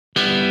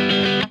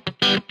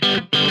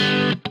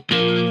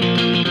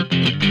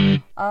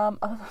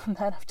Other than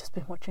that, I've just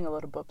been watching a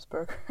lot of Bob's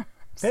Burgers.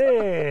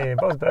 Hey,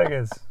 Bob's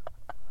Burgers.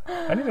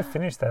 I need to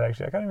finish that,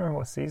 actually. I can't even remember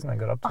what season I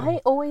got up to.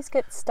 I always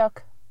get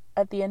stuck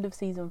at the end of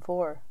season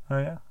 4. Oh,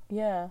 yeah?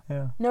 Yeah.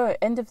 Yeah. No,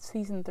 end of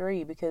season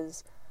 3,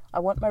 because I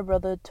want my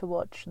brother to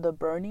watch the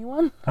Brony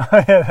one. Oh,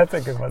 yeah, that's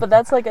a good one. But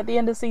that's like at the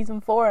end of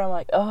season 4, and I'm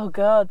like, oh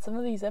god, some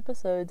of these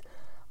episodes...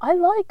 I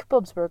like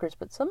Bob's Burgers,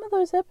 but some of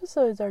those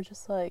episodes are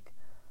just like,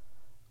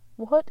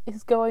 what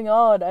is going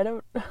on? I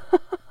don't...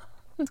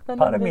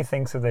 Part of me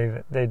thinks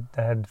that they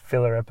had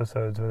filler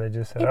episodes where they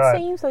just said, it all right,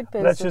 seems like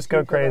let's just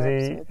go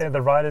crazy.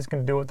 The writers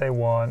can do what they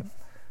want.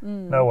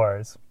 No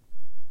worries.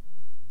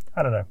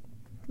 I don't know.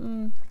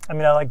 I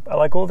mean, I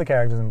like all the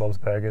characters in Bob's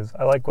Burgers.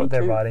 I like what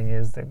their writing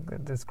is.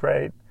 It's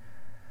great.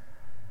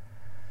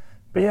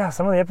 But yeah,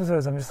 some of the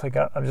episodes, I'm just like,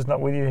 I'm just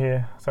not with you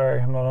here.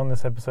 Sorry, I'm not on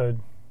this episode.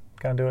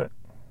 Can't do it.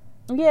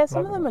 Yeah,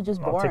 some of them are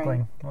just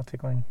boring. Not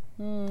tickling.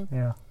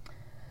 Yeah.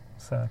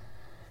 So.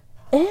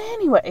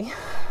 Anyway,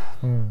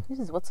 this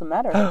is What's the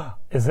Matter.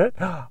 Is it?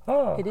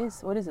 Oh. It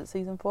is. What is it,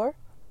 season 4?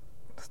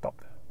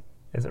 Stop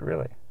it. Is it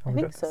really? I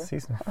think so.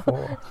 Season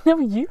 4. No,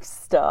 you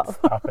stop.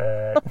 Stop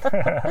it.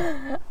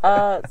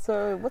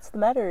 So What's the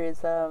Matter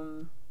is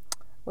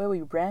where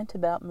we rant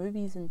about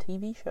movies and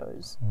TV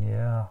shows.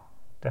 Yeah.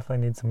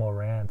 Definitely need some more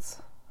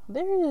rants.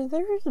 There's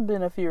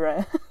been a few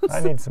rants.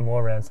 I need some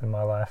more rants in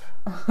my life.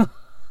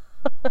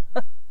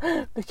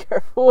 Be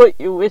careful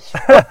what you wish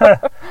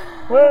for.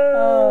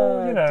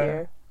 Well,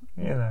 Dear.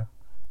 You know.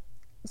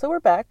 So we're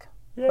back.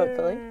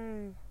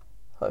 Yay.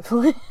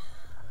 Hopefully.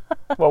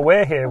 Well,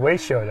 we're here. We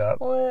showed up.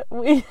 What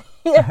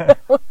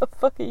the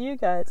fuck are you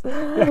guys?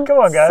 Yeah, come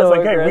on, guys. So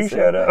like, hey, we aggressive.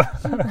 showed up.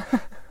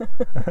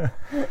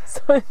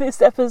 So in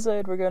this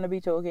episode, we're going to be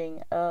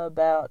talking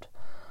about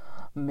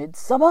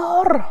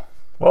Midsommar.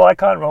 Well, I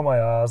can't roll my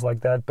R's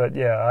like that, but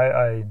yeah,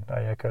 I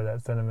echo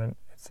that sentiment.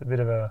 It's a bit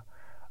of a...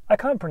 I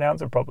can't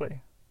pronounce it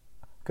properly,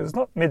 because it's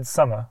not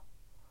midsummer.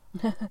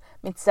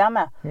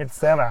 Midsommar.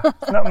 It's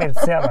not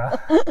midsummer.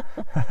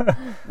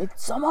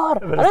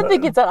 Midsommar. I don't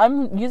think it's...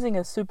 I'm using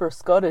a super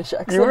Scottish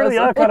accent. You really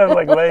are kind of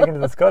like laying into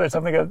the Scottish.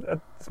 I think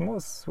it's more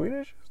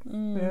Swedish.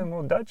 Yeah,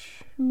 more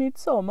Dutch.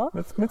 Midsommar.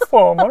 It's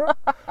midsummer.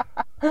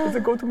 Does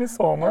it go to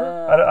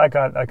midsummer? I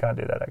can't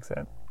do that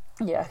accent.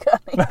 Yeah,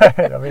 I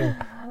can't. I mean,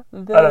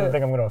 I don't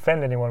think I'm going to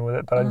offend anyone with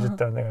it, but I just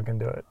don't think I can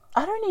do it.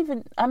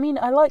 I mean,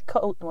 I like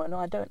cult. Well, no,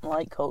 I don't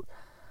like cult.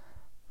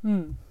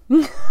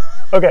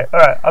 Okay, all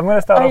right. I'm going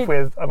to start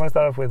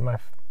off with my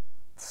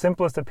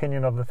simplest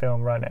opinion of the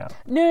film right now.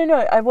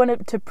 No. I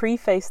wanted to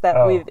preface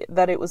that with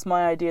that it was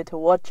my idea to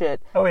watch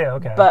it. Oh yeah,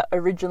 okay. But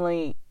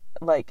originally,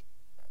 like,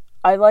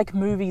 I like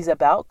movies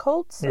about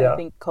cults. Yeah. I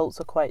think cults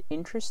are quite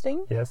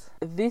interesting. Yes.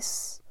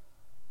 This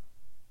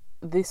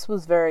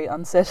was very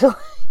unsettling.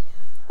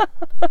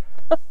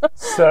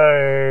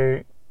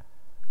 So,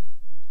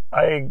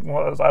 I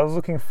was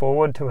looking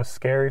forward to a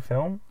scary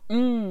film.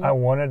 I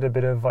wanted a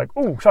bit of like,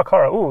 ooh, shock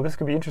horror. Ooh, this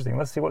could be interesting.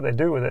 Let's see what they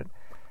do with it.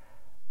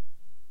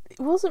 It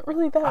wasn't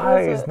really that,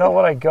 was it? It's not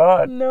what I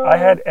got. No. I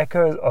had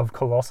echoes of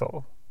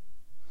Colossal.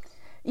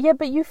 Yeah,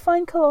 but you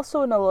find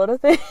Colossal in a lot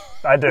of things.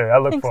 I do. I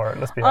look for it.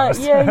 Let's be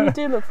honest. Yeah, you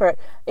do look for it.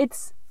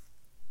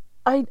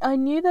 I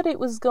knew that it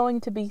was going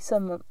to be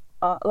some...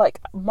 like,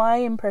 my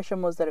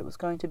impression was that it was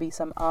going to be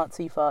some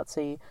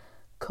artsy-fartsy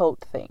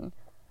cult thing.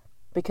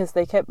 Because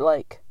they kept,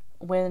 like...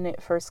 When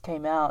it first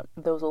came out,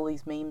 there was all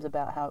these memes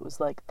about how it was,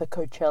 like, the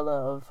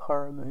Coachella of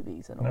horror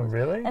movies. And all this.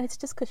 Really? And it's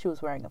just because she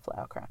was wearing a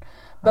flower crown.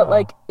 But,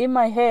 like, in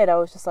my head, I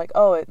was just like,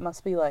 oh, it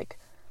must be, like,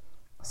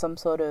 some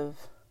sort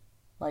of,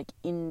 like,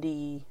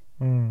 indie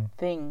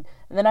thing.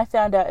 And then I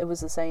found out it was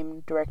the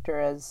same director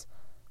as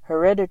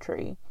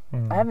Hereditary.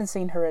 I haven't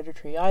seen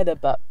Hereditary either,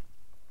 but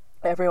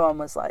everyone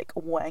was like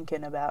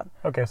wanking about.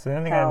 Okay, so the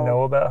only thing I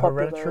know about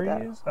Hereditary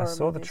is I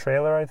saw the movies.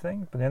 trailer, I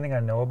think, but the only thing I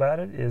know about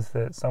it is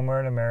that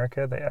somewhere in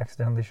America they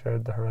accidentally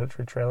showed the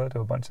Hereditary trailer to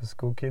a bunch of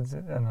school kids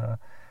in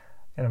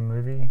a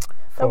movie.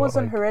 That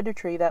wasn't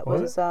Hereditary. That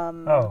was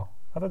oh,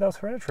 I thought that was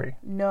Hereditary.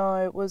 No,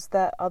 it was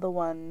that other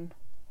one,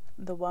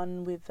 the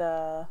one with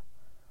the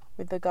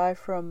guy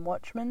from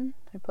Watchmen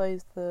who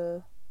plays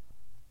the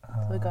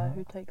guy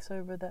who takes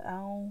over the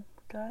owl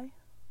guy.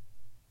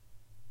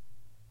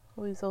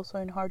 Who is also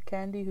in Hard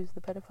Candy, who's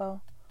the pedophile.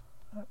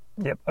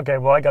 Yep, okay,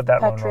 well I got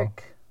that one wrong.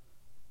 Patrick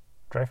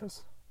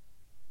Dreyfuss?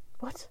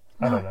 What?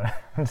 I don't know.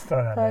 I'm just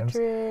throwing out names.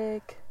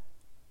 Patrick...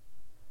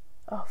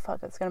 Oh,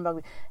 fuck, that's going to bug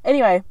me.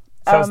 Anyway...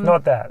 So it's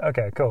not that.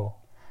 Okay, cool.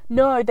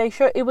 No,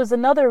 it was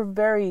another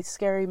very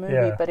scary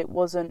movie, but it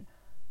wasn't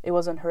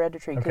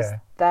Hereditary, because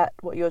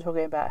what you're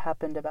talking about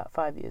happened about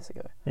 5 years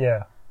ago.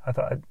 Yeah, I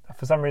thought,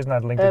 for some reason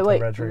I'd linked it to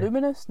Hereditary.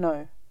 Luminous?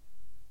 No.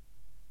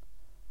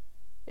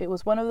 It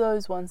was one of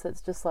those ones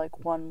that's just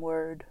like one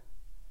word,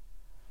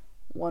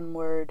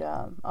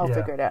 I'll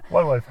figure it out.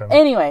 One word film.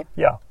 Anyway.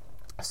 Yeah.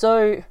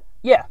 So,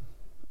 yeah.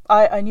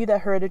 I knew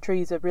that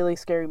Hereditary is a really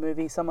scary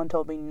movie. Someone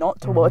told me not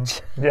to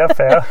watch. Yeah,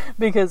 fair.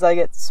 Because I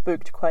get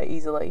spooked quite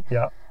easily.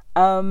 Yeah.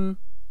 So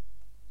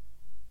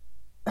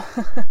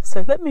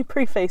let me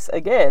preface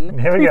again.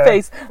 Here we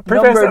preface go.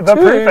 Preface number the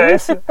 2.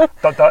 preface. ...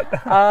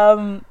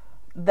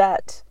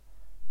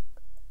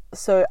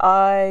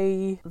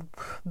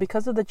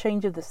 because of the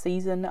change of the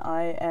season,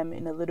 I am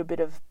in a little bit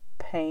of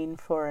pain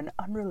for an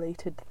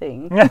unrelated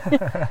thing.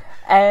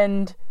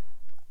 And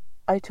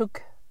I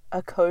took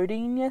a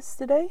codeine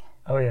yesterday.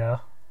 Oh, yeah.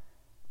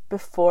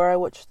 Before I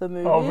watched the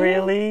movie. Oh,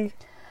 really?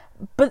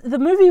 But the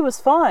movie was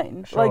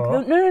fine. Sure.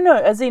 Like, no.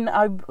 As in,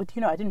 I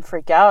didn't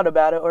freak out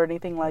about it or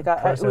anything like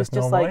that. It was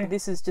just normally? like,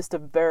 this is just a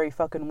very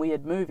fucking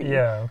weird movie.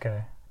 Yeah,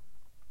 okay.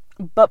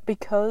 But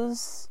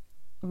because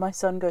my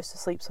son goes to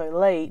sleep so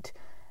late,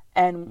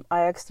 and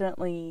I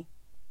accidentally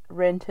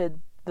rented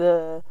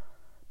the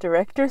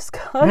director's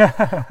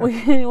cut,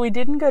 we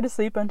didn't go to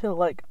sleep until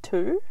like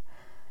 2.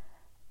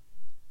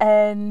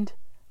 And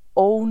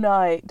all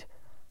night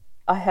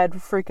I had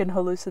freaking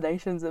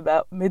hallucinations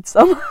about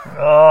Midsommar.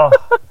 Oh,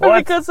 what?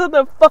 Because of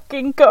the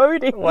fucking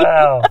coding.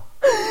 Wow.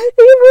 It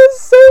was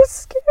so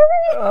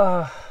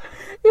scary.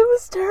 It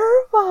was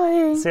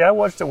terrifying. See, I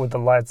watched it with the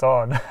lights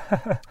on. I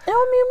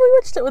mean, we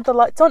watched it with the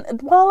lights on.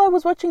 While I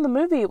was watching the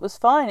movie, it was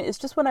fine. It's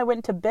just when I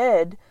went to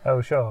bed.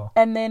 Oh, sure.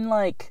 And then,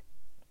 like,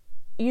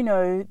 you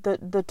know,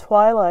 the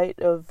twilight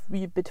of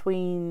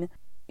between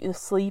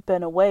sleep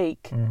and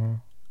awake, Mm-hmm.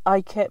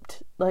 I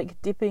kept,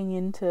 like, dipping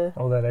into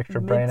all that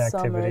extra brain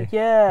Midsommar. activity.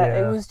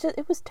 Yeah,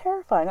 it was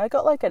terrifying. I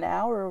got like an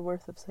hour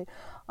worth of sleep.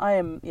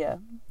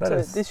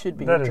 This should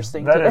be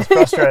interesting. That is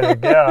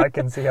frustrating. Yeah, I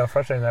can see how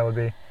frustrating that would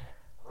be.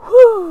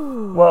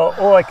 Whew. Well,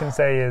 all I can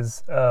say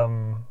is,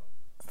 from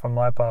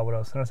my part, what I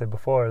was going to say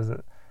before is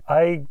that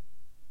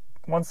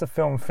once the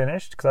film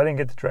finished, because I didn't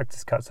get the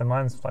director's cut, so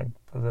mine's like,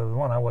 the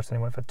one I watched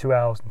anyway for 2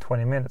 hours and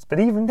 20 minutes. But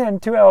even then,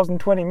 2 hours and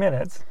 20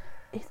 minutes...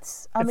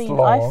 I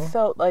long. I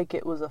felt like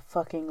it was a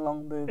fucking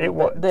long movie.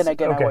 But then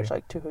again, okay. I watched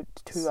like 2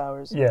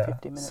 hours and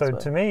 50 minutes. So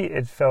to me,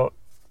 it felt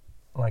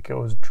like it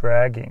was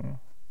dragging.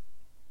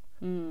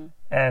 And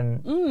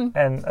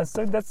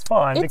so that's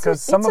fine,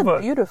 because some of it... It's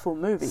a beautiful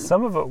movie.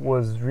 Some of it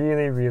was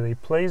really, really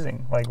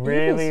pleasing. Like,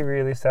 really,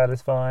 really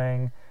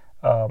satisfying.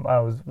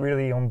 I was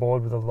really on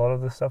board with a lot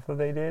of the stuff that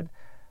they did.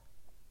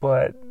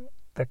 But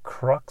the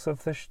crux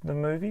of the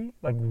movie,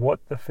 like what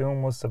the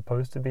film was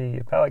supposed to be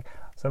about, like,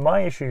 so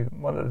my issue,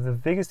 the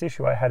biggest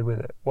issue I had with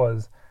it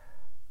was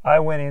I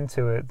went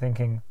into it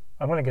thinking,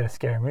 I'm going to get a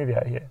scary movie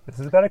out of here. This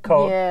is about a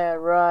cult. Yeah,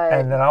 right.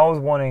 And then I was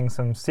wanting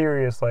some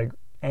serious, like,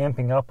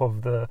 amping up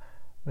of I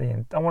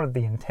wanted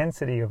the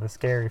intensity of a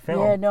scary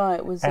film. Yeah, no,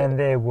 it was... And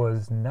there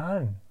was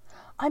none.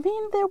 I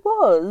mean, there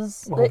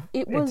was. Well,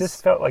 it was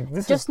just felt like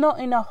this just not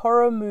in a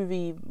horror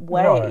movie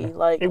way. No,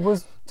 like, it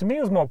was, to me,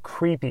 it was more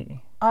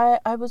creepy.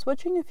 I was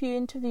watching a few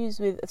interviews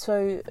with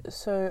Midsommar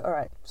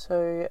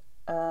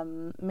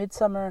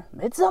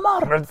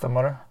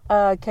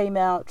came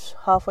out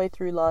halfway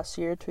through last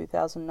year,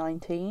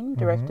 2019,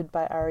 directed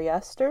by Ari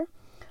Aster.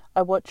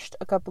 I watched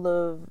a couple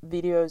of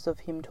videos of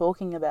him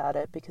talking about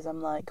it because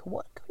I'm like,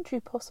 what could you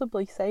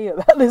possibly say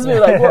about this movie?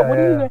 Like, what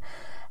are you going?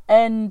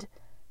 And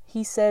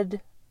he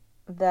said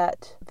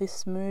that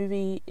this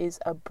movie is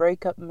a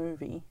breakup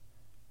movie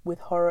with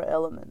horror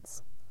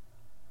elements.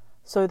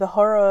 So the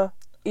horror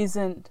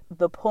isn't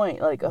the point.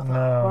 Like,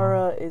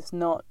 horror is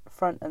not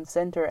front and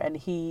center, and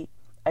he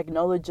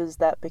acknowledges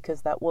that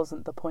because that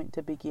wasn't the point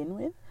to begin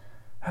with.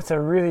 That's a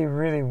really,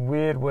 really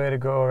weird way to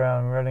go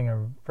around writing a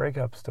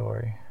breakup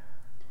story.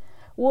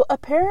 Well,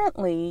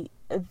 apparently,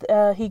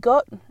 he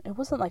got, it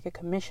wasn't like a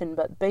commission,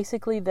 but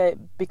basically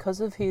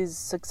because of his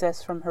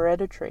success from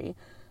Hereditary,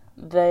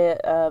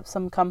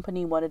 some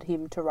company wanted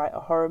him to write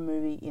a horror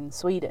movie in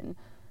Sweden.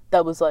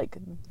 That was like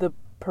the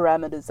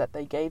parameters that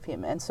they gave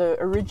him. And so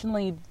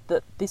originally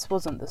this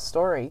wasn't the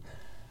story.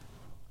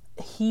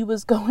 He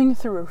was going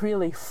through a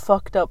really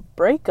fucked up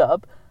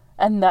breakup,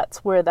 and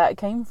that's where that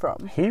came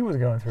from. He was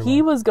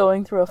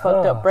going through a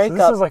fucked up breakup.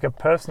 So this is like a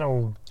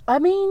personal... I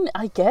mean,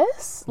 I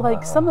guess.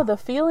 Like, some of the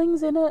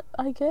feelings in it,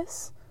 I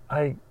guess.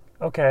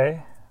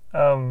 Okay.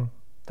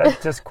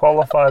 That just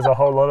qualifies a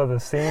whole lot of the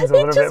scenes a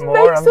little bit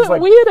more. It just makes it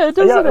weirder,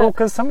 doesn't it?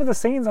 Because some of the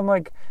scenes, I'm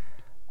like,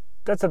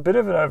 that's a bit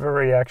of an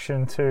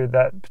overreaction to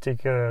that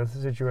particular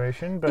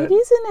situation. But it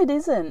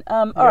isn't.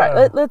 All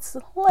right, let's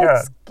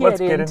get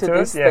into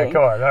this thing. Yeah,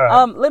 go on.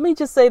 All right. Let me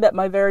just say that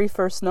my very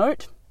first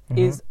note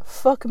is,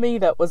 fuck me,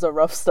 that was a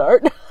rough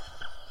start.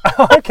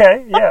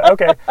 Okay, yeah,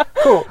 okay,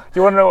 cool. Do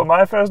you want to know what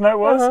my first note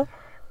was?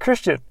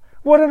 Christian,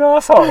 what an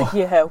asshole.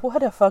 Yeah,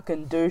 what a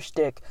fucking douche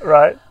dick.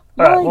 Right.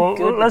 All right, well,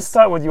 goodness. Let's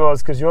start with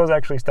yours, because yours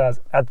actually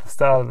starts at the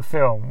start of the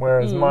film,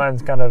 whereas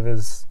mine's kind of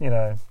is,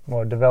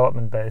 more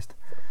development-based.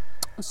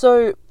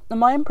 So,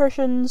 my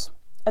impressions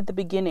at the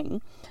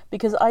beginning,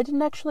 because I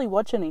didn't actually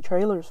watch any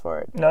trailers for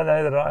it. No,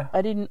 neither did I.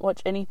 I didn't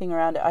watch anything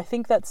around it. I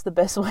think that's the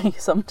best way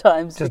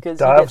sometimes, just because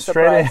dive you get straight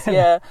surprised. in.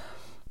 Yeah.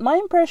 My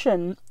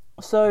impression,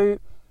 so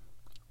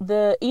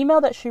the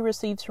email that she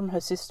receives from her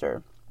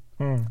sister,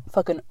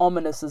 fucking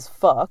ominous as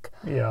fuck.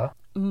 Yeah.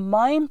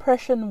 My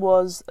impression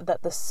was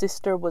that the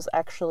sister was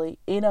actually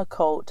in a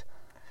cult,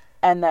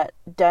 and that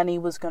Danny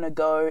was going to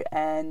go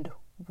and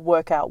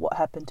work out what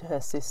happened to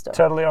her sister.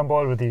 Totally on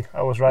board with you.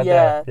 I was right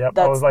there. Yep.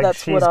 I was like,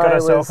 she's got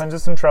herself into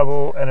some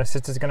trouble, and her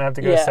sister's going to have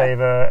to go save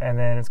her, and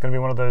then it's going to be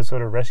one of those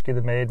sort of rescue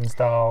the maiden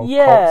style.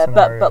 Yeah,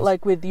 but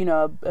like with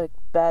a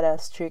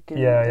badass chick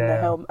in the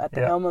helm at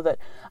the helm of it.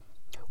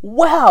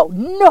 Wow,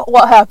 not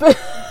what happened.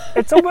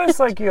 It's almost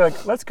like you're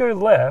like, let's go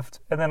left,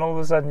 and then all of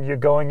a sudden you're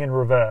going in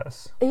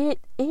reverse. It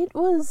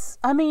was.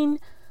 I mean,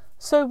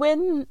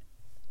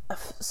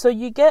 So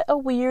you get a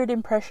weird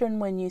impression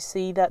when you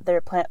see that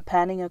they're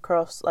panning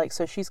across, like,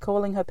 so she's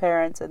calling her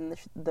parents and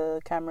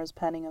the camera's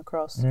panning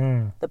across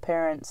the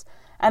parents,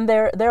 and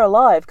they're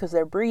alive because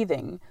they're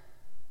breathing,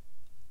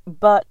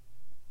 but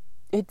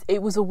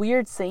it was a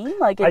weird scene.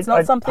 Like, it's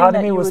not something part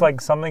of me was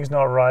like, something's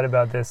not right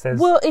about this.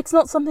 Well, it's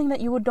not something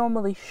that you would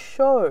normally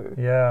show.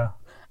 Yeah.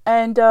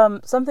 And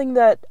something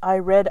that I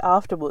read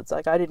afterwards,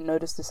 like I didn't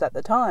notice this at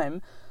the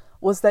time,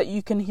 was that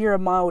you can hear a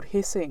mild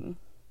hissing.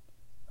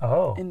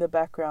 Oh. In the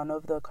background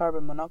of the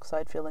carbon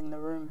monoxide filling the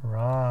room.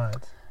 Right.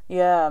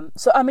 Yeah.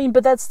 So, I mean,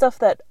 but that's stuff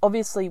that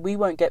obviously we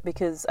won't get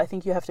because I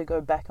think you have to go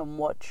back and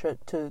watch it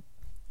to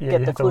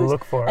get the clues. To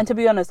look for it. And to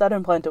be honest, I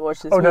don't plan to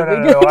watch this movie.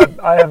 No.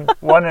 I am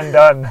one and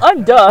done.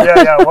 I'm done.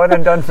 Yeah, one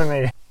and done for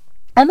me.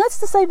 And that's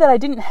to say that I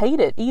didn't hate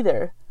it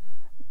either.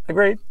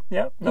 Agreed.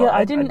 Yeah. No,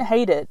 I didn't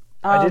hate it.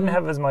 I didn't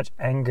have as much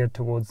anger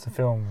towards the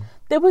film.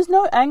 There was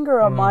no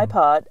anger on my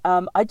part.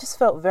 I just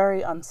felt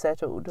very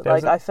unsettled.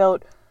 I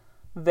felt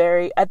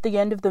very, at the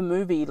end of the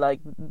movie,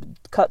 like,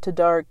 cut to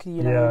dark,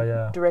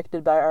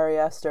 directed by Ari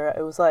Aster,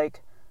 it was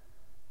like,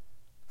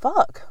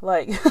 fuck,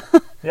 like,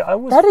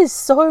 that is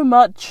so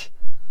much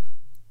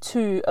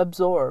to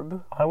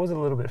absorb. I was a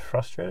little bit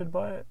frustrated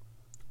by it.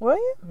 Were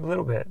you? A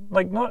little bit.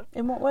 Like, not...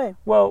 In what way?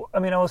 Well, I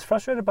mean, I was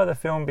frustrated by the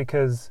film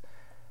because,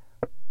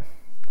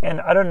 and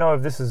I don't know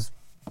if this is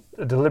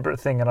a deliberate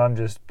thing and I'm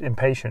just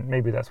impatient,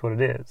 maybe that's what it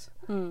is.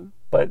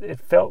 But it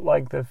felt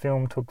like the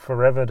film took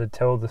forever to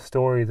tell the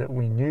story that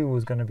we knew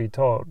was going to be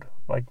told.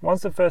 Like,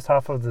 once the first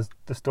half of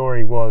the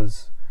story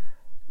was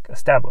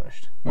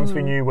established, once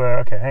we knew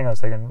okay, hang on a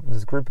second,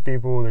 there's a group of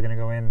people, they're going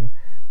to go in,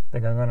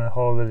 they're going on a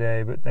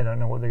holiday, but they don't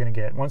know what they're going to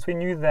get. Once we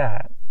knew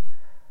that,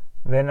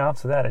 then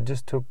after that, it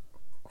just took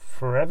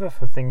forever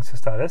for things to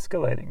start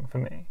escalating for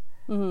me.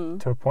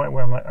 To a point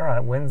where I'm like, all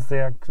right, when's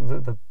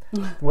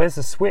where's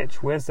the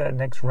switch? Where's that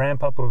next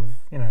ramp up of,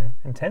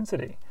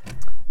 intensity?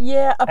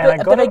 Yeah,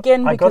 but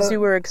again, because you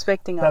were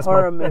expecting a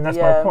horror movie. And that's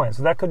my point.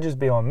 So that could just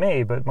be on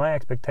me, but my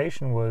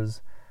expectation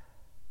was,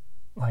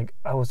 like,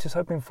 I was just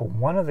hoping for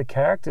one of the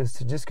characters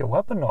to just go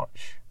up a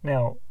notch.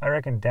 Now, I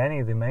reckon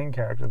Danny, the main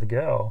character, the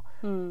girl,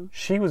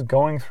 she was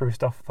going through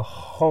stuff the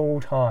whole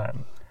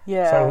time.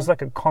 Yeah. So it was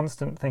like a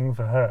constant thing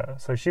for her.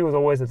 So she was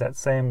always at that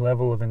same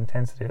level of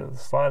intensity. The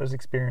slightest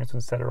experience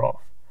would set her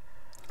off.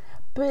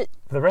 But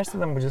the rest of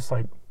them were just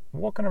like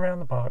walking around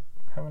the park,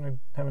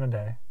 having a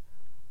day.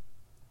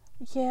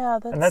 Yeah,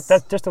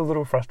 that's just a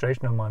little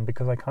frustration of mine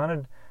because I kind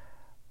of,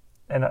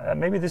 and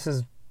maybe this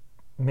is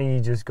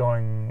me just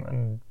going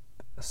and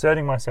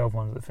asserting myself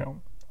onto the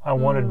film. I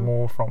wanted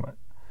more from it,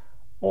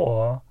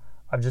 or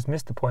I've just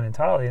missed the point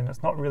entirely, and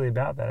it's not really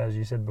about that, as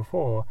you said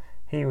before.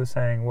 He was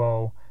saying,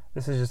 well,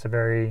 this is just a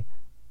very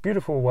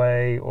beautiful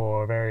way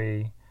or a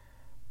very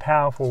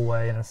powerful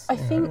way, and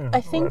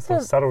I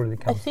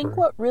think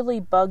what really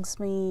bugs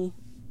me,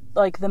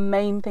 like the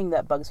main thing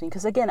that bugs me,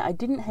 because again, I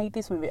didn't hate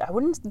this movie. I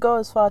wouldn't go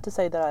as far to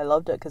say that I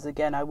loved it, because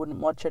again, I wouldn't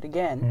watch it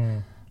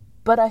again.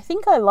 But I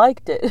think I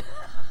liked it.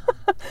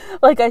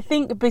 Like, I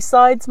think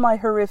besides my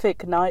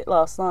horrific night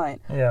last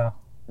night,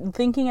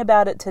 thinking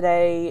about it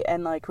today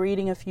and like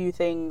reading a few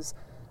things,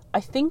 I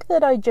think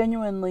that I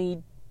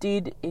genuinely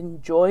did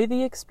enjoy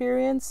the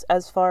experience,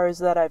 as far as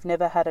that I've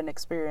never had an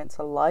experience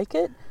like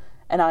it,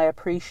 and I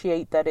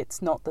appreciate that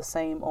it's not the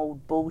same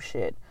old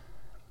bullshit.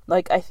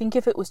 Like, I think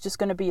if it was just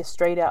going to be a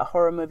straight out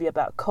horror movie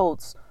about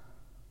cults,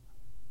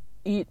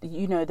 you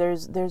know,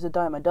 there's a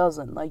dime a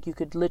dozen. Like, you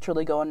could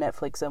literally go on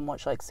Netflix and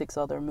watch like 6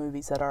 other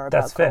movies that are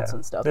about cults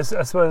and stuff. I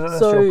suppose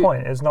that's your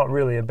point. It's not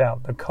really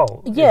about the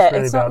cult. Yeah,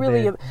 it's not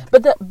really.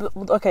 But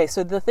okay,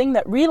 so the thing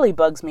that really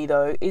bugs me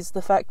though is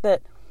the fact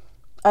that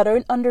I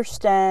don't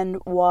understand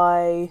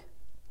why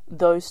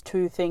those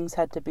two things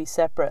had to be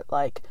separate.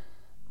 Like,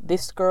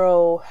 this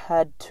girl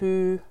had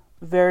 2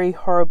 very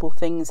horrible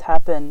things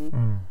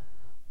happen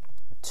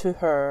to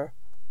her,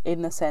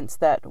 in the sense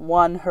that,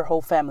 one, her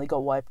whole family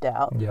got wiped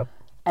out. Yep.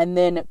 And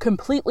then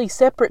completely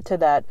separate to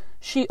that,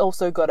 she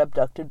also got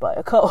abducted by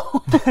a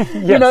cult.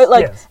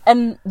 Yes,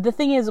 and the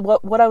thing is,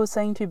 what I was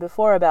saying to you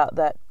before about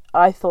that,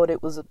 I thought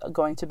it was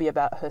going to be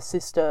about her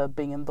sister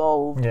being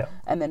involved,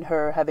 and then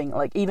her having,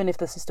 like, even if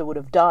the sister would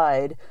have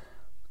died,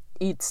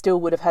 it still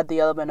would have had the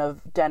element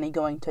of Danny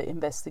going to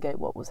investigate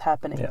what was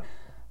happening. Yeah.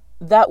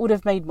 That would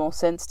have made more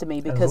sense to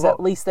me, because at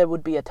least there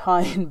would be a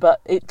tie-in,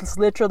 but it's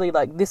literally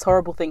like, this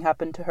horrible thing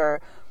happened to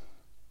her.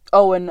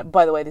 Oh, and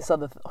by the way, this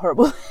other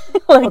horrible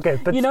thing. Like, okay,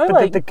 but, you know, but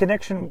like, the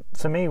connection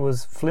to me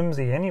was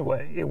flimsy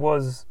anyway. It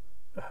was,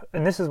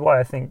 and this is why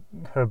I think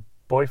her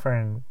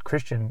boyfriend,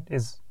 Christian,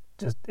 is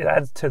just, it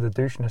adds to the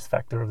doucheness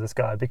factor of this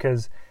guy,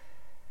 because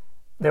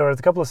there were a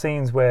couple of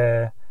scenes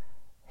where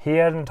he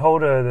hadn't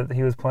told her that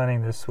he was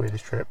planning this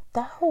Swedish trip.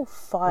 That whole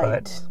fight.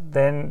 Right.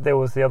 Then there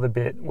was the other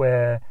bit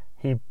where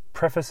he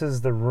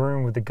prefaces the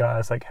room with the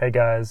guys like, "Hey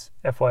guys,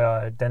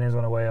 FYI, Danny's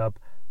on her way up.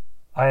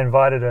 I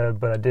invited her,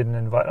 but I didn't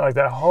invite." Like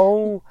that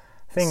whole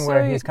thing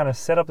where he's kind of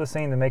set up the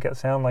scene to make it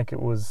sound like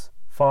it was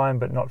fine,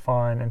 but not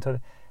fine,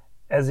 and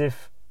as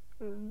if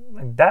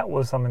like, that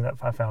was something that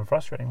I found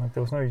frustrating. Like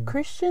there was no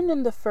Christian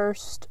in the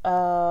first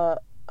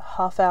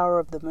half hour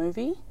of the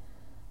movie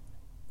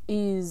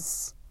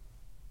is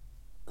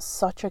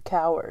such a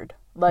coward.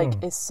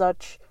 Like is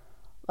such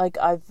like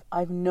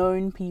I've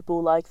known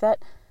people like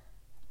that,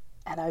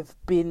 and I've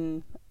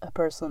been a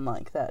person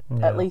like that.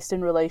 Yeah. At least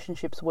in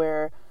relationships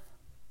where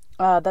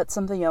that's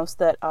something else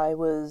that I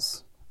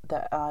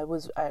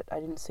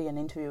didn't see an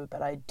interview,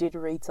 but I did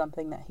read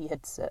something that he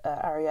had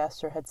Ari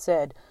Aster had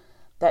said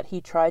that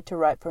he tried to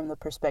write from the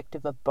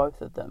perspective of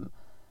both of them,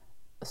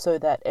 so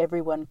that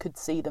everyone could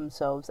see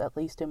themselves at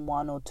least in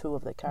one or two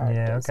of the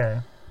characters. Yeah,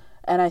 okay.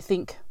 And I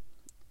think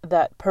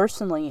that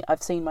personally,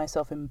 I've seen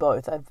myself in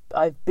both.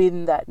 I've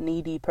been that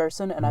needy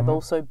person, and I've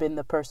also been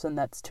the person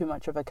that's too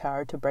much of a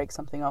coward to break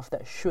something off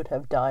that should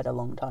have died a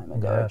long time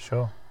ago. Yeah,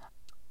 sure.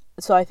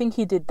 So I think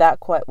he did that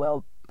quite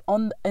well.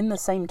 In the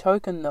same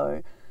token,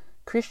 though,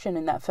 Christian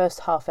in that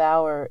first half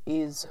hour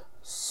is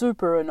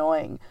super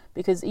annoying,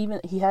 because even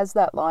he has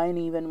that line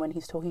even when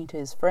he's talking to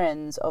his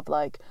friends of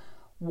like,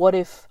 what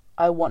if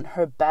I want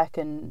her back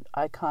and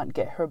I can't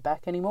get her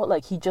back anymore?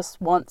 Like he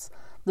just wants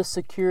the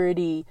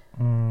security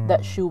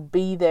that she'll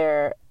be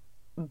there,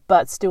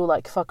 but still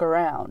like fuck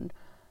around.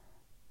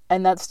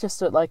 And that's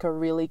just like a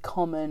really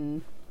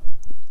common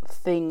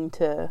thing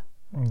to...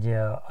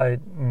 Yeah, I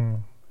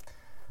didn't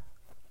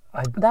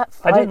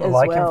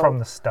like him from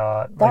the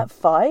start. That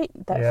fight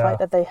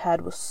that they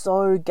had was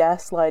so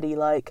gaslighty.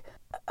 Like,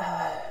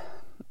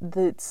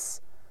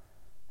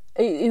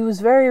 it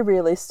was very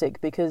realistic,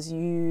 because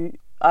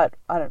I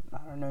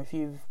don't know if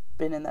you've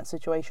been in that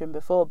situation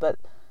before, but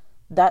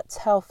that's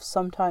how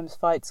sometimes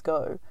fights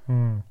go.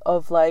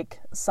 Of like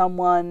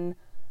someone.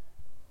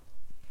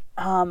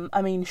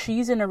 I mean,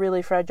 she's in a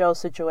really fragile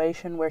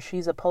situation where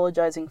she's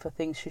apologizing for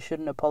things she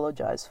shouldn't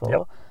apologize for.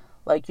 Yep.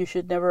 Like, you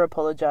should never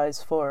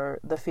apologize for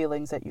the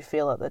feelings that you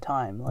feel at the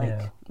time.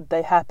 Like,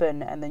 they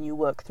happen and then you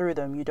work through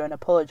them. You don't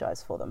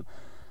apologize for them.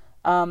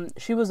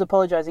 She was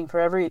apologizing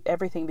for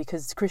everything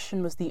because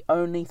Christian was the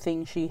only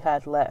thing she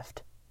had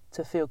left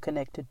to feel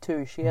connected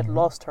to. She had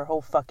lost her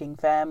whole fucking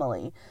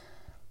family.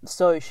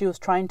 So she was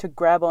trying to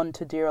grab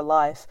onto dear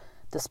life,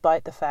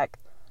 despite the fact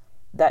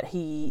that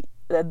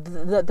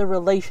the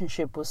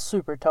relationship was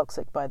super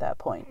toxic by that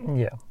point.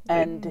 Yeah.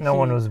 And no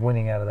one was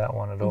winning out of that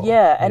one at all.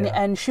 Yeah,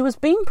 and she was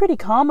being pretty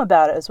calm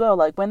about it as well.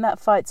 Like, when that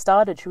fight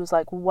started, she was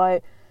like, why,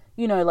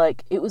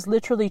 like, it was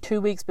literally 2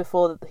 weeks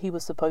before he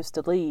was supposed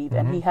to leave,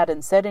 and he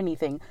hadn't said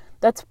anything.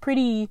 That's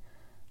pretty,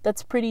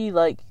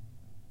 like,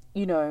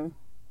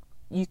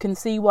 you can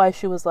see why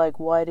she was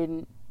like, why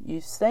didn't you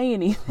say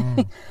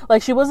anything?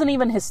 Like, she wasn't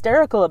even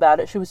hysterical about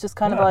it. She was just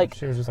kind of like,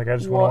 she was just like, I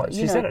just want to,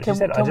 she said, I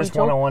just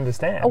want to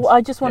understand. Oh,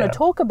 I just want to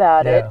talk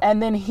about it.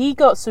 And then he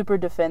got super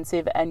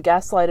defensive and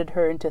gaslighted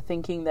her into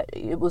thinking that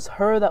it was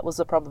her that was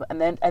the problem.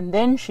 And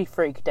then she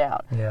freaked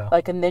out. Yeah.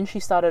 Like, and then she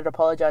started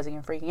apologizing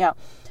and freaking out.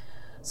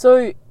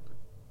 So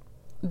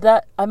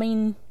that, I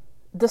mean,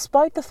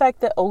 despite the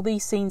fact that all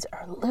these scenes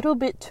are a little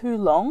bit too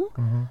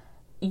long,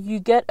 you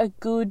get a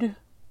good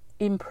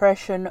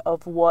impression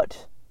of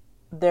what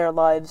their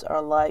lives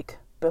are like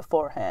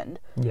beforehand.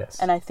 Yes.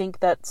 And I think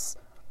that's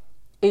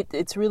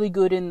it's really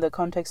good in the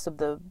context of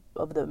the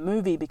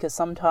movie, because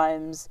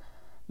sometimes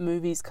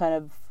movies kind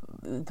of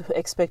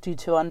expect you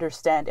to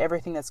understand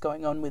everything that's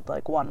going on with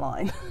like one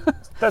line.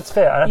 That's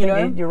fair. And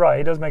I think you're right.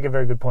 He does make a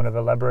very good point of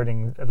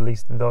elaborating at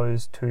least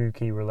those two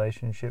key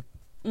relationship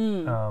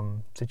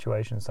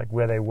situations, like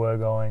where they were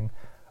going,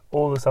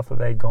 all the stuff that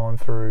they'd gone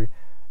through,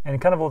 and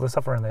kind of all the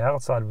stuff around the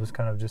outside was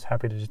kind of just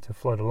happy to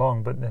float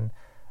along. But then,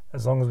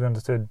 as long as we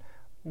understood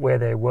where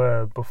they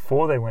were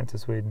before they went to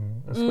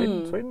Sweden.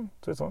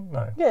 Switzerland?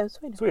 No. Yeah,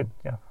 Sweden. Sweden,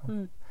 yeah.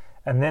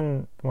 And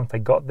then once they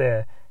got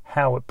there,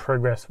 how it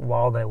progressed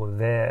while they were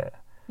there.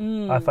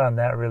 I found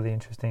that really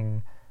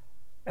interesting,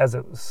 as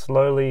it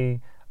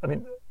slowly, I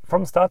mean,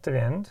 from start to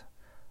end,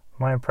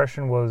 my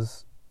impression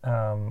was,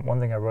 one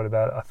thing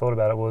I thought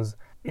about it was,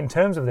 in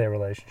terms of their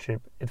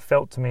relationship, it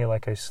felt to me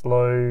like a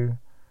slow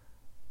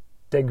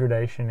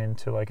degradation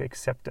into like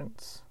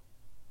acceptance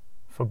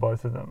for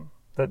both of them,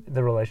 that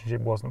the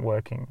relationship wasn't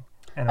working.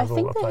 And I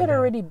think they had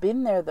already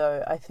been there,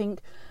 though. I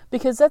think,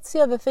 because that's the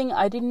other thing.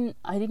 I didn't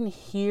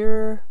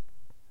hear.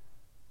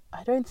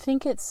 I don't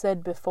think it's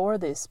said before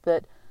this,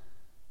 but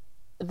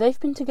they've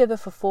been together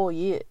for 4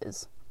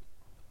 years.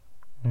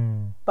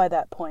 By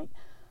that point,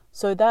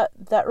 so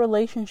that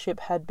relationship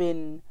had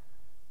been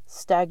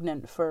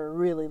stagnant for a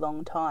really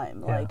long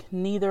time. Yeah. Like,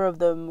 neither of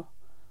them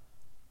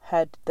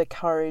had the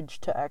courage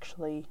to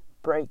actually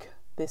break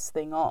this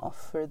thing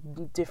off for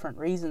different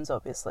reasons,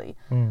 obviously.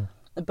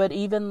 But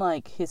even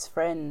like his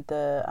friend,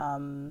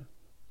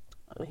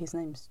 his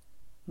name's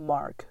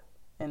Mark,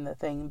 in the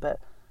thing, but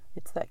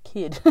it's that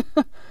kid.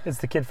 It's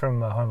the kid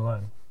from Home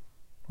Alone.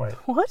 Wait.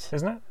 What?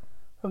 Isn't it?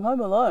 From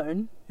Home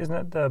Alone? Isn't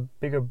it the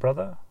bigger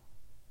brother?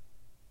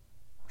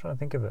 I'm trying to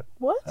think of it.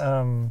 What?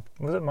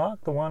 Was it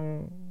Mark? The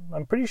one...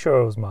 I'm pretty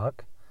sure it was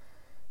Mark.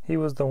 He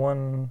was the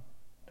one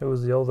who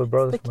was the older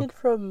brother. The kid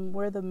from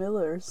We're the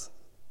Millers.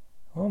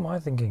 What am I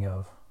thinking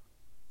of?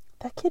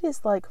 That kid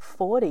is like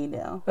 40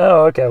 now.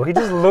 Oh, okay. Well, he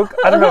just looked...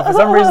 I don't know. For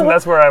some reason,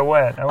 that's where I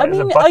went. Is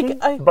it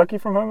Bucky? Bucky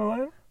from Home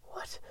Alone?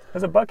 What?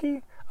 Is it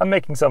Bucky? I'm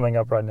making something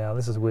up right now.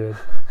 This is weird.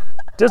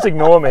 Just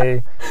ignore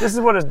me. This is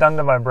what it's done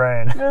to my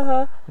brain.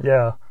 Uh-huh.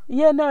 Yeah.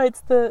 Yeah, no,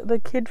 it's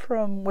the kid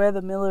from We're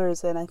the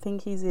Millers, and I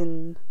think he's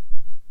in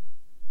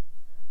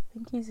a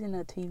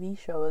TV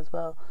show as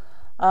well.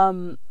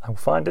 I'll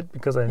find it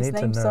because I need to know.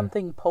 His name's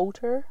something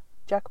Poulter?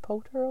 Jack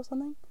Poulter or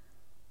something?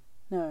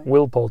 No.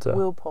 Will Poulter.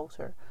 Will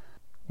Poulter.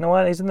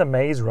 No, he's in The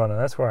Maze Runner.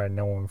 That's where I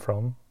know him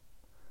from.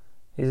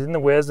 He's in the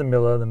Where's the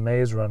Miller, The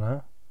Maze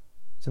Runner.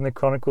 He's in the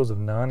Chronicles of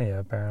Narnia,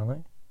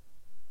 apparently.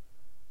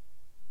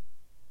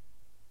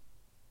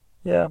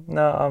 Yeah,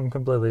 no, I'm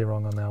completely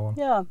wrong on that one.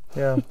 Yeah.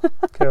 Yeah,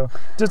 cool.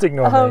 Just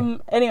ignore me.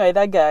 Anyway,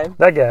 that guy.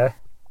 That guy.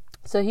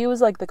 So he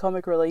was like the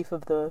comic relief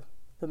of the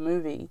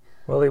movie.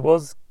 Well, he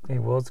was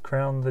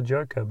crowned the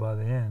Joker by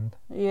the end.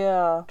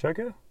 Yeah.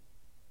 Joker?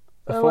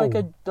 Like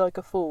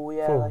a fool,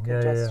 yeah, fool. like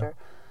a jester.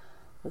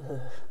 Yeah.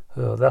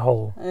 Oh, that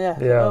whole... Yeah.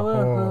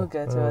 We'll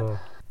get to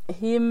it.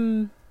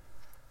 Him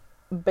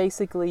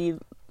basically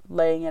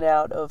laying it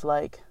out of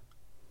like,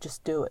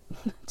 just do it.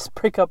 Just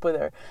break up with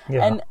her.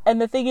 Yeah.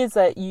 And the thing is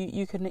that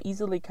you can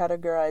easily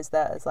categorize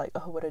that as like,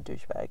 oh, what a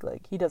douchebag.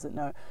 Like, he doesn't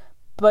know.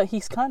 But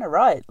he's kind of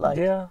right. Like,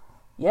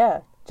 yeah,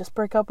 just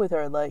break up with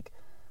her. Like,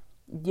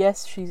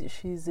 yes,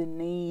 she's in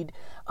need.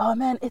 Oh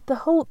man, the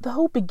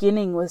whole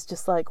beginning was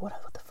just like, what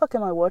the fuck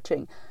am I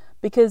watching?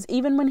 Because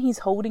even when he's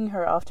holding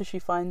her after she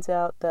finds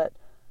out that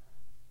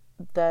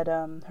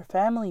her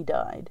family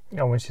died.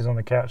 Oh, when she's on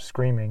the couch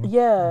screaming.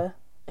 Yeah,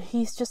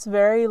 he's just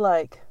very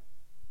like...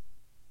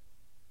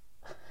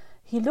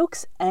 He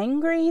looks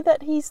angry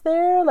that he's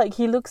there. Like,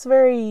 he looks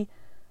very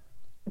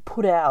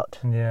put out.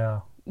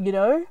 Yeah. You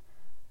know?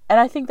 And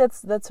I think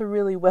that's a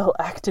really well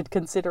acted,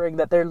 considering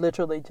that they're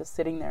literally just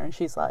sitting there and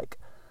she's like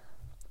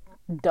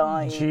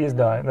dying. She is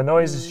dying. The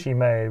noises she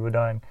made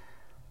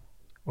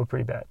were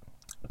pretty bad.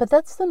 But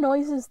that's the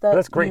noises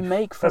that you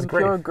make from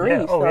pure grief.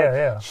 Yeah. Oh,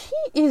 yeah. She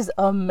is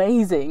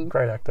amazing.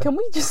 Great actor. Can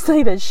we just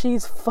say that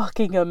she's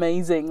fucking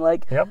amazing?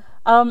 Like, yep.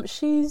 I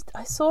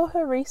saw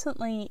her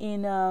recently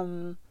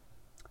in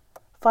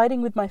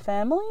Fighting with My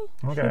Family.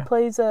 Okay. She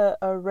plays a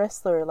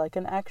wrestler, like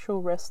an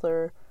actual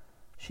wrestler.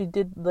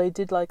 They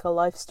did like a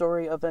life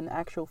story of an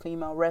actual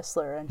female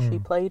wrestler, and she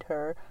played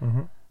her.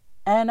 Mm-hmm.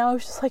 And I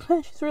was just like,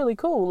 man, she's really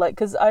cool. Like,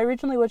 because I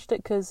originally watched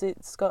it because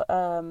it's got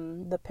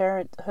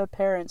her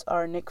parents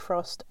are Nick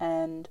Frost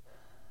and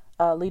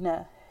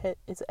Lena.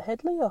 Is it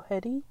Headley or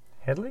Hetty?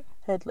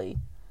 Headley.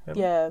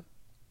 Yeah,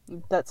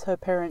 that's her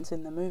parents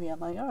in the movie. I'm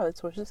like, oh,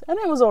 let's watch this, and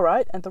it was all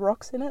right. And The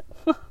Rock's in it.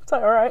 It's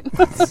like, all right,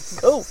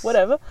 cool,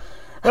 whatever.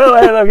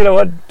 Well, you know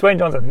what, Dwayne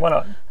Johnson, why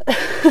not?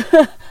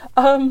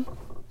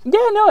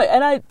 Yeah, no,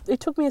 and it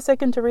took me a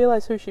second to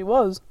realize who she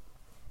was,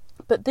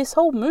 but this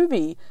whole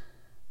movie,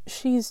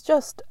 she's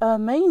just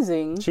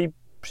amazing. She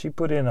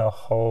put in a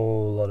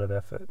whole lot of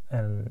effort,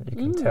 and you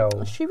can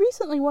tell. She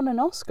recently won an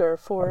Oscar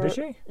for... Oh, did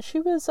she? She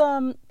was,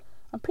 I'm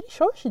pretty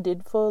sure she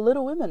did, for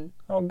Little Women.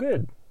 Oh,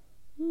 good.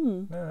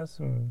 No,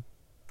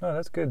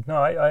 that's good. No,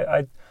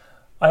 I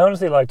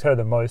honestly liked her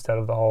the most out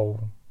of the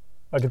whole...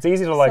 Like, it's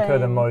easy to like her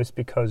the most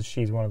because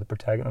she's one of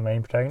the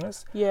main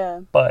protagonists.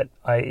 Yeah. But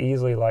I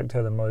easily liked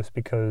her the most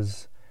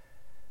because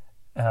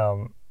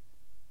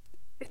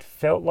it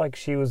felt like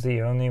she was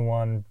the only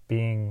one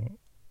being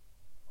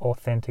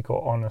authentic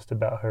or honest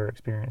about her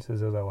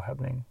experiences as they were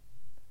happening.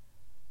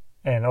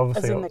 And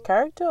obviously... As in the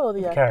character or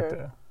the actor?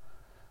 Character.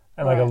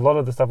 And like a lot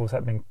of the stuff was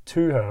happening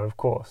to her, of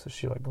course.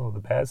 She like all the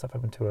bad stuff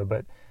happened to her,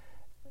 but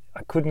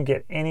I couldn't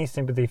get any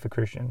sympathy for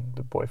Christian,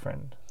 the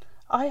boyfriend.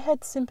 I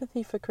had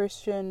sympathy for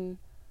Christian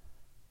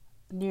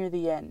near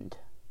the end.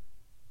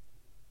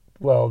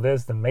 Well,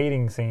 there's the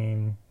mating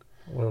scene.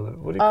 Well,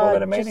 what do you call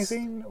that, a mating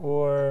scene?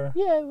 Or...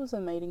 Yeah, it was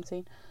a mating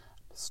scene.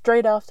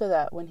 Straight after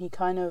that, when he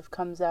kind of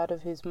comes out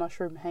of his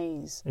mushroom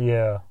haze.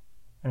 Yeah.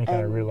 And he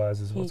kind of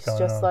realizes what's going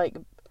on. He's just like,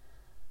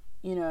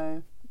 you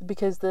know,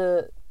 because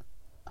we're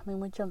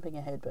jumping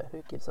ahead, but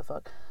who gives a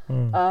fuck?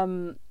 What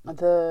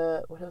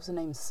was her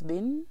name?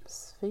 Svin?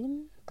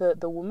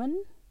 The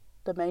woman?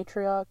 The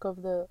matriarch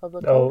of the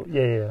cult. Oh,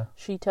 yeah.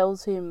 She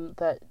tells him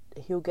that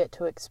he'll get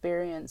to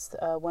experience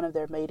one of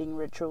their mating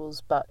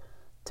rituals, but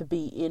to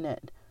be in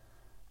it.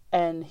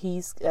 And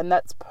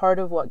that's part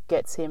of what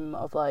gets him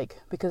of like,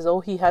 because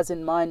all he has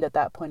in mind at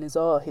that point is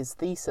his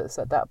thesis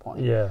at that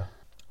point. Yeah.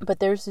 But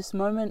there's this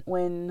moment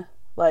when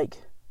like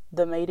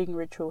the mating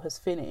ritual has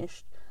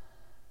finished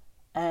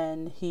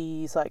and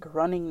he's like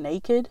running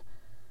naked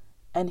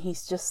and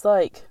he's just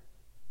like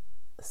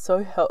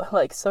so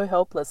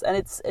helpless, and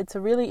it's a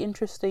really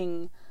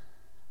interesting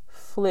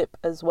flip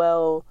as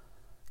well,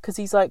 because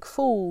he's like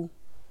full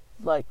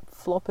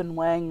flop and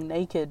wang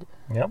naked,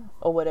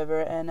 or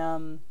whatever,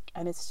 and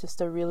it's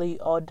just a really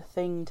odd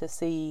thing to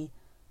see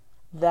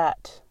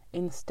that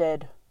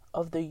instead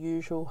of the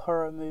usual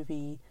horror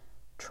movie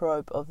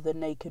trope of the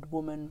naked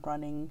woman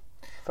running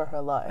for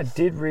her life. I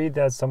did read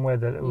that somewhere,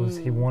 that it was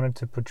he wanted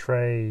to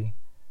portray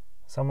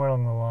somewhere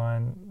along the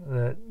line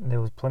that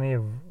there was plenty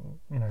of,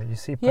 you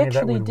see plenty of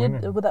that with women. He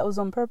actually did, that was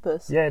on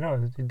purpose. Yeah,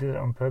 no, he did it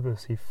on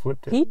purpose. He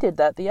flipped it. He did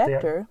that, the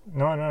actor?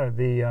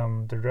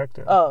 The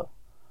director. Oh.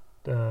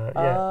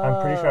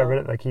 I'm pretty sure I read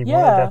it, like he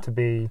wanted that to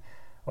be,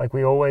 like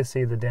we always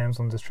see the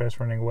damsel in distress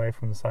running away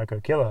from the psycho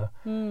killer.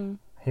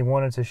 He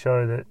wanted to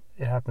show that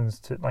it happens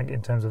to, like,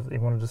 in terms of, he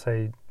wanted to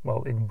say,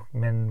 well,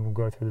 men will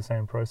go through the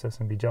same process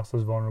and be just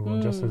as vulnerable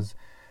and just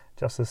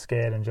as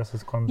scared and just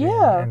as clumsy.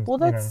 Yeah, well,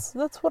 that's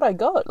what I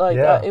got. Like,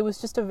 it was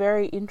just a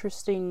very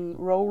interesting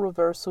role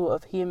reversal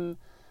of him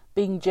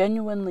being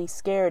genuinely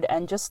scared,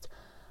 and just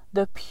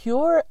the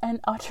pure and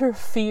utter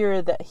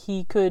fear that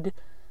he could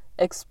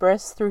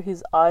express through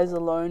his eyes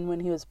alone when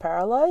he was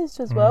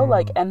paralyzed as well.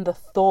 Like, and the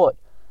thought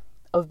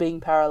of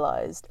being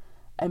paralyzed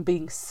and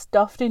being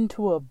stuffed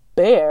into a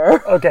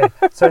bear. Okay,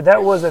 so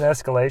that was an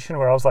escalation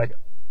where I was like,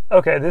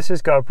 okay, this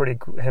just got pretty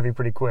heavy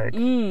pretty quick. I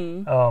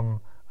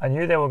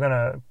knew they were going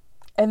to...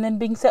 And then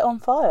being set on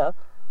fire.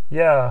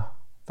 Yeah,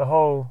 the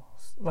whole...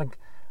 Like,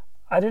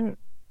 I didn't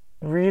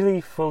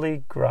really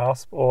fully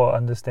grasp or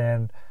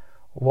understand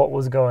what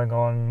was going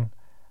on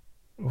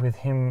with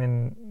him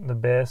in the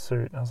bear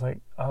suit. I was like,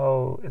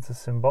 oh, it's a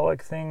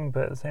symbolic thing,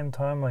 but at the same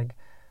time, like,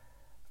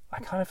 I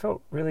kind of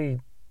felt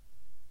really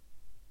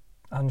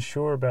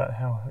unsure about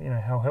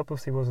how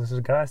helpless he was. There's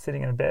a guy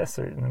sitting in a bear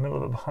suit in the middle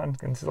of a barn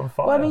and he's on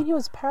fire. Well, I mean, he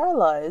was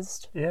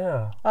paralyzed.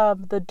 Yeah.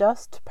 The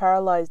dust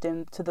paralyzed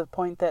him to the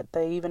point that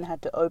they even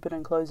had to open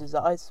and close his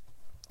eyelids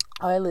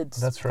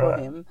for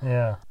him.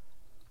 Yeah.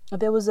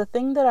 There was a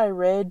thing that I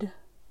read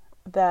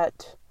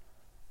that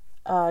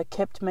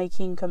kept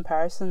making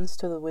comparisons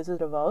to The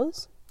Wizard of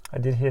Oz. I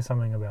did hear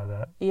something about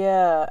that.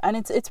 Yeah, and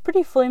it's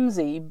pretty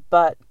flimsy,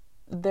 but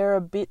there are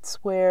bits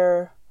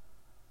where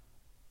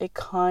it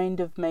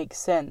kind of makes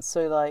sense.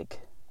 So,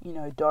 like,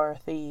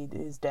 Dorothy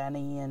is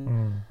Danny,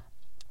 and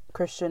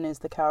Christian is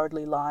the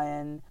Cowardly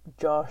Lion,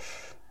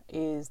 Josh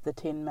is the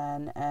Tin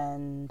Man,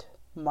 and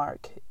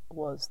Mark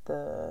was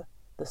the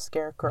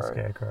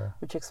Scarecrow.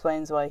 Which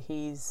explains why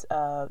he's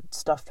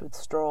stuffed with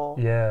straw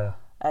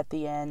at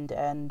the end,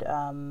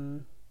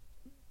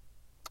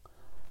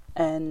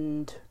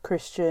 and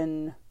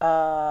Christian,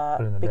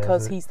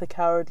 because he's the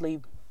Cowardly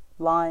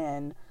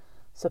Lion,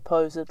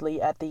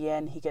 supposedly at the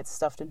end he gets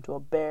stuffed into a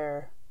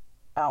bear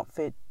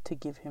outfit to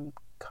give him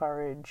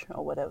courage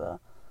or whatever,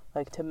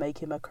 like to make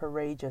him a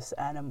courageous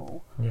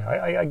animal. Yeah,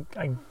 I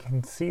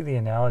can see the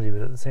analogy,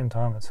 but at the same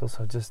time it's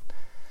also just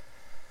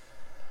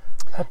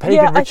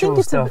pagan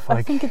ritual stuff.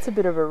 I think it's a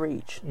bit of a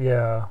reach.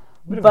 Yeah,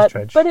 a bit of a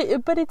stretch.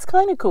 But it's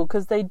kind of cool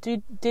because they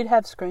did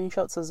have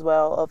screenshots as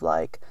well of,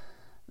 like,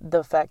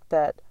 the fact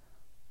that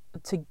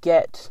to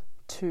get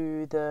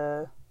to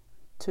that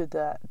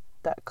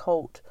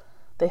cult,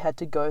 they had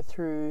to go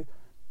through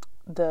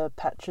the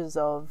patches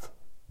of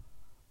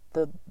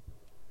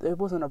it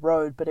wasn't a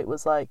road, but it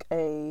was like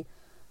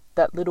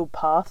that little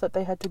path that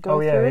they had to go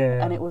through,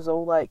 and it was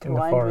all like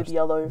lined with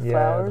yellow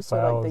flowers,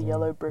 so like the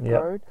yellow brick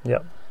road.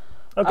 Yep.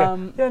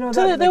 Okay.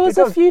 So there was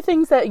a few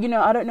things that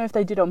I don't know if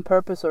they did on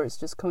purpose or it's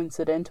just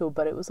coincidental,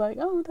 but it was like,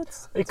 oh,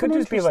 that's. It could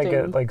just be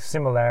like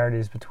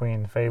similarities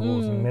between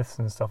fables and myths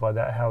and stuff like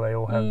that. How they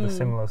all have the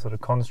similar sort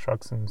of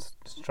constructs and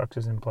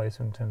structures in place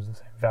in terms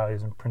of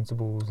values and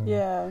principles and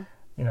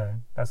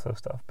that sort of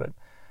stuff. But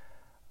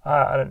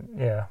I don't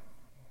know.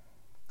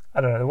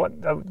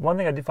 One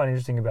thing I did find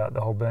interesting about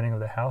the whole burning of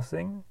the house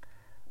thing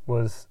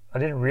was I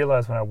didn't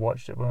realize when I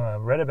watched it, when I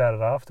read about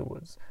it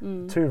afterwards,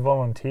 2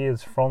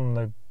 volunteers from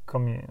the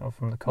commune or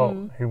from the cult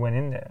who went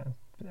in there,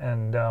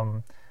 and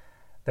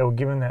they were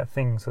given that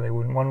thing so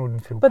one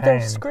wouldn't feel pain. But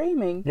they're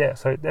screaming. Yeah,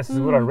 so this is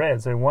what I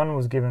read. So one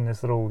was given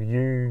this little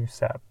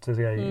sap to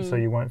go, so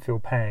you won't feel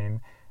pain,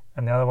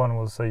 and the other one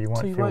was so you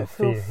won't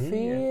feel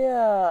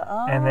fear.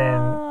 And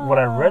then what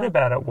I read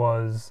about it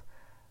was,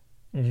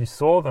 you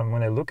saw them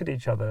when they look at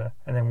each other,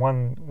 and then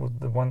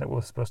the one that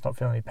was supposed to not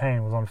feel any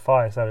pain was on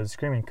fire, started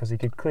screaming because he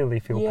could clearly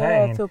feel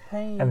pain.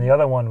 And the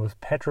other one was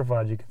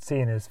petrified. You could see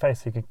in his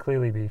face he could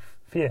clearly be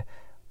fear.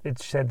 It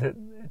said that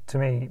to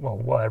me. Well,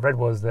 what I read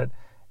was that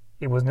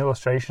it was an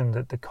illustration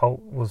that the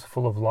cult was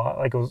full of lies.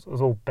 Like it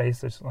was all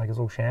based, like it was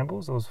all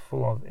shambles. It was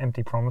full of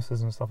empty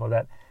promises and stuff like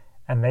that.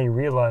 And they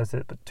realized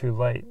it, but too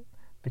late,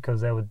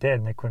 because they were dead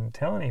and they couldn't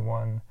tell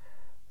anyone.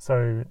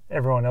 So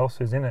everyone else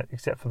who's in it,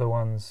 except for the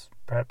ones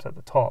perhaps at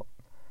the top,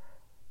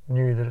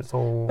 knew that it's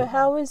all... But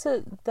how is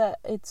it that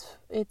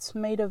it's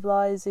made of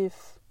lies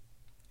if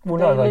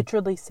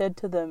literally said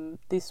to them,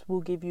 this will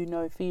give you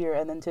no fear,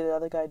 and then to the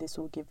other guy, this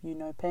will give you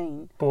no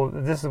pain? Well,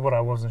 this is what I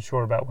wasn't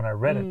sure about when I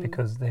read it,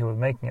 because they were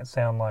making it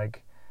sound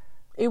like...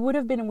 It would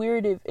have been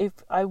weird if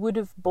I would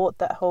have bought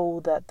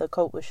that the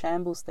cult was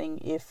shambles thing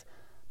if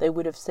they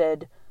would have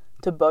said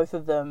to both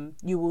of them,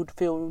 you would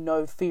feel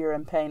no fear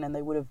and pain, and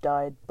they would have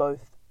died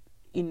both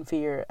in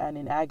fear and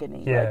in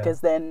agony. Yeah.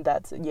 Because then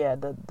that's,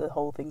 the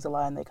whole thing's a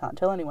lie and they can't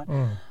tell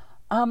anyone.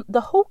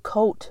 The whole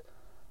cult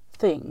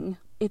thing,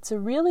 it's a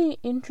really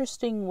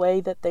interesting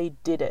way that they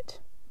did it.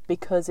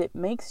 Because it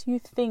makes you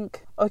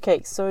think,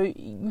 okay, so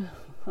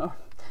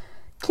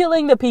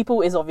killing the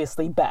people is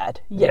obviously bad.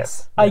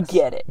 Yes, I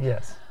get it.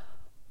 Yes.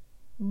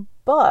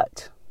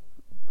 But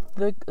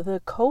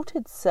the cult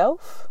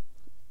itself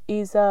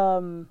is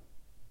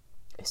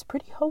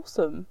pretty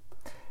wholesome.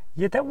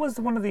 Yeah, that was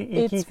one of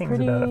the icky things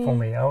about it for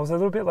me. I was a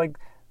little bit like,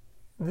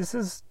 this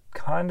is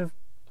kind of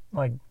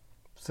like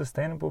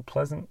sustainable,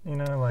 pleasant,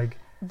 like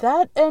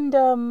that, and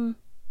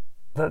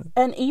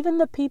even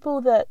the people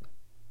that,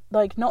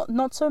 like,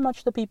 not so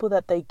much the people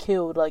that they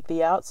killed, like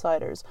the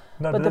outsiders,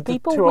 but the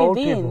people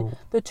within,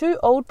 the 2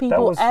 old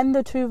people and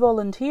the 2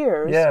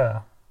 volunteers.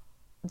 Yeah,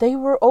 they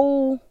were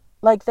all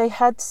like, they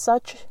had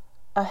such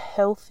a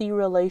healthy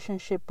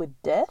relationship with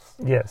death.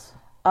 Yes.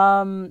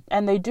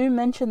 And they do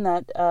mention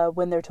that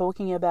when they're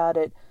talking about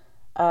it,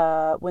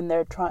 when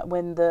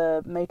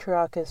the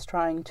matriarch is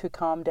trying to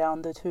calm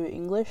down the 2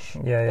 English,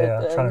 trying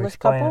English to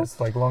explain couples.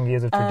 It's like long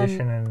years of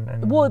tradition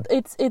and well,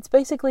 it's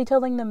basically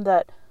telling them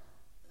that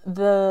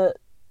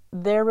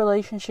their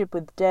relationship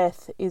with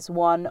death is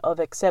one of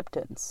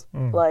acceptance,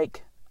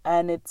 like,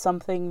 and it's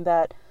something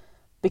that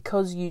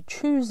because you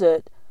choose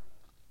it,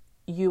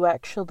 you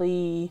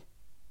actually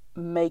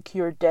make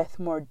your death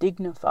more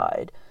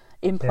dignified,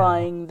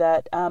 implying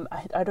that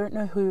I don't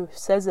know who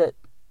says it,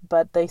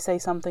 but they say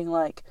something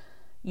like,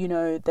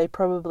 they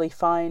probably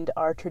find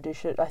our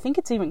tradition, I think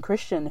it's even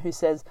Christian who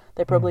says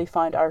they probably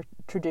find our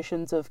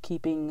traditions of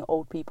keeping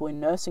old people in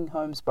nursing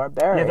homes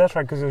barbaric. Yeah, that's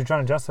right, because it was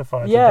trying to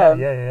justify it.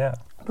 Yeah.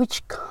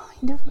 Which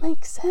kind of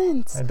makes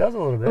sense. It does a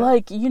little bit.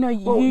 Like,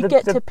 you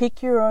get to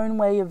pick your own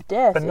way of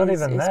death. But not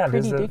even that.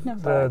 Pretty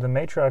dignified. The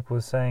matriarch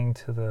was saying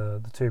to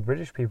the 2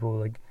 British people,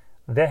 like,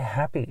 they're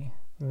happy.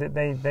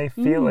 They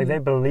feel like they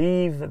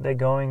believe that they're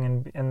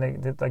going and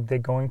they're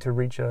going to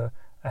reach a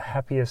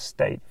happier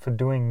state for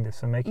doing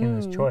this and making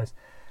this choice.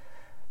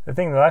 The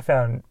thing that I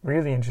found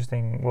really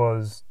interesting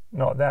was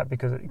not that,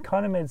 because it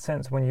kind of made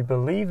sense when you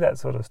believe that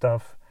sort of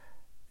stuff.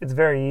 It's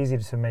very easy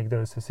to make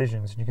those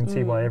decisions. You can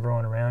see why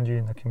everyone around you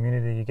in the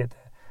community, you get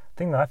there. The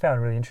thing that I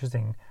found really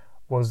interesting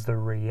was the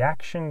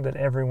reaction that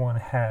everyone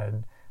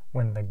had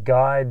when the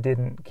guy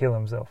didn't kill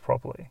himself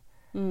properly.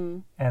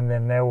 And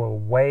then they were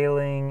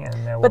wailing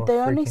and they were freaking out. But they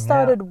only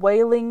started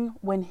wailing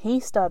when he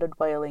started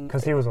wailing.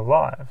 Because he was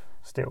alive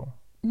still.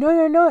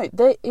 No.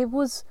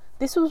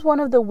 This was one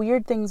of the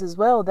weird things as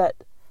well, that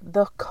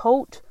the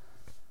cult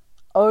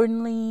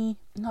the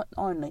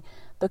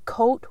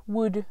cult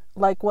would,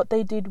 like what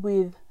they did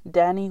with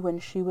Danny when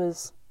she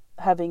was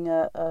having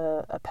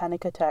a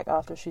panic attack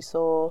after she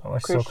saw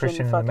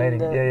Christian fucking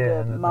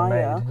the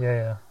Maya.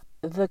 Yeah.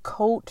 The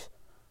cult,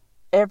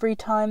 every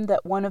time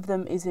that one of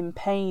them is in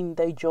pain,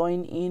 they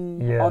join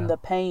in on the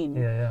pain.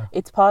 Yeah.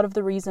 It's part of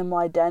the reason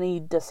why Danny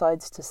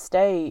decides to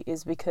stay,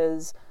 is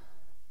because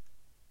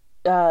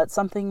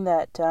something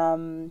that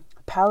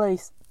Pele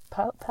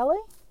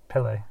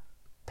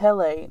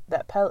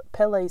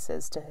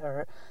says to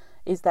her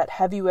is that,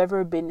 have you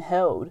ever been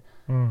held?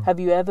 Have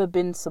you ever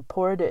been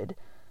supported?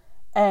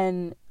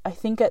 And I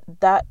think at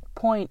that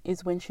point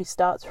is when she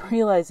starts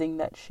realizing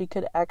that she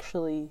could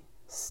actually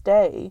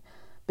stay,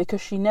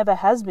 because she never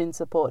has been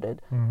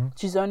supported.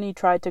 She's only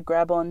tried to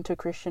grab on to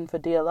Christian for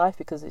dear life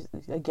because it's,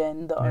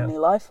 again, the only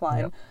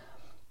lifeline.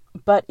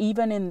 But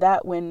even in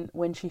that,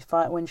 when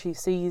she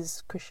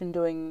sees Christian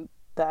doing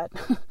that,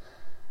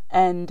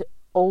 and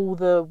all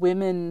the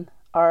women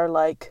are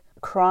like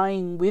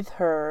crying with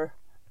her,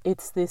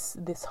 it's this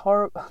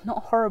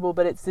not horrible,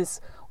 but it's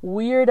this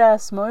weird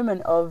ass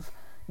moment of,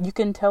 you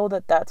can tell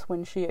that that's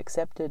when she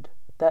accepted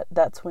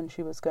that's when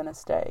she was going to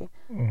stay,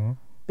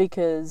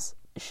 because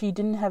she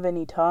didn't have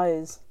any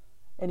ties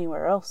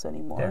anywhere else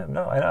anymore. Yeah,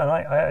 no, and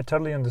I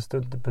totally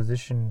understood the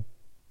position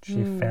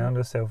she found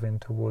herself in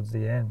towards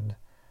the end.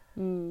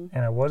 And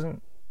it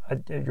wasn't,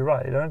 you're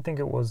right, I don't think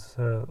it was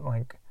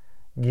like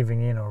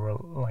giving in or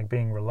like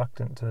being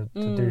reluctant to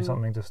do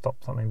something to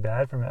stop something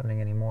bad from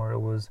happening anymore. It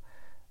was,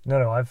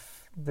 no,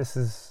 this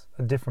is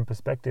a different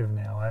perspective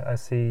now. I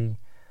see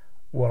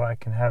what I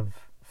can have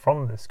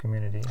from this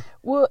community.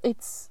 Well,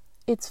 it's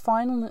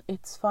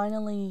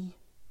finally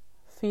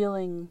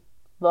feeling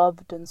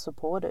loved and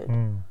supported,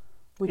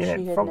 which she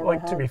had never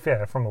had. To be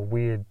fair, from a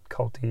weird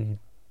culty,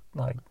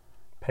 like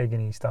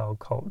pagan-y style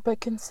cult. But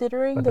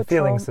considering the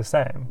feeling's the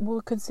same.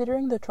 Well,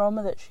 considering the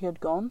trauma that she had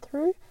gone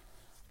through,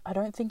 I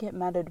don't think it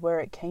mattered where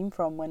it came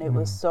from when it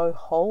was so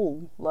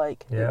whole.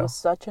 Like, it was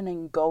such an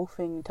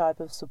engulfing type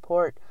of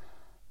support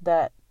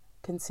that,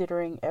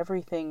 considering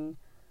everything,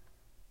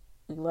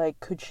 like,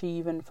 could she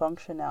even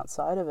function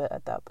outside of it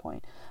at that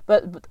point?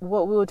 But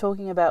what we were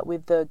talking about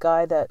with the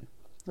guy that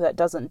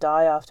doesn't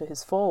die after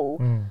his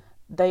fall,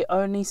 they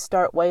only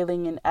start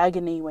wailing in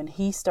agony when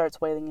he starts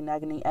wailing in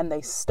agony, and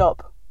they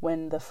stop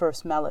when the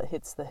first mallet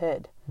hits the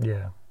head.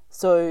 Yeah.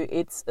 So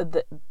it's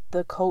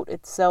the cult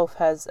itself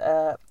has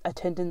a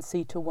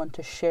tendency to want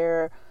to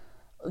share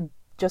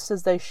just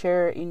as they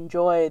share in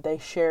joy, they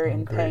share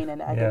in grief. pain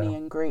and agony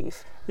and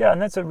grief. Yeah,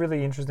 and that's a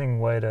really interesting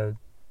way to,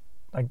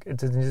 like,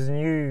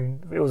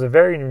 it was a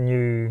very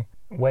new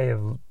way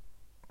of,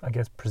 I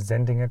guess,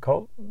 presenting a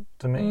cult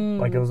to me.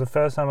 Like, it was the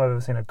first time I've ever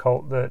seen a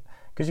cult that,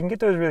 because you can get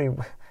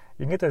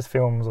those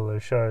films or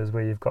those shows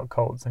where you've got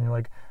cults and you're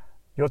like,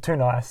 you're too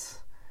nice,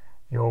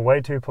 you're way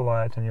too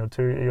polite, and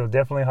you're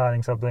definitely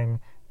hiding something.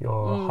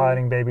 You're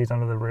hiding babies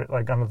under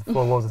the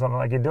floorboards or something.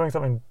 Like, you're doing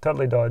something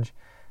totally dodge.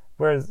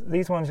 Whereas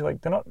these ones, you're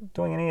like, they're not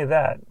doing any of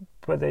that,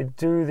 but they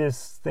do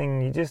this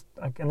thing. You just,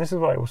 like, and this is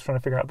what I was trying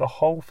to figure out the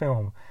whole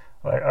film.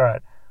 Like, all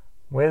right,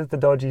 where's the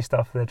dodgy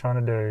stuff they're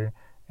trying to do?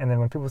 And then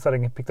when people started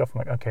getting picked off, I'm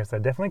like, okay, so they're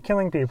definitely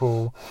killing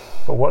people,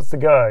 but what's the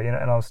go? You know,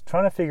 and I was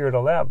trying to figure it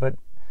all out, but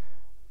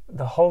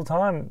the whole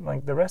time,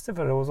 like, the rest of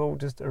it was all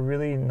just a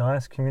really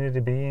nice community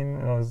to be in.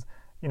 And it was,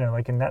 you know,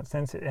 like, in that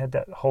sense, it had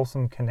that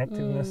wholesome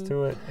connectedness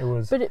to it. It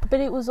was, but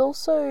it was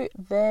also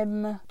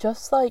them,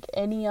 just like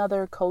any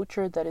other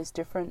culture that is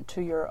different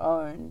to your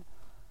own.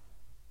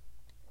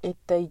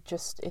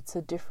 It's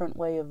a different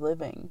way of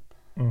living,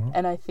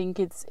 and I think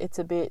it's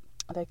a bit.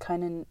 They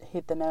kind of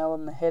hit the nail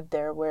on the head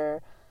there,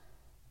 where,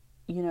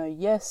 you know,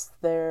 yes,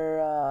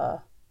 they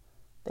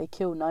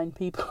kill 9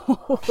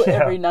 people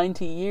every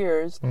 90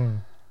 years,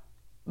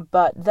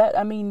 but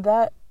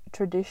that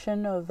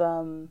tradition of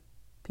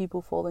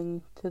people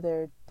falling to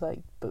their,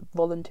 like,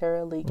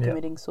 voluntarily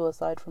committing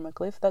suicide from a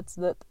cliff,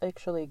 that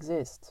actually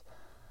exists.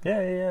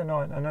 Yeah. No,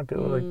 I know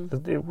people like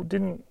it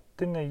didn't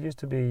there used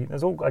to be.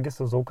 There's all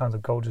kinds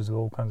of cultures with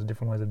all kinds of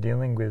different ways of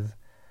dealing with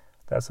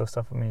that sort of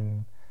stuff. I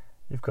mean,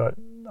 you've got,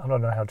 I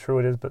don't know how true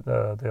it is, but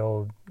the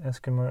old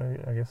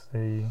Eskimo, I guess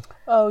where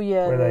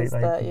they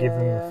give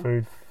them the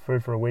food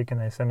for a week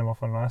and they send them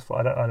off on an ice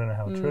flight. I don't know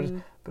how true it is,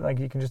 but, like,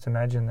 you can just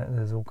imagine that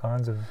there's all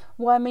kinds of.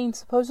 Well, I mean,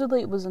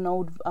 supposedly it was an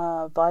old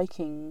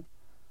Viking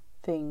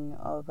thing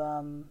of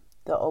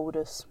the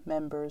oldest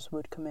members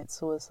would commit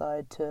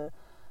suicide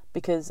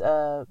because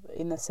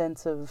in the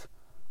sense of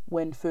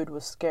when food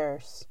was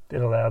scarce,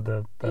 it allowed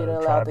the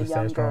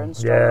younger and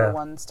stronger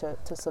ones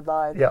to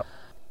survive. Yeah.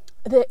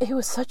 It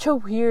was such a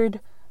weird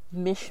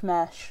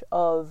mishmash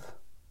of,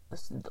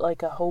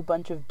 like, a whole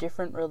bunch of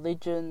different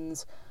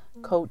religions,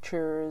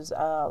 cultures,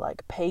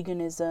 like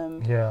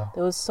paganism. Yeah.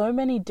 There was so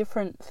many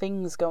different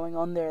things going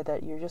on there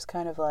that you're just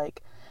kind of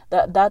like,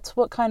 that's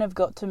what kind of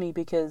got to me,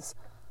 because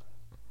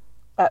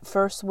at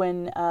first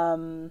when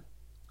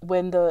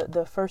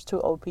the first 2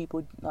 old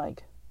people,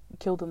 like,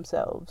 killed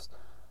themselves,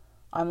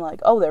 I'm like,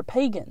 oh, they're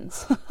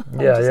pagans.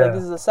 Like,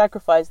 this is a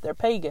sacrifice, they're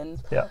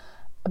pagans. Yeah.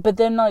 But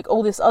then, like,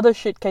 all this other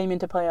shit came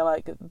into play. I'm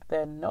like,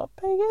 they're not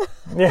pagan?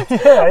 Yeah.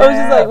 I was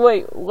just like,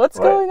 wait, what's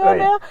going on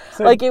now?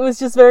 So, like, it was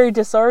just very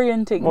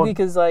disorienting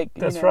because, like,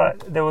 that's right.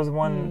 There was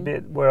one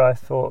bit where I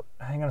thought,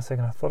 hang on a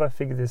second, I thought I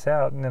figured this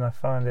out, and then I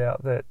found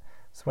out that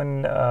it's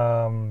when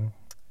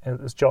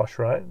it was Josh,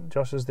 right?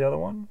 Josh is the other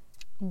one?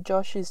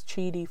 Josh is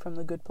Chidi from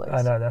The Good Place.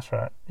 I know, that's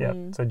right. Yeah.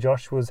 So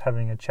Josh was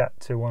having a chat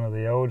to one of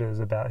the elders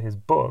about his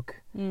book.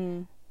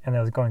 And I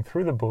was going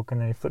through the book,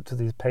 and then he flipped to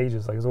these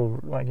pages, like, it's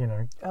all, like, you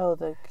know.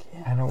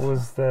 And it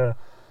was and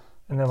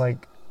they're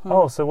like,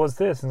 oh, so what's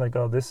this? And like,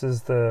 oh, this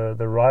is the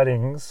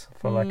writings,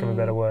 for lack of a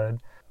better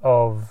word,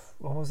 of,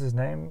 what was his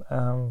name?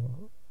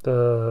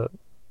 The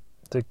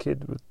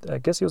kid, I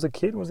guess he was a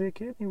kid. Was he a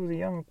kid? He was a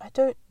young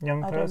person.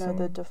 I don't know,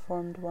 the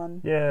deformed one.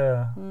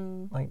 Yeah.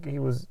 Like, he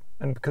was,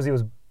 and because he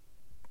was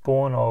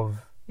born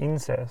of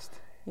incest.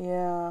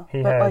 Yeah,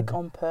 but had, like,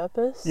 on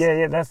purpose.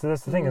 Yeah. That's the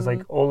thing. It's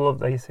like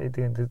they said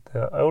the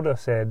elder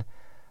said,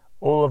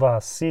 all of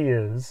our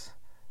seers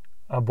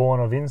are born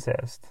of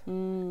incest,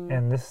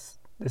 and this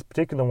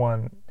particular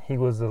one, he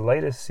was the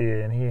latest seer,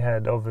 and he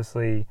had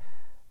obviously,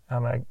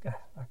 I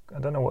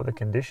don't know what the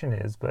condition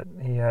is, but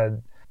I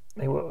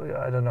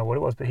don't know what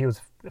it was, but he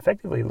was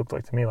effectively, it looked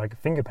like to me like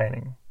finger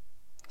painting.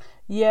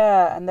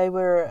 Yeah, and they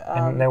were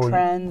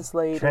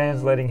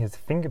translating his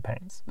finger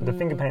paints. But the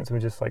finger paints were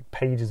just like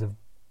pages of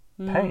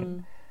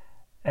paint.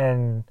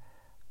 And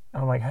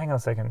I'm like, hang on a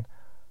second,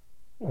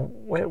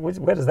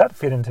 where does that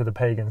fit into the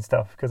pagan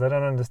stuff? Because I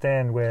don't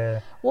understand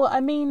where. Well, I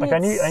mean, like, I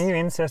knew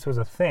incest was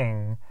a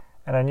thing,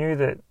 and I knew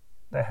that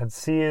they had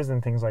seers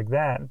and things like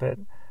that, but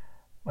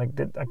like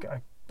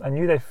I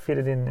knew they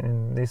fitted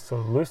in this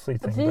sort of loosely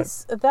thing.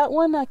 That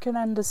one I can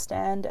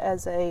understand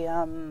as a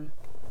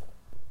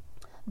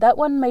that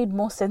one made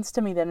more sense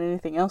to me than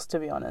anything else, to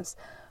be honest,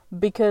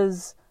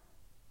 because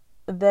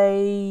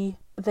they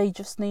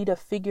just need a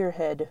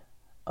figurehead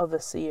of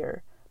a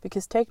seer,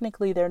 because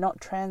technically they're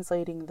not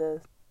translating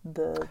the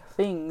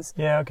things.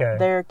 Yeah, okay.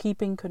 They're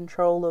keeping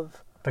control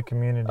of the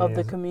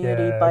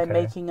community by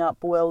making up,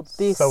 well,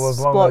 this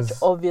splotch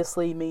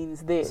obviously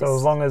means this. So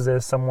as long as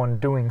there's someone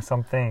doing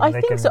something, I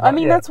think so. I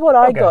mean, that's what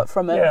I got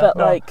from it, but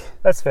like,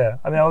 that's fair.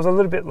 I mean, I was a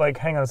little bit like,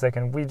 hang on a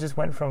second, we just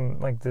went from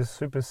like this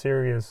super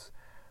serious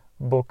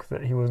book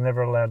that he was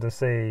never allowed to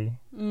see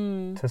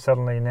to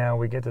suddenly now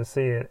we get to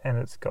see it, and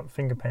it's got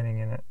finger painting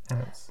in it,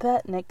 and it's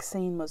that next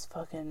scene was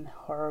fucking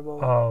horrible.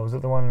 Oh, was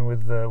it the one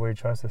with where he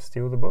tries to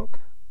steal the book?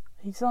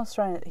 He's not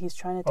trying. He's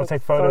trying to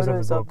take photos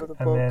of the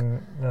book,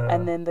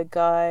 and then the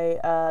guy,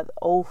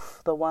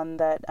 Ulf, the one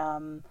that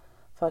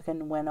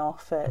fucking went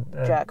off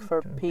at Jack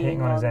for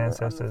peeing on his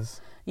ancestors.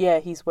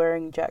 He's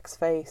wearing Jack's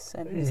face,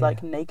 and he's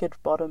like naked,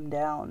 bottom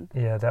down.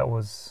 Yeah, that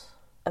was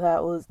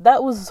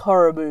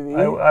horror movie.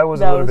 I was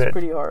that a little bit.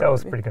 Pretty horror. That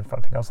was pretty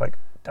confronting. I was like,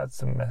 that's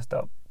some messed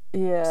up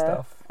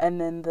stuff. And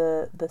then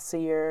the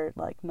seer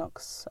like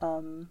knocks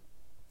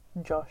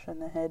Josh in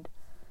the head.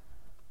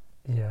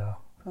 Yeah.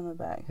 From the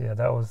back. Yeah,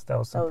 that was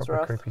some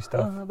proper creepy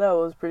stuff. That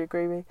was pretty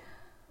creepy.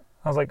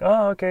 I was like,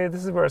 oh, okay,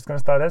 this is where it's going to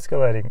start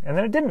escalating. And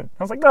then it didn't.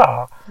 I was like,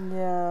 ah.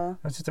 Yeah.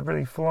 It was just a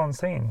really full-on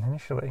scene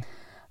initially.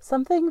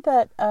 Something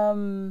that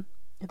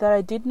that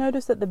I did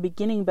notice at the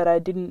beginning, but I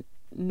didn't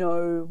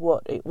know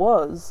what it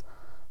was,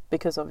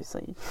 because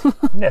obviously...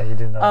 Yeah, you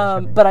didn't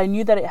know. But I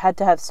knew that it had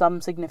to have some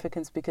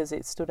significance because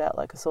it stood out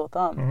like a sore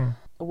thumb.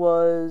 Mm-hmm.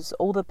 Was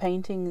all the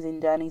paintings in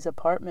Danny's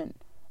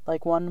apartment.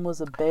 Like, one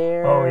was a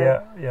bear. Oh,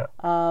 yeah.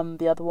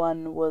 The other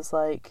one was,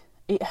 like...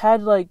 It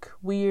had, like,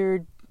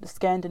 weird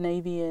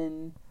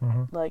Scandinavian,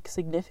 like,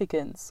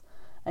 significance.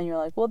 And you're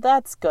like, well,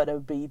 that's gotta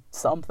be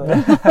something.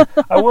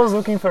 I was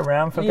looking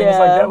around for things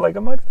like that. Like,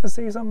 am I gonna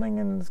see something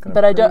and it's gonna...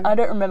 But I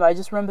don't remember. I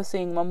just remember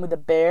seeing one with a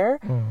bear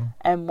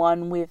and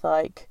one with,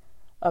 like,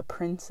 a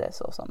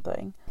princess or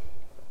something.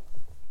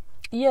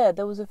 Yeah,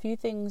 there was a few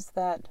things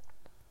that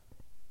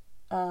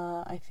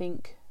I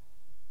think...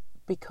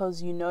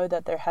 because you know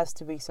that there has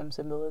to be some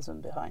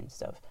symbolism behind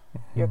stuff,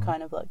 you're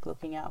kind of like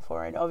looking out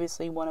for it.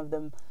 Obviously, one of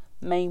the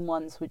main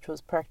ones, which was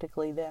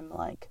practically them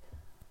like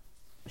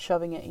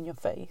shoving it in your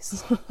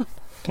face,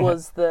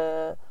 was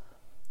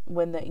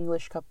when the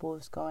English couple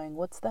was going,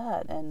 "What's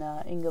that?" And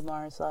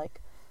Ingemar's like,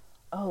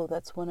 "Oh,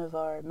 that's one of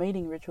our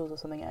mating rituals or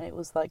something." And it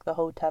was like the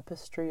whole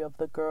tapestry of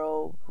the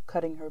girl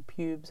cutting her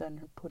pubes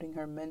and putting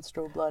her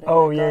menstrual blood in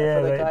for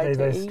the guy to eat.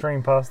 They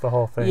stream past the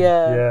whole thing.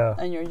 Yeah.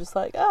 And you're just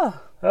like, oh,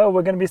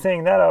 we're going to be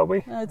seeing that, are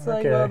we? And it's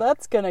like, well,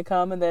 that's going to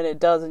come, and then it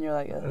does, and you're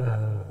like,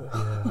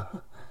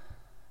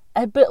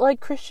 but like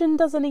Christian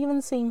doesn't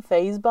even seem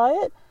fazed by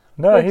it.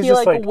 No, like, he's he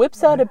just like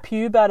whips out a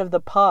pube out of the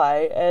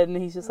pie, and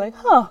he's just like,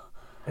 huh.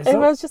 And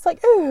everyone's just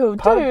like, ooh,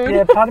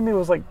 dude. Part of me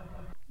was like,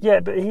 yeah,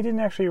 but he didn't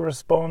actually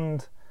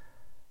respond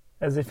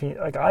as if he...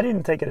 Like, I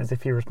didn't take it as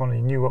if he responded.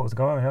 He knew what was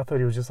going on. I thought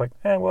he was just like,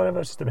 whatever,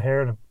 it's just a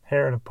hair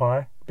and a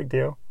pie. Big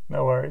deal.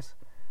 No worries.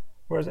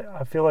 Whereas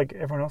I feel like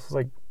everyone else was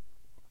like,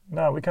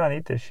 no, we can't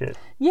eat this shit.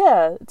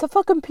 Yeah, it's a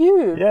fucking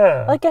pube.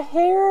 Yeah. Like a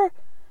hair...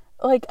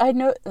 Like, I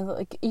know...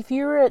 Like, if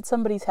you were at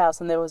somebody's house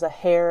and there was a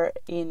hair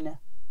in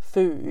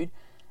food...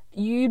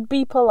 You'd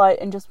be polite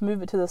and just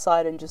move it to the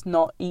side and just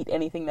not eat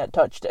anything that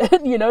touched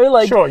it, you know?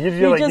 Like, sure, you'd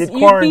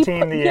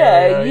quarantine the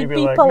area. Yeah, you'd be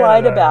like,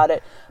 polite about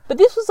it. But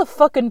this was a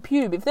fucking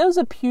pube. If there was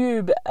a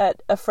pube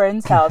at a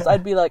friend's house,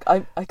 I'd be like,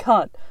 I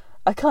can't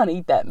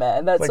eat that,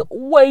 man. That's like,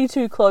 way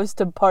too close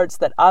to parts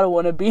that I don't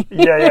want to be.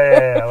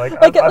 Yeah.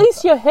 Like, at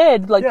least your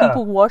head, like,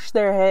 people wash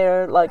their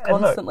hair, like,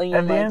 constantly.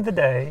 At the end of the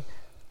day,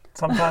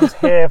 sometimes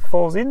hair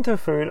falls into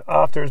food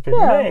after it's been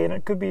made, and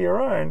it could be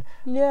your own.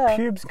 Yeah.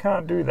 Pubes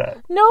can't do that.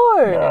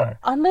 No.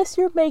 Unless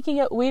you're making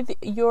it with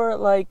your,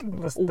 like,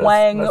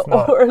 wang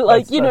or,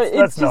 like, you know,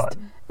 it's just...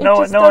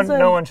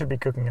 No one should be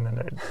cooking in the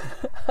nude.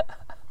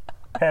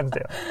 Hands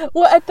down.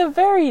 Well, at the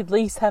very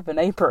least, have an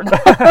apron.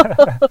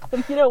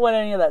 You don't want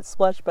any of that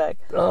splashback.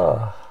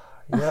 Oh,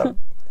 yep.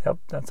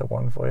 That's a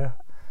one for you.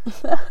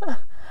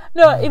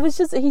 No, it was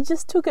just... He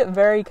just took it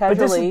very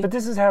casually. But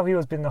this is how he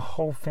was been the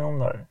whole film,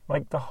 though.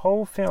 Like, the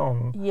whole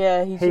film...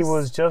 Yeah, he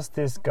was just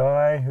this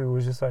guy who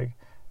was just like,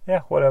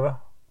 yeah, whatever.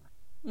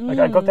 Like,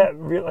 I got that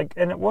real... Like,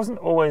 and it wasn't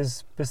always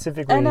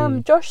specifically...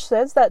 And Josh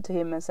says that to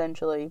him,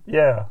 essentially.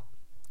 Yeah.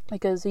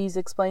 Because he's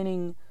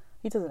explaining...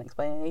 He doesn't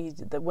explain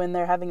it. When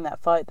they're having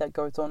that fight that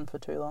goes on for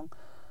too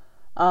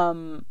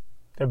long.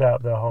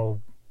 About the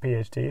whole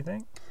PhD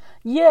thing?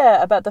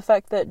 Yeah, about the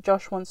fact that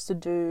Josh wants to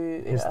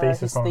do his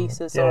thesis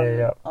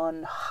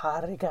on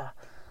Haruka.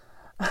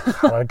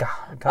 I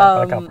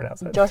can't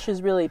pronounce it. Josh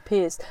is really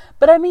pissed.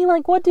 But I mean,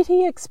 like, what did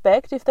he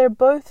expect if they're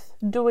both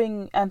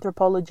doing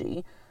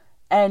anthropology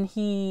and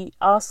he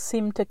asks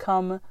him to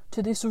come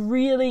to this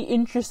really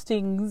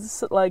interesting,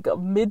 like,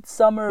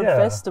 midsummer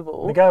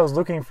festival? The guy was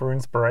looking for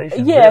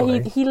inspiration. Yeah,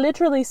 really. he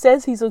literally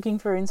says he's looking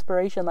for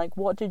inspiration. Like,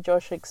 what did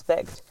Josh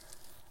expect?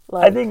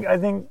 Like, I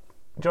think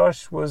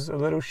Josh was a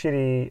little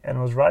shitty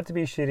and was right to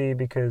be shitty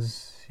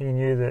because he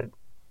knew that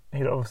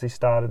he'd obviously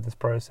started this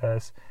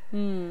process.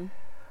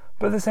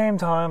 But at the same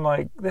time,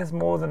 like, there's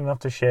more than enough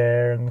to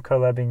share and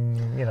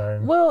collabing, you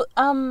know. Well,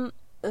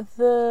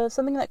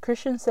 something that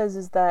Christian says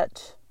is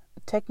that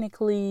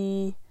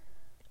technically,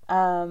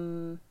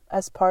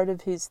 as part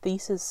of his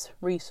thesis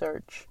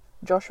research,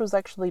 Josh was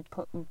actually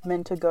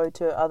meant to go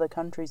to other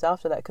countries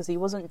after that because he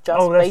wasn't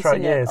just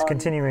basing it it's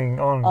continuing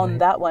on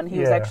that one. He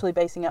was actually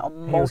basing it on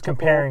multiple. He was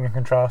comparing and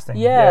contrasting.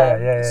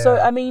 Yeah. So,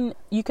 I mean,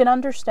 you can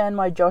understand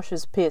why Josh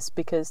is pissed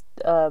because,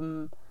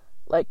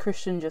 like,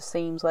 Christian just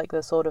seems like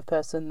the sort of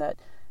person that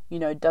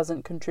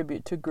doesn't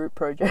contribute to group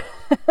projects.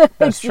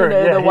 That's true.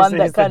 The one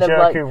that he's kind the of jerk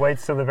like who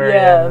waits till the very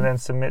end and then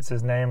submits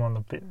his name on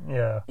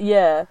the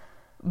Yeah,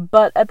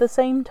 but at the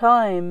same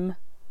time,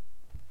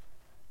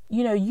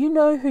 you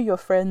know who your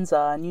friends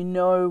are, and you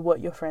know what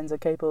your friends are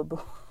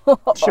capable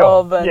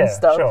of and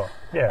stuff. Sure.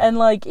 Yeah. And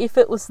like, if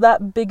it was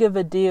that big of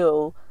a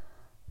deal,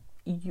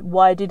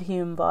 why did he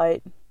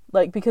invite?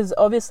 Like, because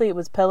obviously it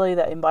was Pele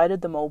that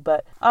invited them all,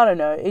 but I don't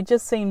know. It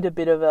just seemed a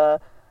bit of a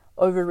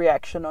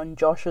overreaction on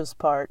Josh's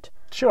part.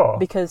 Sure.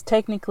 Because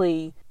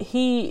technically,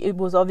 it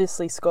was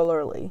obviously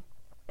scholarly.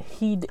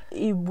 He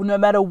no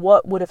matter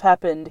what would have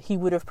happened, he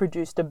would have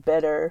produced a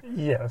better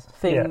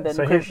thing than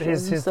Christian.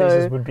 His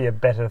thesis would be a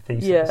better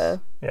thesis.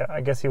 Yeah.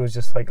 I guess he was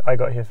just like, I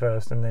got here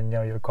first, and then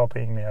you're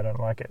copying me. I don't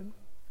like it.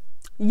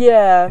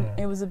 Yeah,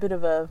 it was a bit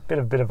of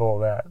all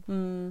that.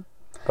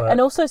 But,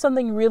 and also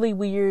something really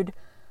weird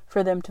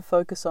for them to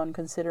focus on,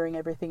 considering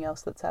everything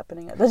else that's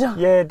happening at the time.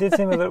 Yeah, it did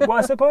seem a little. Well,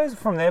 I suppose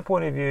from their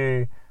point of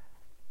view,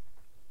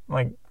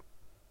 like,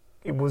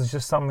 it was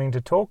just something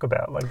to talk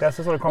about. Like, that's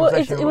the sort of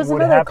conversation that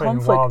would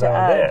happen while they were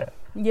there.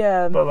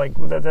 Yeah. But, like,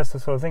 that's the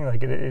sort of thing.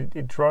 Like,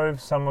 it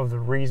drove some of the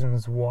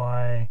reasons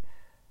why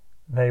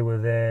they were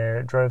there.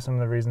 It drove some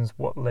of the reasons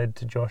what led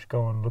to Josh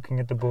going looking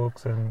at the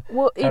books and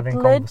having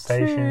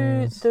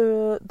conversations. It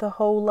led to the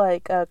whole,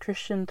 like,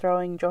 Christian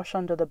throwing Josh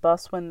under the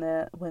bus when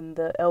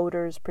the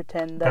elders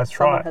pretend that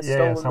someone has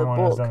stolen the book. Someone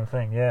has done a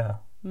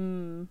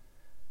thing,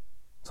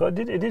 So it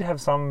did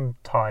have some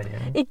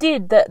tie-in. It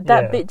did.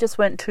 That bit just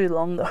went too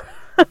long, though.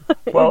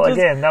 Well,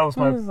 again, that was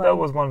one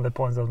of the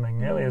points I was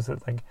making earlier. Is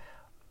that, like,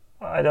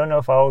 I don't know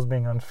if I was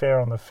being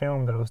unfair on the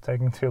film that it was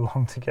taking too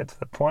long to get to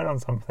the point on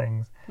some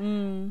things,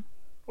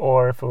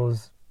 or if it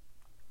was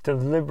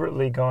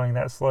deliberately going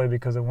that slow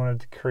because I wanted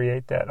to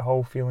create that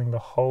whole feeling the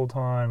whole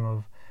time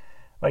of,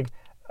 like,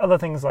 other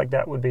things like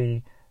that would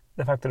be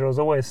the fact that it was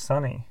always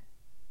sunny.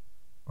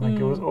 Like,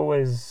 it was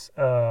always,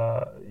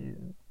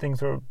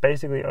 things were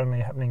basically only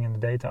happening in the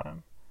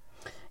daytime.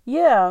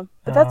 Yeah,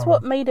 but that's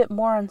what made it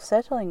more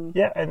unsettling.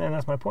 Yeah, and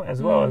that's my point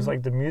as well. It's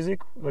like the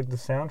music, like the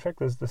soundtrack,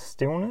 there's the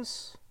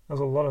stillness.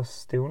 There's a lot of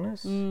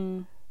stillness.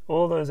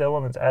 All those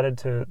elements added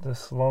to the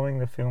slowing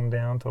the film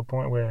down to a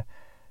point where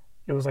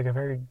it was like a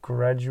very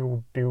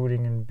gradual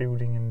building and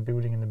building and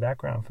building in the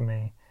background for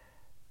me.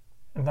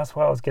 And that's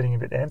why I was getting a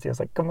bit antsy. I was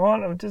like, come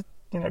on, I'm just...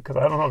 because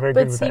I'm not very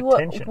good with that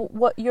tension. But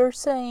what you're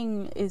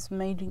saying is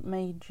made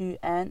you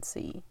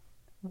antsy.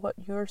 What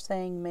you're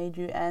saying made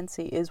you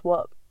antsy is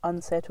what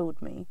unsettled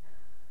me.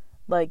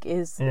 Like,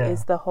 is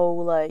the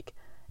whole, like,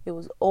 it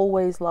was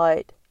always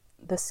light.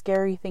 The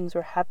scary things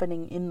were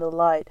happening in the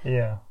light.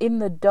 Yeah. In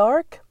the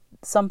dark,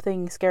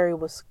 something scary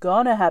was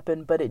gonna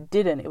happen, but it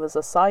didn't. It was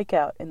a psych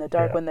out in the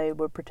dark when they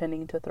were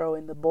pretending to throw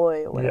in the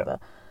boy or whatever.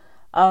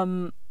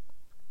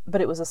 But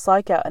it was a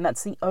psych out, and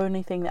that's the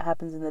only thing that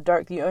happens in the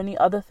dark. The only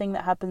other thing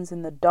that happens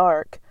in the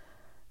dark,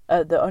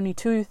 the only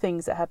two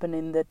things that happen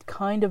in the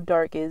kind of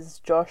dark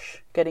is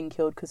Josh getting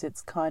killed because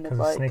it's kind of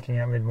like... sneaking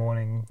out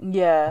mid-morning.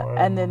 Yeah,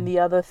 and then the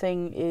other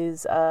thing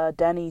is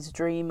Danny's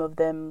dream of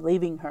them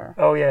leaving her.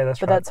 Oh, yeah,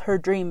 that's right. But that's her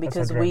dream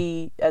because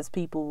we, as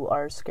people,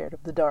 are scared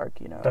of the dark,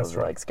 That's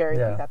right. Like scary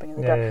things happening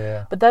in the dark.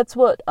 Yeah. But that's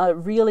what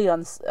really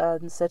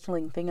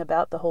unsettling thing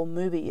about the whole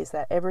movie is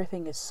that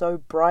everything is so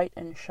bright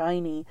and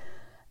shiny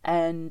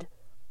and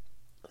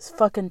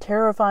fucking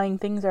terrifying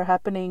things are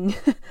happening.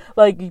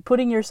 Like,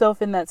 putting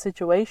yourself in that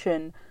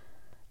situation.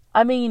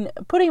 I mean,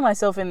 putting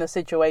myself in the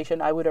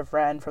situation, I would have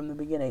ran from the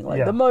beginning.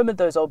 Like, the moment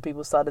those old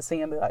people started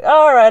singing, I'd be like,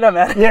 all right, I'm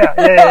out.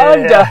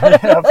 I'm done.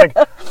 I was like,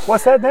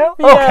 what's that now?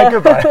 Okay,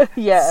 goodbye.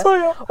 Yeah.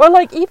 Or,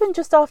 like, even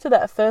just after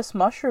that first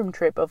mushroom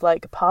trip of,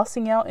 like,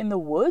 passing out in the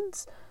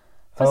woods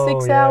for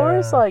 6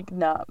 hours. Like,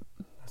 nah.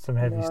 That's some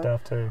heavy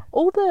stuff, too.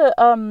 All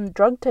the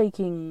drug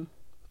taking...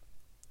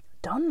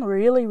 done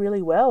really,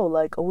 really well.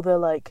 Like, all the,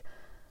 like,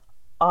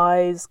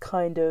 eyes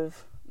kind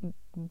of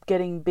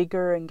getting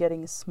bigger and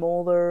getting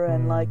smaller,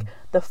 and like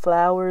the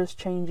flowers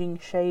changing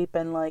shape,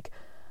 and like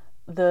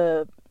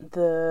the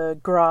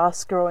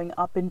grass growing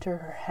up into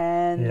her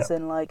hands,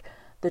 and like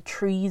the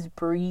trees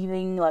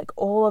breathing, like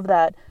all of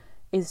that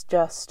was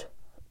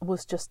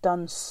just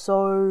done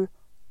so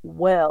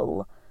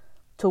well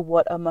to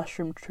what a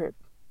mushroom trip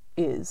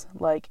is.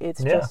 Like,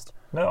 it's just...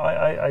 No,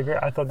 I agree.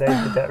 I thought they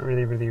did that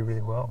really, really,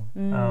 really well.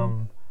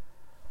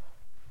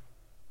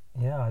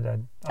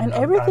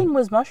 Everything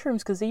was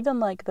mushrooms, because even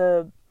like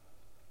the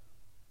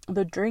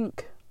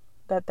drink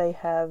that they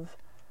have.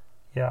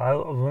 Yeah,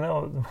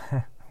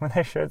 when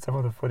they showed some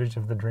of the footage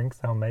of the drinks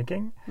they were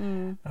making,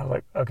 I was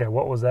like, okay,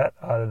 what was that?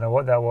 I don't know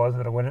what that was,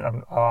 but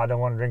I don't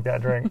want to drink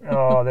that drink.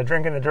 Oh, they're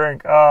drinking the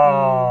drink.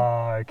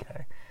 Oh,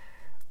 okay.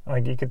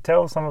 Like, you could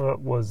tell some of it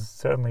was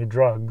certainly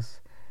drugs.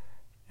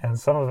 And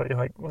some of it, you're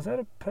like, was that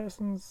a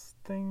person's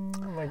thing?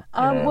 Like,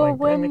 well, like,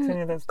 when mix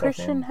any of that stuff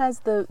Christian in? has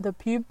the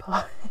pube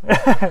pie,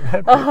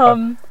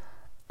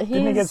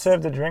 Didn't he get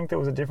served a drink that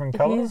was a different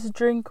colour? His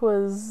drink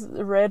was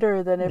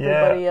redder than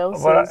everybody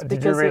else's.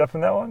 Did you read up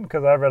on that one?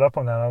 Because I read up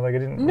on that. I was like, I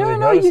didn't really notice it.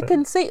 No, you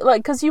can see,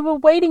 like, because you were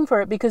waiting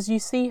for it because you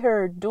see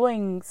her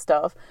doing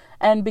stuff,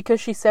 and because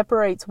she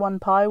separates one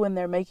pie when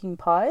they're making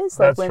pies,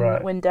 like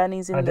when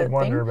Danny's in the thing. I did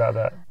wonder about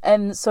that.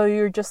 And so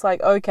you're just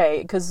like,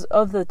 okay, because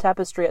of the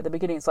tapestry at the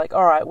beginning, it's like,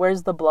 all right,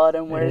 where's the blood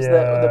and where's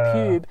the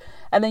pube?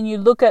 And then you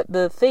look at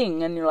the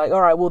thing and you're like,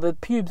 all right, well, the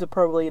pubes are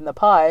probably in the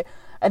pie.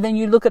 And then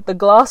you look at the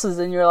glasses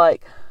and you're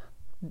like,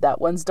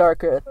 that one's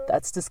darker.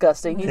 That's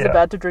disgusting. He's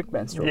about to drink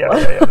menstrual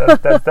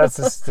blood. That's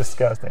just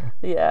disgusting.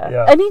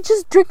 Yeah. And he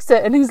just drinks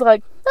it and he's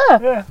like,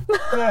 Yeah.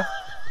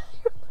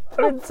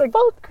 I mean, it's like,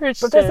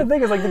 Christian. But that's the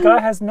thing, is like the guy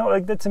has no,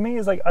 like, that to me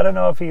is like, I don't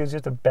know if he was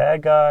just a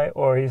bad guy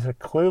or he's a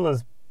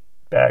clueless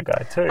bad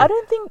guy too. I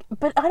don't think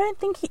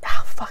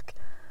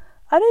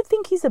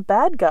he's a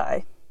bad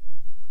guy.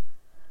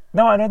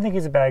 No, I don't think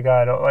he's a bad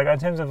guy at all. Like, in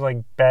terms of, like,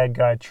 bad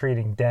guy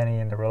treating Danny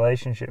in the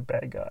relationship,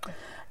 bad guy.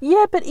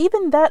 Yeah, but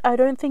even that, I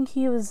don't think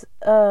he was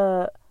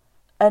an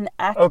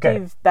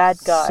active bad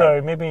guy. So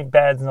maybe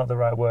bad's not the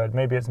right word.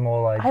 Maybe it's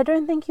more like... I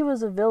don't think he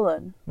was a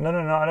villain. No.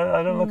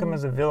 I don't look at him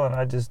as a villain.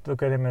 I just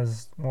look at him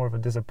as more of a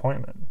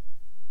disappointment.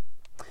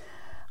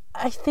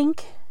 I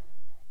think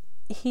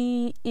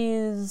he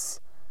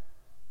is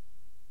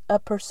a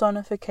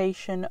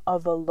personification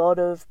of a lot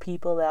of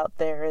people out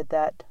there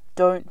that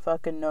don't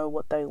fucking know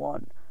what they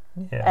want.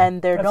 Yeah,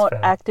 and they're not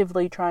fair.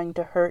 actively trying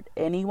to hurt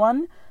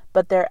anyone,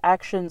 but their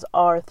actions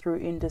are through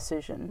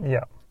indecision.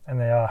 Yeah, and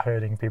they are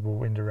hurting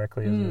people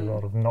indirectly as a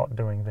result of not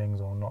doing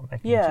things or not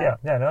making Yeah.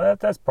 things. Yeah, no,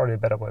 that's probably a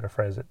better way to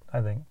phrase it,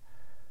 I think.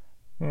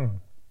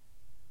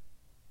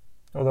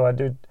 Although I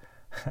did,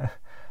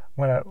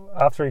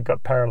 after he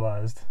got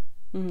paralysed,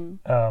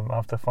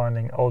 after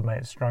finding old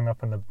mate strung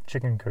up in the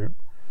chicken coop.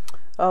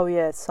 Oh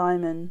yeah,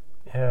 Simon.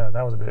 Yeah,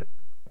 that was a bit...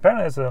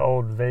 Apparently it's an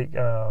old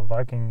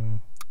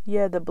Viking...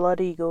 Yeah, the blood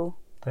eagle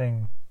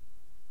thing.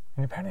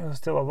 And apparently he was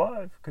still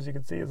alive because you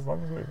could see his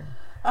lungs moving.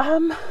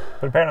 But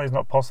apparently it's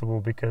not possible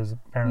because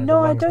apparently the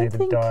lungs they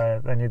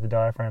need the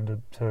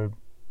diaphragm to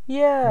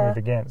move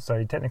against.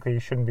 So technically he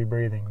shouldn't be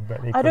breathing.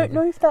 But I don't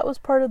know if that was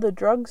part of the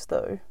drugs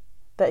though,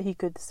 that he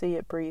could see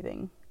it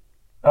breathing.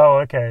 Oh,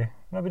 okay.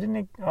 No, but didn't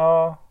he...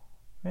 yeah,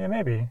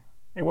 maybe.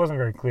 It wasn't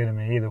very clear to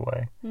me either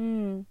way.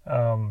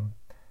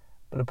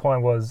 But the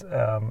point was,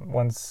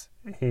 once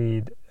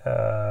he'd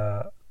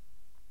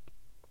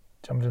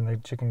jumped in the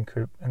chicken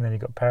coop and then he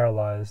got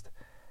paralysed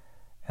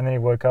and then he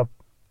woke up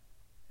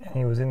and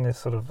he was in this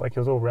sort of, like, he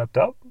was all wrapped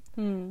up.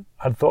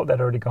 I'd thought they'd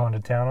already gone to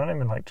town on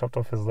him and, like, chopped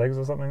off his legs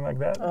or something like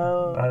that.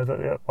 Oh. I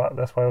thought,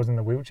 that's why I was in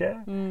the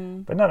wheelchair.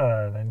 But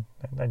no,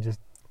 they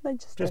just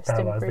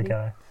paralysed the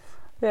guy.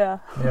 Yeah.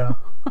 Yeah.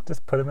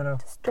 Just put him in a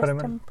put him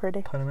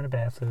in a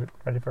bathsuit,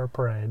 ready for a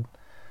parade.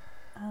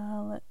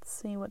 Let's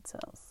see what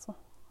else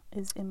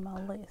is in my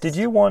list. Did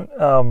you want,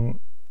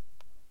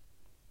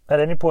 at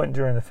any point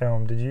during the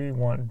film, did you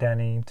want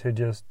Danny to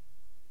just...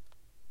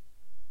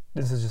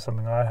 This is just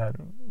something I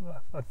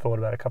thought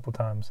about a couple of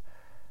times.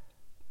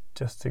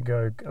 Just to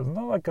go,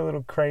 not like a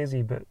little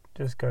crazy, but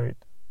just go,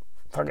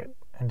 fuck it,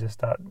 and just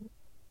start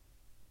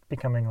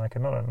becoming like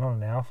not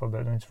an alpha,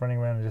 but just running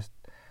around and just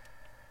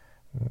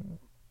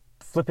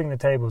flipping the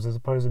tables as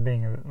opposed to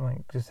being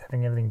like just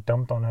having everything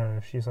dumped on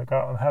her. She's like,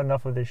 oh, I've had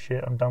enough of this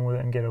shit. I'm done with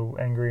it, and get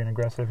angry and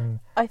aggressive. And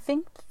I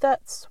think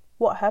that's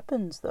what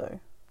happens, though.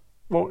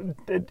 Well,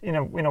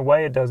 in a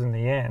way, it does in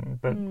the end.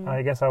 But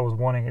I guess I was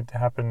wanting it to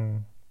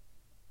happen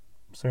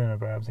sooner,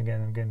 perhaps.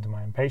 Again, getting to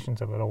my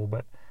impatience of it all.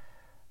 But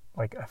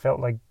like, I felt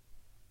like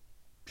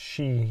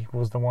she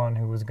was the one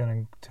who was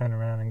going to turn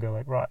around and go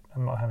like, right,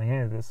 I'm not having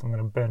any of this. I'm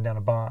going to burn down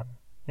a barn.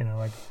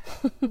 Like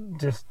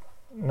just.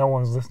 No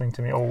one's listening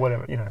to me or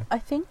whatever, I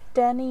think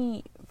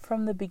Danny,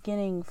 from the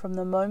beginning, from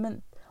the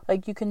moment,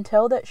 like, you can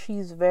tell that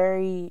she's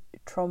very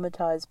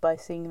traumatized by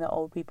seeing the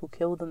old people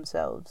kill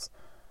themselves.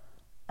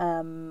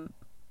 And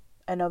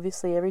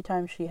obviously every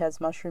time she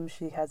has mushrooms,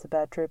 she has a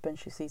bad trip and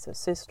she sees her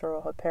sister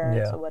or her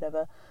parents or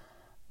whatever.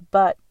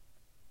 But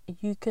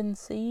you can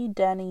see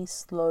Danny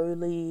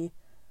slowly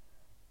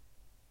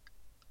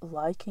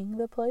liking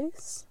the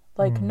place.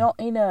 Like, not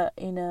in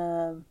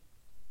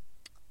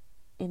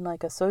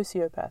like a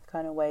sociopath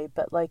kind of way,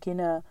 but like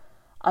in a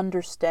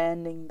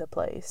understanding the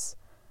place,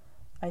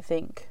 I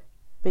think,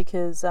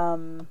 because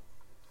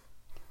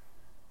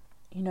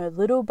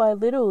little by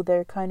little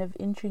they're kind of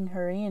inching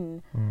her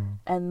in,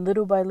 and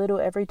little by little,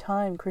 every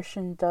time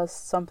Christian does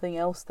something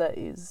else that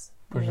is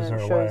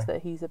shows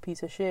that he's a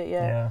piece of shit,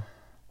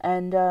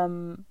 and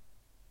and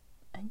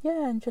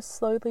just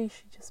slowly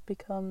she just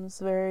becomes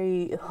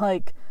very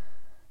like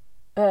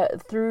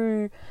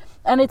through.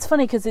 And it's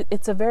funny because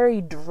it's a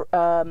very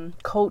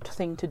cult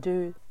thing to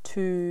do,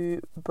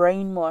 to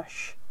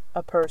brainwash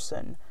a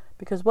person,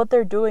 because what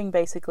they're doing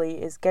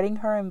basically is getting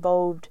her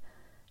involved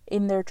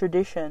in their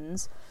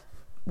traditions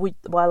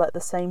while at the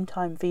same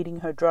time feeding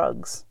her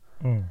drugs.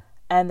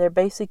 And they're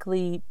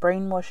basically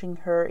brainwashing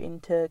her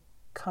into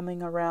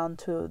coming around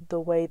to the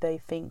way they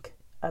think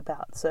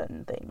about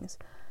certain things.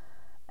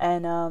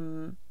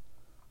 And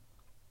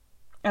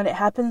And it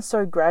happens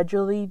so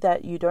gradually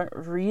that you don't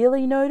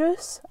really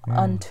notice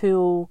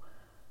until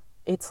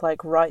it's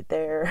like right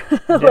there.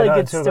 It's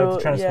until still,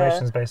 the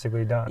transformation's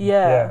basically done.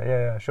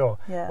 Yeah. Sure.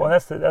 Yeah. Well,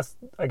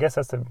 I guess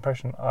that's the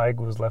impression I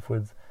was left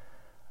with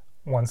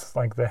once,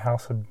 like, the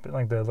house had,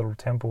 like, the little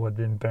temple had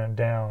been burnt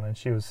down, and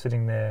she was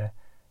sitting there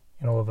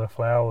in all of her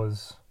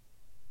flowers,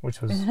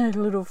 which was a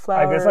little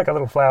flower. I guess like a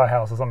little flower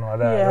house or something like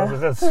that. Yeah.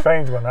 That's a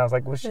strange one. I was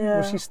like, was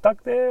she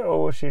stuck there,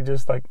 or was she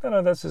just like,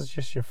 no, that's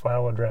just your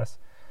flower dress?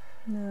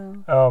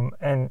 No.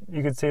 And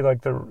you could see,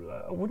 like, I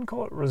wouldn't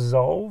call it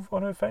resolve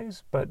on her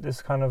face, but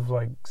this kind of,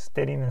 like,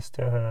 steadiness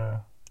to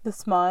her. The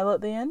smile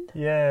at the end?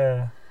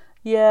 Yeah.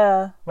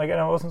 Yeah. Like, and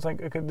I wasn't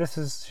like, okay,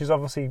 she's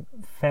obviously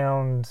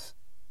found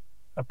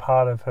a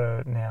part of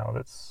her now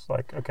that's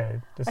like,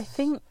 okay, I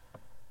think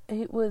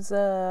it was,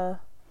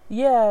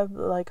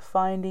 like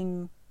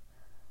finding,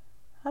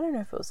 I don't know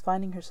if it was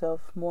finding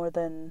herself more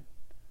than...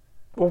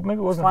 Well, maybe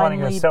it wasn't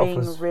finding herself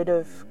being rid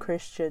of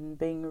Christian,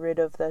 being rid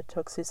of the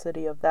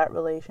toxicity of that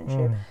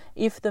relationship.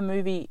 If the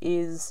movie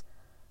is,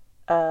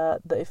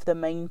 if the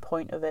main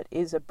point of it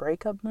is a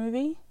breakup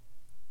movie,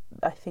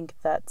 I think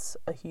that's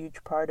a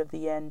huge part of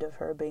the end of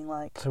her being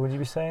like, so would you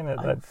be saying that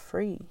I'm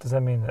free? Does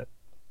that mean that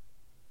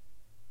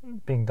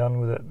being done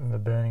with it and the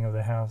burning of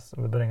the house,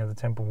 the burning of the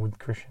temple with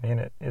Christian in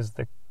it, is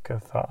the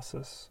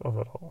catharsis of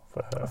it all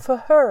for her? For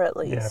her, at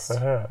least. Yeah, for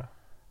her.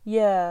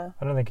 Yeah.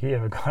 I don't think he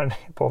ever got any,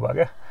 poor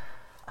bugger.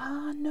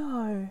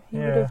 No. He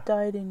would have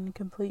died in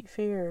complete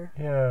fear.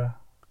 Yeah.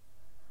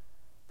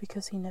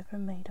 Because he never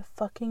made a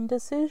fucking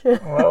decision.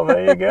 Well,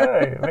 there you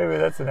go. Maybe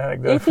that's an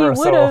anecdote if for us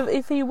all.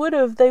 If he would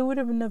have, they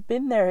wouldn't have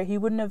been there. He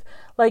wouldn't have,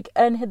 like,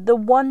 and the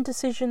one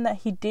decision that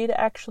he did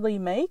actually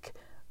make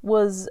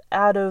was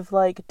out of,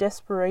 like,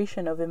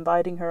 desperation of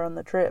inviting her on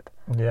the trip.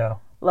 Yeah.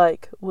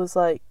 Like, was,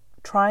 like,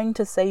 trying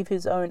to save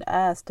his own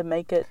ass to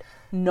make it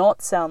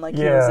not sound like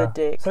he was a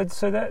dick. So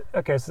that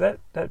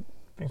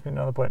brings me to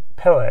another point.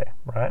 Pele,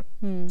 right?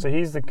 So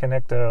he's the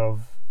connector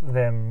of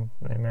them,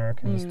 the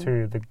Americans,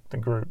 to the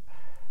group.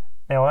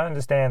 Now, I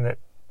understand that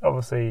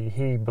obviously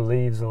he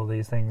believes all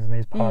these things and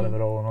he's part of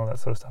it all and all that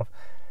sort of stuff.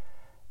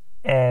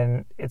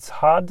 And it's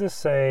hard to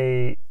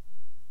say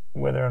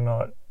whether or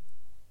not,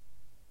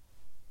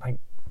 like,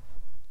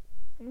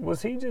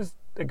 was he just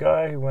a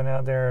guy who went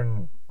out there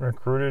and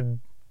recruited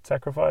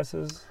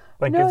sacrifices?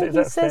 Like, no, is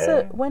that he says fair?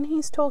 it when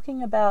he's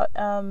talking about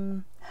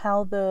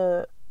how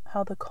the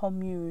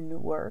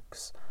commune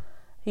works.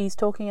 He's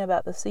talking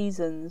about the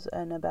seasons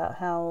and about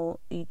how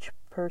each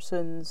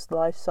person's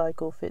life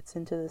cycle fits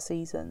into the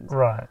seasons.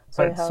 Right.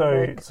 So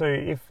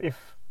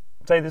if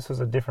say this was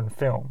a different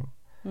film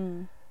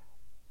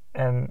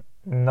and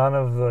none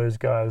of those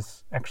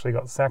guys actually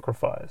got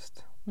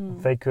sacrificed,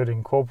 they could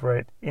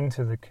incorporate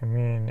into the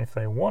commune if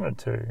they wanted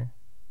to,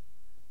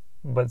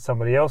 but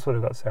somebody else would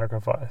have got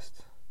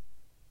sacrificed.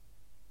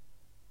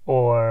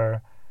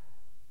 Or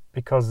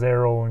because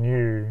they're all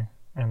new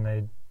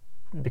and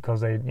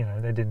because they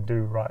didn't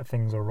do right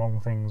things or wrong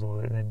things,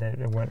 or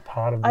they weren't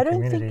part of the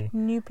community. I don't think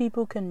new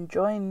people can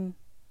join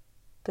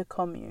the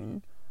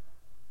commune.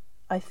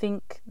 I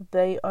think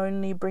they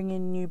only bring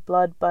in new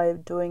blood by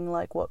doing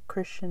like what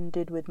Christian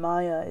did with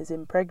Maya, is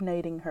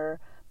impregnating her,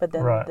 but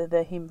then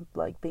they're him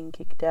like being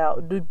kicked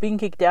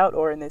out,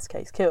 or in this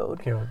case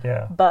killed.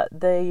 Yeah. But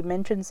they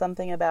mentioned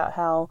something about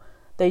how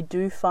they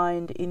do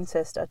find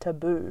incest a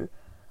taboo,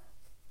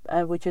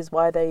 which is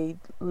why they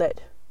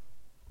let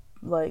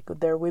like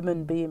their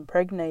women be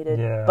impregnated,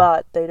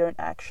 but they don't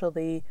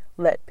actually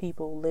let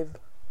people live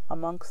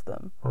amongst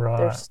them. Right.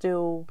 They're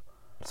still.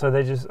 So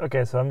they just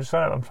So I'm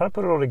trying to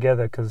put it all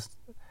together, because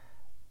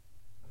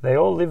they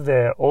all live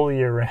there all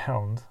year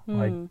round,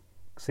 like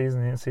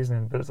season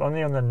in. But it's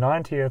only on the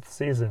 90th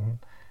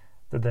season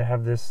that they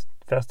have this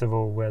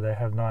festival where they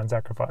have 9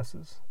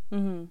 sacrifices.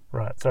 Mm-hmm.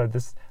 Right. So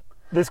this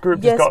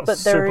group just got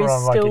super unlucky.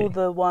 Yes, but there is still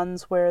the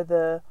ones where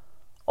the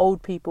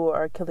old people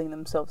are killing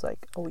themselves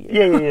like all year.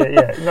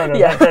 Yeah.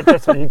 No,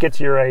 that's when you get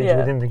to your age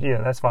within the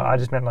year. That's fine. I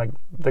just meant like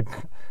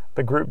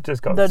the group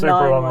just got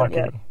super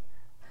unlucky.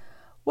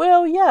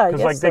 Well, yeah, I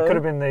guess because they could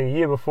have been the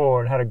year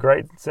before and had a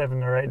great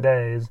 7 or 8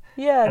 days.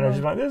 Yeah, and it was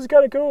just like, this is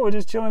kind of cool. We're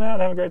just chilling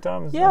out, having a great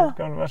time. Going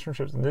to mushroom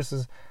trips, and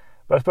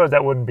but I suppose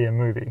that wouldn't be a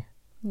movie.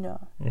 No.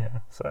 Yeah.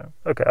 So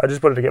okay, I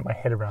just wanted to get my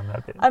head around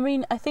that bit. I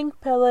mean, I think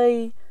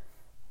Pele.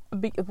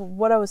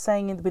 What I was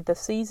saying with the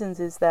seasons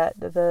is that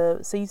the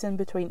season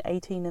between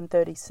 18 and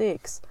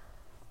 36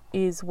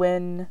 is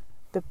when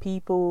the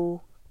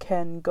people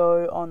can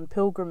go on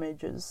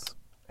pilgrimages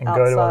and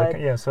outside. Go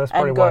to so that's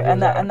probably why he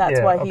was out. And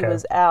that's why he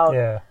was out.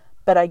 Yeah.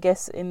 But I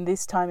guess in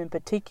this time in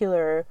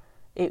particular,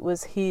 it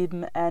was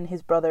him and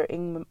his brother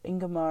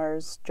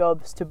Ingemar's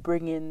jobs to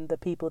bring in the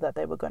people that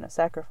they were going to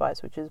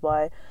sacrifice, which is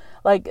why,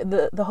 like,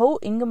 the whole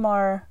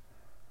Ingemar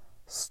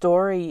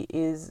story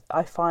is,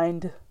 I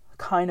find,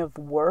 kind of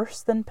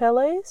worse than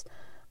Pele's,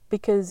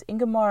 because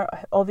Ingemar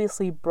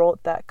obviously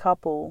brought that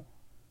couple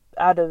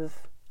out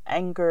of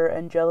anger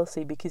and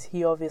jealousy, because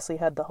he obviously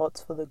had the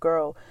hots for the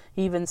girl.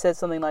 He even said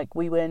something like,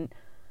 we went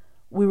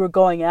we were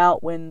going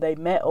out when they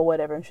met or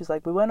whatever, and she's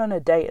like, we went on a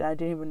date and I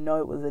didn't even know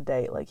it was a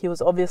date. Like, he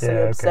was obviously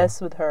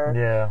obsessed with her.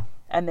 Yeah.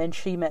 And then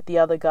she met the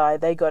other guy,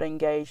 they got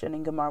engaged, and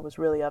Ingmar was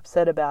really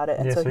upset about it.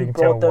 And so he you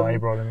brought can them, tell why he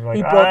brought him. Like,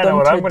 he brought I know them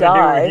what to I'm going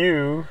die. to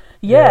do with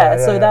you.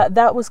 Yeah,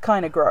 that was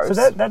kind of gross.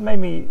 So that made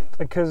me,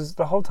 because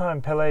the whole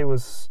time Pelle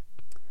was...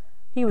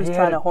 He was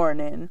trying to horn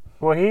in.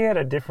 Well, he had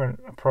a different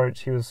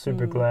approach. He was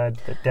super glad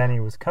that Danny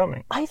was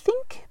coming. I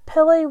think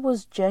Pelle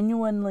was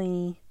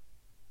genuinely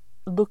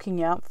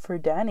looking out for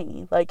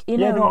Danny, like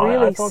in a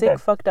really sick,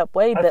 fucked up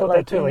way. I but thought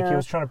like that too. Like he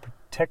was trying to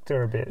protect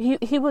her a bit.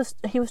 He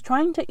was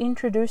trying to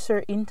introduce her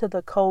into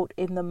the cult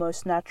in the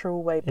most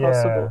natural way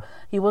possible.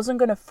 He wasn't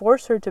going to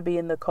force her to be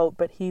in the cult,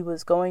 but he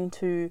was going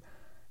to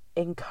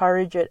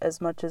encourage it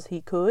as much as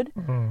he could.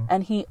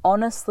 And he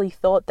honestly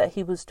thought that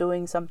he was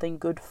doing something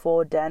good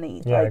for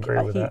Danny. Yeah, I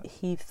agree with that.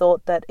 He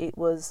thought that it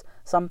was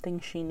something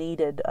she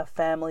needed, a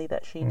family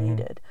that she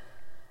needed.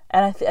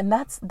 And and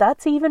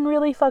that's even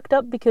really fucked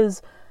up,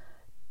 because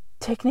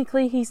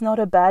technically he's not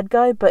a bad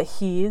guy, but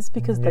he is,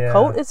 because the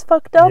cult is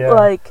fucked up.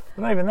 Like,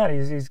 but not even that,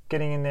 he's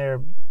getting in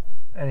there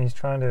and he's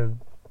trying to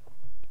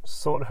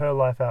sort her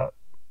life out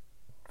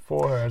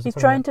for her. He's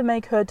trying to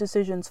make her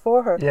decisions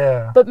for her.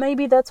 Yeah. But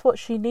maybe that's what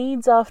she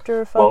needs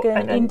after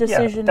fucking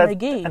indecision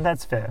McGee. And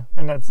that's fair.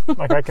 And that's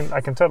like I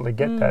can totally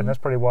get that. And that's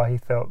probably why he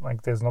felt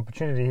like there's an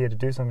opportunity here to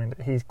do something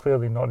that he's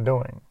clearly not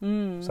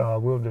doing. So I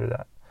will do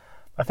that.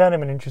 I found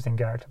him an interesting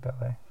character,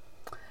 Pelle.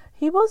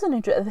 He wasn't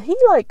interesting. He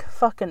like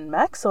fucking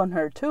Max on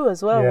her too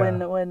as well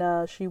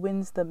when she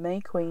wins the May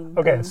Queen.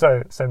 Okay,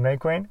 so May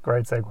Queen,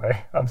 great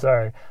segue. I'm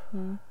sorry.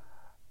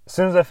 As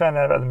soon as I found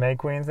out about the May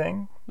Queen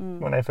thing,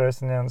 when they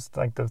first announced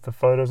like the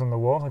photos on the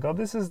wall, like, oh,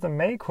 this is the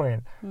May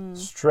Queen.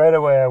 Straight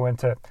away I went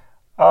to,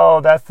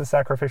 oh, that's the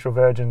sacrificial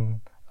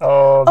virgin.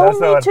 Oh, that's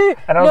me too.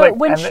 And I was like,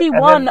 when she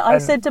won, I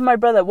said to my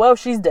brother, well,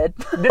 she's dead.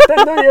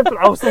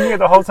 I was thinking it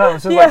the whole time.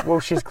 It's just like,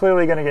 well, she's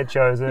clearly going to get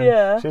chosen.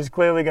 Yeah. She's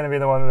clearly going to be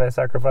the one that they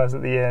sacrifice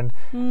at the end.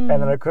 And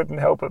then I couldn't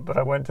help it, but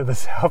I went to the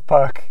South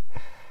Park,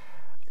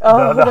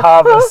 the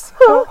harvest.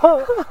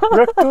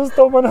 Rectus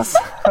Dominus.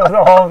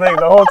 The whole thing.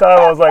 The whole time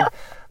I was like,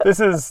 this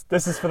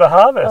is for the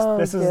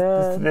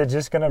harvest. They're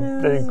just going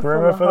to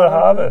groom her for the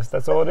harvest.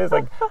 That's all it is.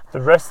 Like,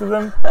 the rest of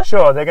them,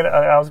 sure, they're going to,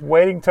 I was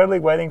totally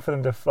waiting for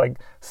them to like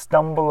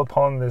stumble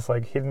upon this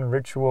like hidden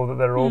ritual that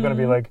they're all going to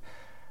be like,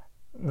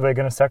 they're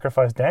going to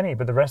sacrifice Danny,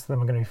 but the rest of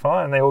them are going to be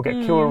fine. They all get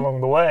killed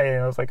along the way.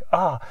 And I was like,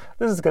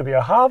 this is going to be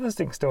a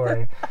harvesting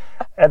story.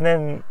 And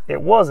then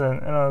it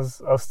wasn't, and I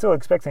was still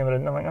expecting it,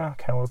 and I'm like,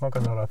 okay, well, it's not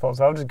going to be what I thought,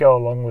 so I'll just go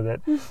along with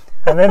it.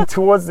 And then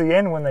towards the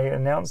end, when they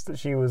announced that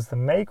she was the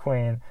May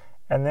Queen,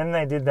 and then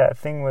they did that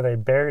thing where they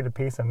buried a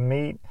piece of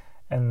meat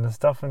and the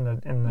stuff in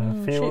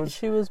the fields.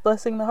 She was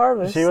blessing the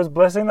harvest. She was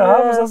blessing the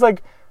harvest. I was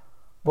like,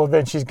 well,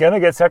 then she's going to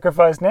get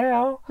sacrificed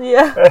now.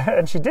 Yeah.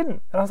 And she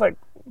didn't. And I was like,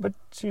 but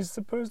she's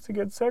supposed to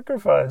get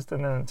sacrificed.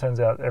 And then it turns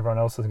out everyone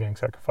else is getting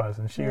sacrificed,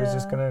 and she was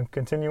just going to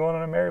continue on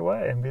in a merry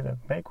way and be the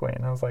May Queen.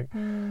 And I was like,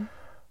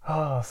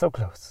 so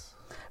close.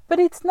 But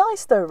it's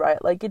nice though,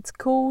 right? Like, it's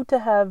cool to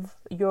have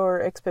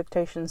your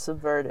expectations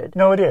subverted.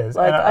 No, it is.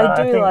 Like, and I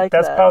do think like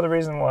that's that. part of the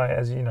reason why,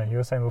 as you know, you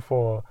were saying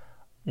before,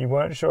 you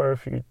weren't sure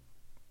if you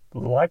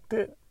liked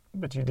it,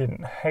 but you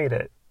didn't hate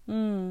it.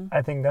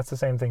 I think that's the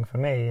same thing for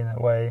me in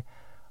a way.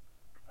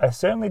 I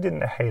certainly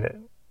didn't hate it.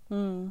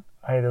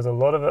 There's a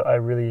lot of it I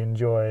really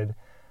enjoyed.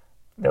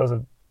 There was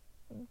a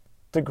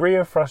degree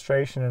of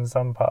frustration in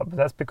some part, but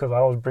that's because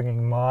I was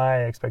bringing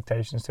my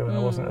expectations to it and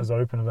I wasn't as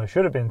open as I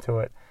should have been to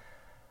it,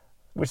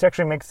 which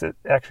actually makes it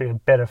actually a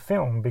better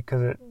film,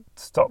 because it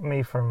stopped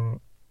me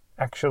from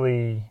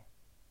actually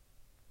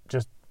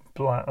just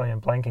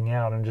blanking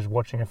out and just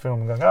watching a film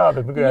and going,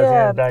 the good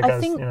guys, bad guys, I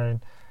think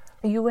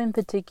you in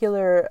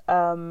particular,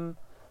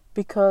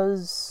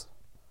 because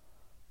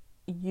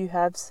you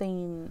have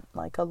seen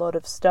like a lot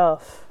of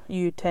stuff,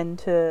 you tend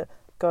to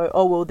go,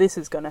 oh well, this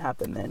is going to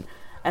happen then.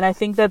 And I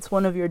think that's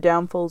one of your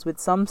downfalls with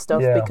some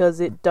stuff, because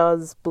it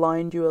does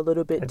blind you a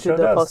little bit to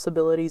the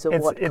possibilities of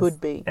what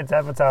could be. It's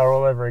Avatar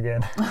all over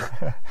again.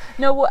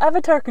 No, well,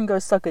 Avatar can go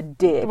suck a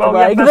dick. Well,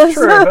 like, that's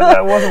true, but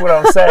that wasn't what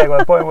I was saying.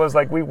 My point was,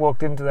 like, we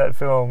walked into that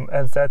film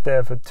and sat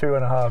there for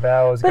 2.5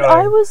 hours. But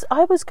I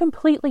was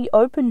completely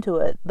open to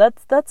it.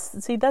 That's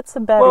a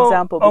bad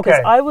example, because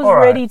I was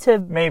ready to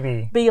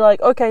be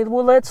like, okay,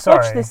 well, let's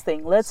watch this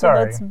thing. Let's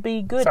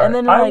be good. Sorry. And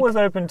then I was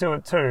open to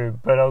it too,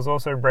 but I was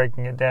also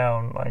breaking it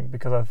down, like,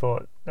 because I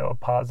thought there were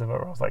parts of it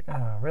where I was like,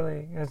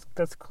 really?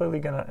 That's clearly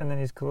gonna, and then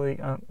he's clearly,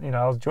 I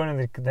was joining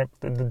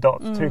the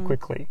dots too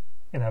quickly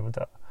in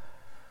Avatar.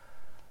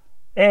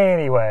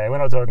 Anyway, we're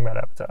not talking about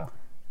Avatar.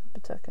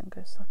 Avatar can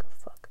go suck a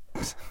fuck.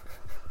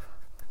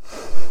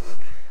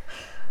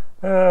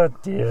 Oh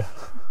dear.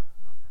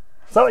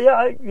 So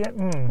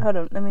Hold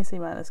on, let me see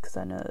my list, because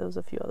I know there was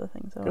a few other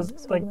things.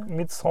 Because like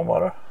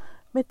Midsommar.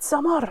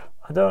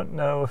 I don't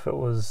know if it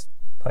was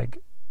like.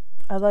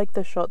 I like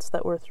the shots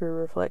that were through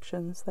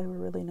reflections. They were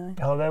really nice.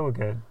 Oh, they were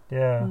good.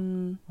 Yeah,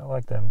 I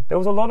like them. There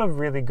was a lot of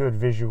really good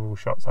visual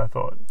shots, I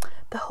thought.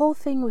 The whole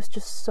thing was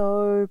just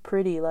so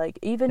pretty. Like,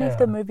 even if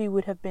the movie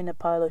would have been a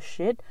pile of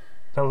shit,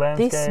 the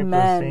landscape, this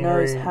man the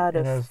scenery, knows how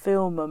to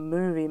film a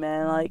movie,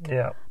 man. Like,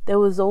 there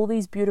was all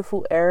these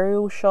beautiful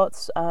aerial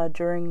shots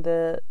during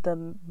the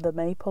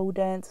maypole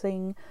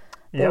dancing.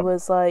 There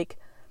was like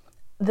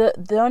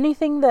the only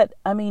thing that,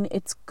 I mean,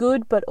 it's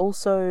good, but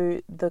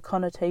also the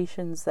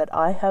connotations that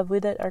I have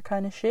with it are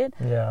kind of shit.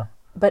 Yeah.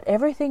 But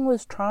everything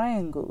was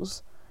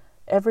triangles.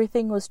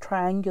 Everything was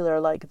triangular,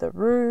 like the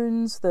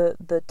runes,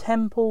 the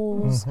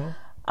temples.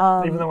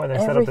 Even the way they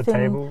set up the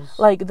tables.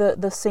 Like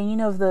the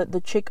scene of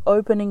the chick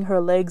opening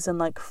her legs and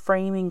like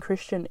framing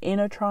Christian in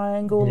a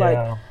triangle. Yeah.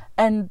 Like,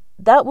 and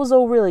that was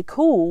all really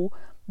cool,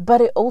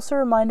 but it also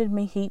reminded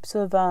me heaps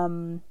of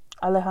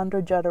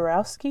Alejandro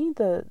Jodorowsky,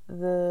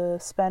 the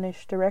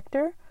Spanish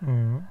director,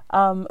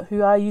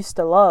 who I used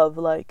to love.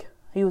 Like,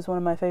 he was one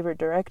of my favorite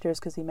directors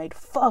because he made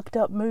fucked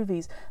up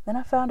movies. Then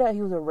I found out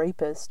he was a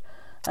rapist,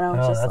 and I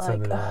was just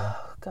like,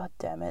 oh, god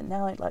damn it!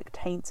 Now it like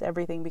taints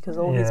everything because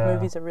all his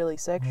movies are really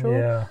sexual.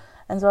 Yeah.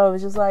 And so I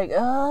was just like,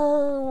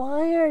 oh,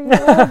 why are you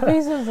all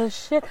pieces of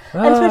shit?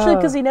 And especially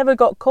because he never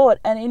got caught.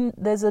 And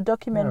there's a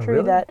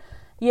documentary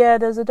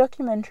there's a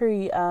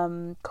documentary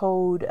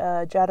called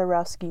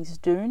Jodorowsky's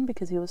Dune,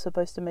 because he was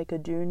supposed to make a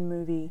Dune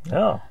movie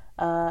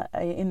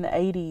in the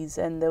 80s,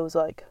 and there was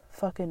like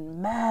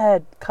fucking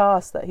mad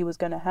cast that he was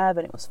going to have,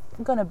 and it was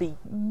going to be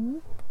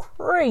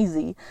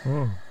crazy.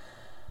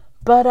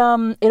 But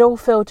it all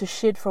fell to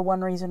shit for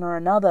one reason or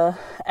another.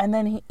 And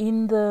then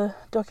in the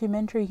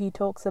documentary he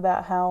talks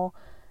about how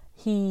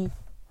he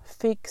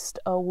fixed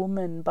a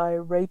woman by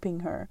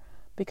raping her,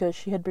 because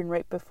she had been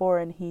raped before,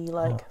 and he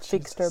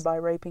fixed her by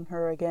raping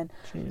her again.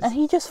 And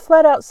he just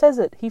flat out says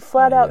it. He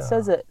flat out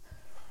says it.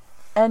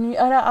 And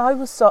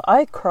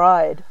I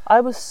cried.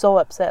 I was so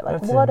upset.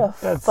 Like, what a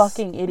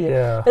fucking idiot.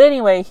 Yeah. But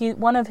anyway,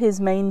 one of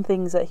his main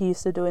things that he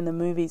used to do in the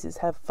movies is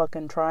have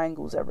fucking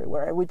triangles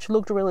everywhere, which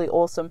looked really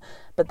awesome.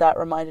 But that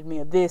reminded me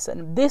of this,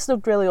 and this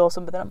looked really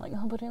awesome. But then I'm like,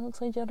 oh, but it looks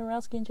like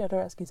Jodorowsky, and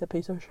Jodorowsky's a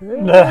piece of shit.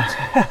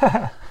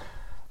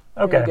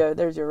 Okay. There you go.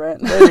 There's your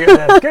rant. There you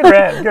go. Good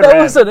rant. Good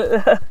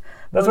rant.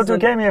 That's what we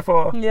came here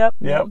for. Yep.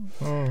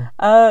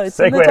 It's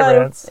in the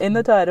title. Rants. In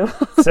the title.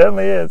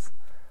 Certainly is.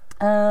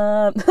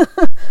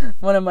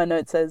 One of my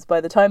notes says, by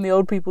the time the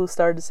old people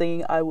started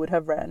singing, I would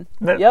have ran.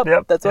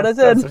 Yep, that's what I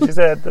said. That's what she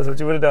said. That's what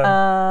you would have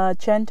done.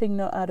 Chanting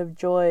not out of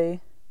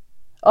joy.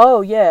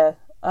 Oh, yeah.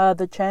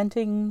 The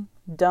chanting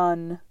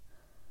done.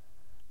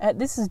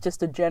 This is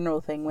just a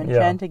general thing. When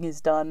chanting is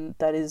done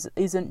that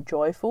isn't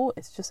joyful,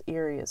 it's just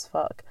eerie as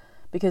fuck.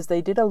 Because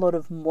they did a lot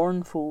of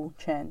mournful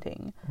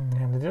chanting.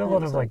 Yeah, they did a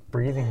lot of like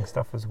breathing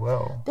stuff as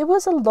well. There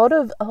was a lot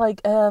of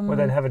like where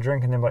they'd have a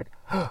drink and then like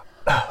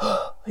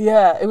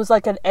yeah, it was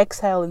like an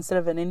exhale instead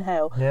of an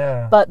inhale.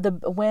 Yeah.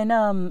 But when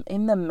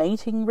in the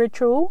mating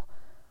ritual,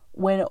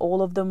 when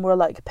all of them were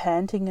like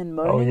panting and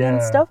moaning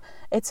and stuff,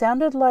 it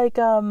sounded like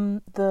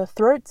the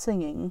throat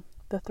singing.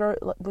 The throat,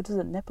 like, what is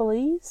it,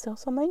 Nepalese or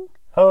something?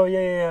 Oh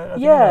yeah.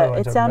 Yeah,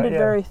 it sounded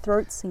very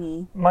throat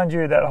singy. Mind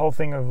you, that whole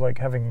thing of like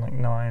having like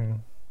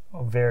 9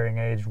 of varying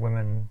aged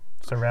women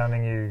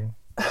surrounding you,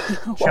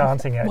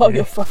 chanting at while you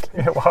you're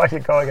fucking while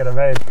you're going at a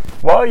maid,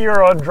 while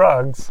you're on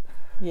drugs.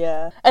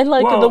 Yeah, and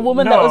like the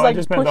woman that was like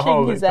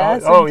pushing his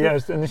ass. Oh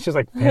yes, and she's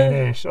like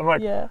finish. I'm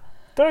like,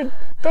 don't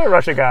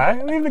rush a guy.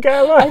 Leave the guy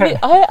alone.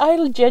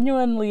 I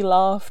genuinely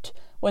laughed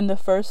when the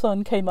first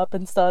one came up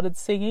and started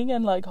singing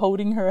and like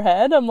holding her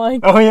hand. I'm like,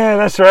 oh yeah,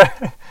 that's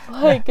right.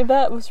 Like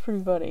that was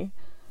pretty funny.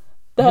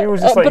 He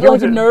was just but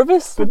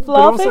nervous, laughing. But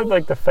also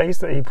like the face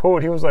that he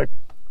pulled, he was like,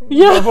 what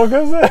the fuck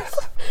is this?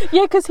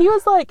 Yeah, because he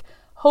was like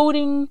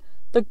holding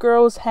the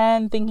girl's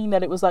hand, thinking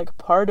that it was like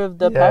part of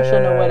the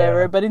passion or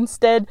whatever, but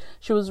instead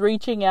she was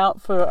reaching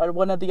out for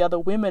one of the other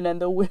women,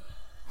 and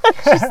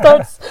she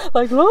starts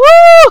like,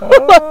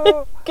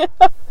 oh! Like,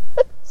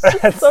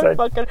 so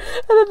fucking. And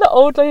then the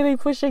old lady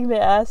pushing the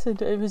ass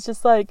into it was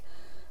just like,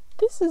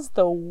 this is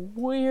the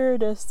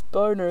weirdest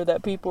boner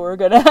that people are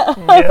gonna have.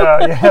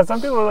 Yeah.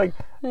 Some people are like,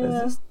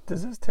 does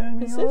this turn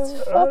me on? Is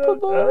this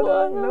fuckable? I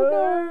don't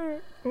know.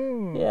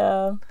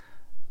 Yeah.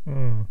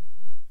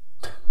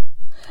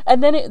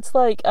 And then it's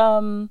like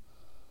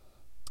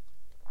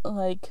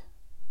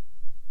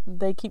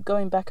they keep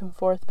going back and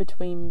forth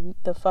between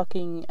the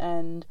fucking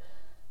and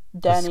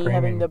Danny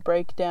having the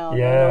breakdown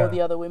and all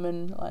the other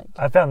women. Like,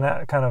 I found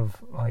that kind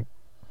of like,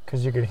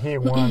 because you could hear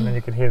one and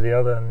you could hear the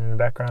other in the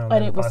background,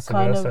 and it was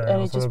kind of,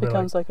 and it just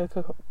becomes like a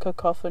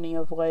cacophony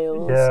of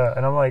wails. Yeah,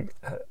 and I'm like,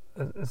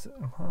 it's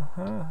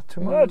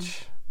too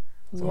much.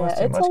 It's a lot.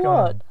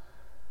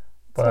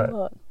 But it's a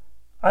lot.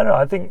 I don't know.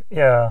 I think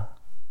yeah,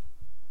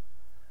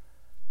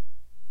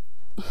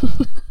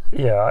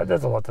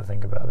 there's a lot to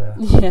think about there.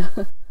 Yeah.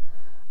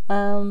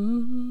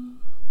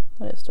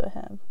 What else do I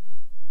have?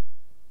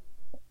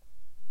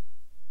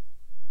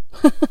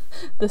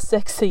 The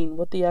sex scene.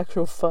 What the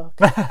actual fuck?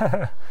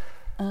 Yeah,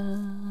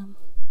 I'm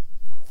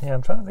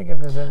trying to think if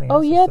there's anything.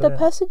 Oh yeah, the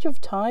passage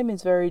of time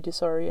is very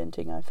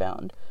disorienting, I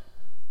found.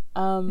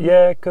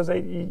 Yeah, because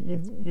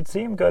you'd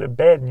see him go to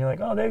bed, and you're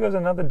like, oh, there goes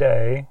another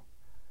day.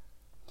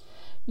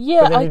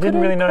 Yeah, but then you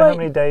didn't really know how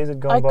many days had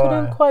gone by. I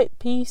couldn't quite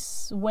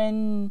piece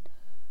when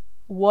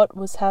what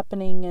was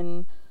happening,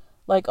 and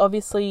like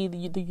obviously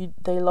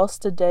they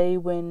lost a day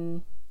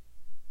when,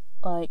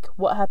 like,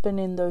 what happened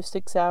in those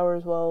 6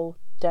 hours while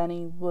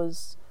Danny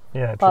was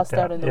passed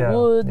out in the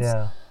woods,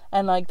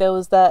 and like there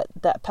was that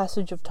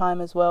passage of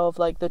time as well of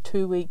like the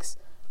 2 weeks.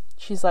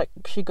 She's like,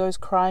 she goes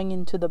crying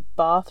into the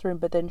bathroom,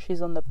 but then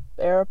she's on the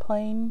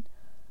airplane.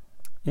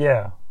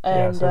 Yeah,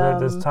 and so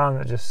there's time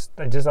that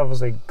they just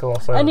obviously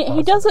gloss over. And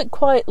he does it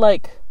quite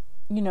like,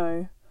 you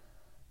know,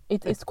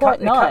 it's quite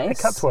nice.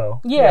 It cuts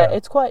well. Yeah,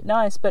 it's quite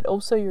nice, but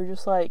also you're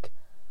just like,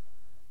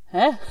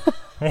 huh?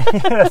 Yeah,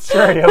 that's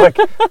true. You're like,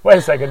 wait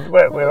a second,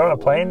 we're on a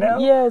plane now?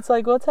 Yeah, it's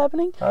like, what's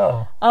happening?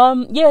 Oh.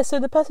 Yeah, so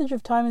the passage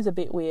of time is a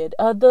bit weird.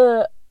 I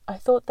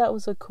thought that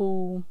was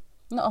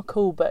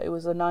but it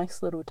was a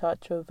nice little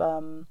touch of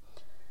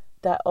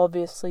that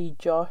obviously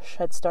Josh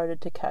had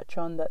started to catch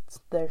on that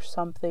there's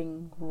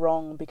something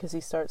wrong because he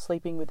starts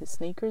sleeping with his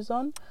sneakers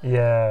on.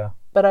 Yeah.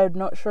 But I'm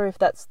not sure if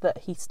that's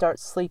that he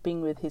starts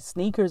sleeping with his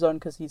sneakers on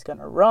because he's going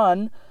to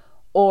run,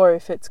 or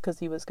if it's because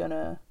he was going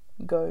to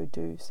go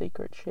do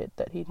secret shit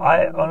that he didn't.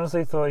 I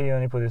honestly thought he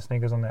only put his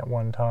sneakers on that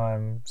one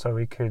time so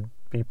he could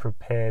be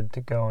prepared to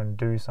go and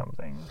do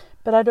something.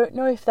 But I don't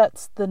know if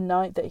that's the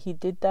night that he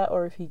did that,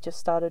 or if he just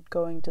started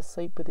going to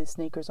sleep with his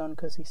sneakers on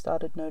because he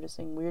started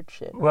noticing weird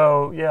shit.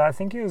 Well, yeah, I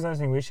think he was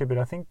noticing weird shit, but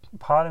I think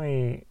part of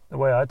me, the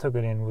way I took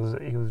it in, was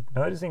he was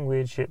noticing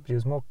weird shit, but he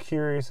was more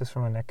curious just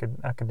from an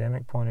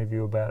academic point of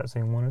view about it,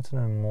 so he wanted to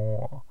know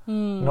more.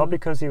 Not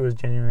because he was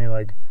genuinely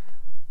like,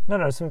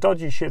 no, some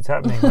dodgy shit's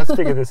happening, let's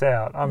figure this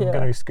out. I'm going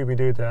to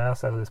Scooby-Doo the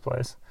ass out of this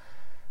place.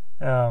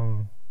 Do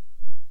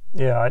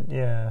you have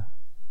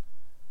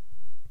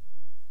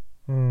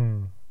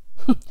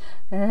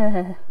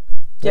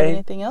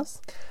anything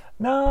else?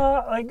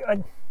 No, like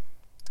I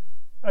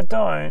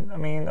don't. I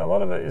mean, a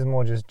lot of it is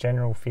more just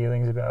general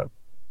feelings about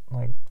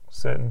like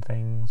certain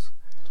things.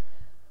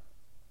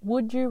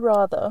 Would you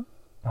rather?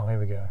 Oh, here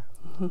we go.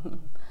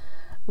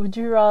 Would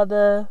you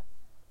rather,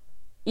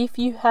 if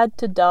you had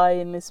to die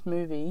in this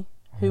movie,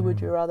 who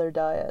would you rather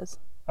die as?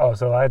 Oh,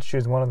 so I had to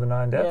choose one of the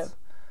 9 deaths? Yep.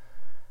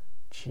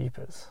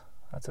 Jeepers.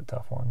 That's a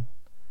tough one.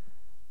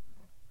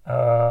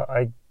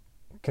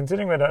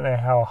 Considering we don't know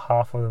how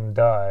half of them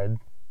died,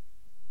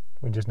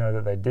 we just know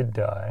that they did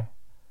die.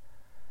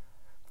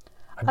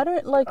 I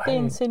don't like the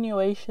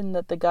insinuation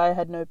that the guy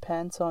had no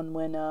pants on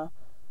when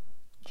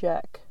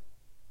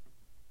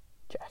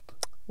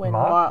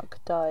Mark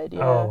died.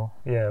 Yeah. Oh,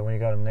 yeah, when he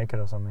got him naked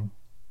or something.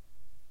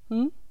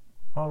 Oh,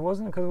 it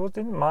wasn't because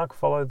didn't Mark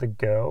follow the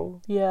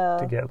girl? Yeah.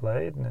 To get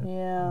laid?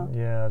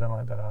 Yeah, I don't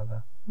like that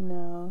either.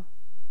 No.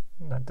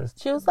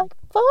 She was like,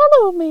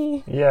 follow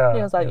me. Yeah.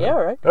 He was like, yeah,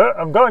 all right.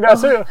 I'm going,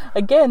 guys. See you.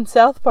 Again,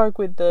 South Park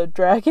with the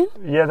dragon.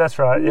 Yeah, that's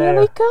right. Yeah.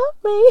 Nearly got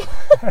me.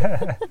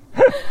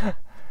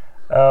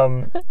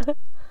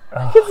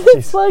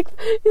 It's like,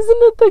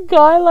 isn't it the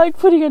guy like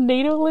putting a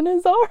needle in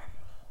his arm?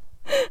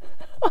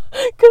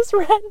 Because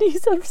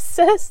Randy's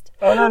obsessed.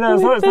 Oh no,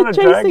 it's not a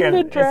dragon.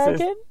 The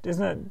dragon.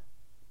 Isn't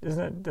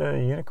it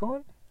the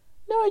unicorn?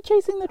 No,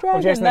 chasing the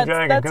dragon. Chasing the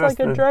dragon. That's like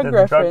a drug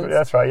reference.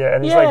 That's right, yeah.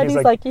 And he's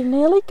like, you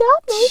nearly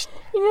got me.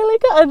 You nearly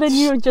got. And then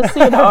you just see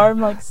an arm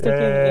like sticking.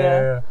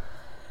 Yeah.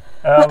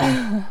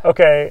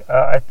 Okay,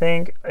 I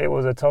think it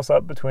was a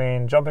toss-up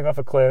between jumping off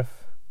a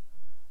cliff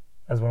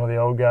as one of the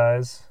old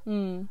guys,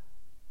 and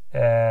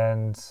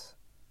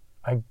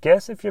I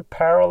guess if you're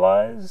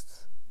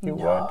paralyzed, you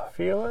won't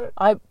feel it.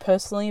 I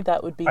personally,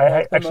 that would be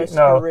the most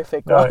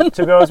horrific one.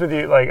 To be honest with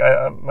you, like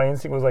my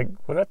instinct was like,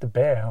 what about the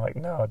bear? I'm like,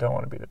 no, I don't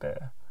want to be the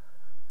bear.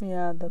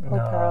 Yeah, the whole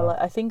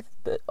paralysis. I think,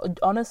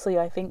 honestly,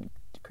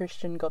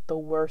 Christian got the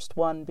worst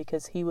one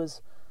because he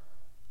was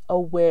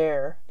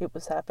aware it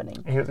was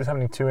happening. It was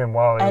happening to him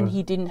while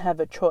he didn't have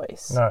a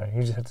choice. No,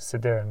 he just had to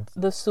sit there and...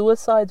 The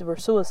suicides were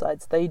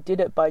suicides. They did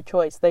it by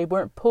choice. They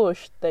weren't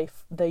pushed. They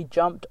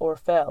jumped or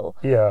fell.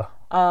 Yeah.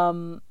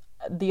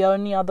 The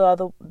only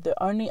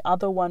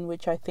other one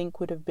which I think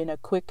would have been a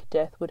quick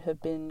death would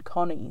have been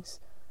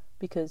Connie's,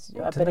 because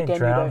but again you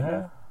don't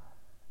know.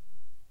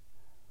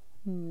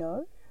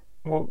 No.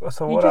 Well,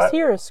 so you just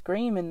hear a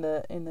scream in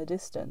the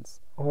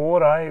distance.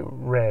 What I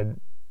read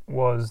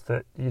was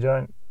that you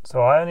don't.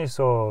 So I only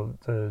saw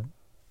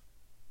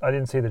I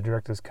didn't see the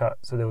director's cut.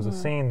 So there was a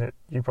scene that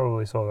you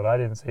probably saw that I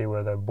didn't see,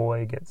 where the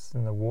boy gets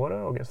in the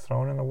water or gets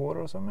thrown in the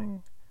water or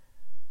something.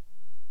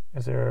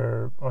 Is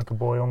there like a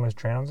boy almost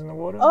drowns in the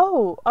water?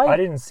 Oh, I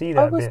didn't see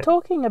that. I was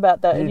talking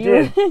about that. You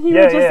and did. You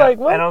were just like,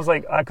 what? And I was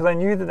like, because I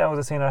knew that was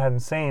a scene I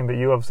hadn't seen, but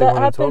you obviously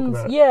wanted to talk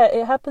about it. Yeah,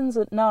 it happens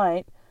at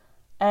night,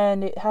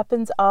 and it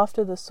happens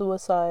after the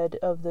suicide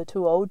of the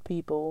 2 old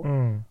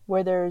people,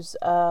 where there's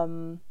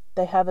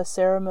they have a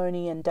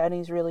ceremony, and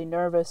Danny's really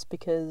nervous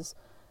because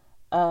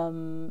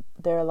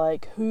they're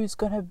like, who's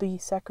gonna be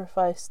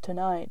sacrificed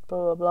tonight?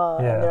 Blah blah blah,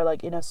 and they're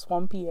like in a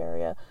swampy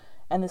area.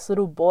 And this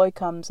little boy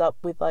comes up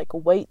with like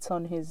weights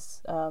on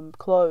his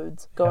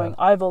clothes, going,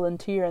 I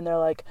volunteer. And they're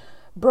like,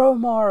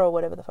 Bromar, or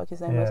whatever the fuck his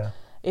name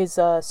is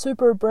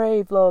super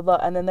brave, blah, blah,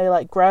 blah. And then they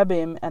like grab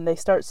him and they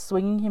start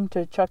swinging him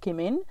to chuck him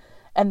in.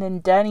 And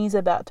then Danny's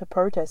about to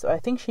protest. I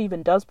think she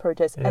even does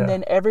protest. Yeah. And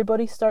then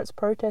everybody starts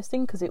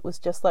protesting because it was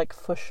just like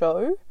for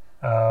show.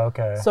 Oh,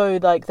 okay. So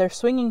like they're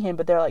swinging him,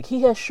 but they're like,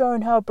 he has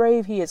shown how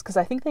brave he is. Because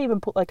I think they even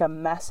put like a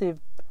massive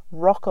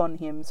rock on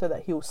him so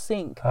that he'll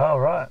sink. Oh,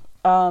 right.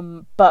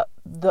 But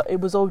it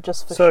was all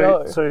just for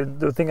show. So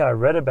the thing I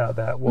read about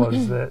that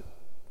was that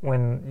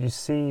when you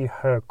see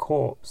her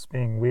corpse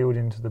being wheeled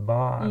into the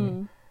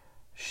barn,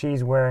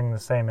 she's wearing the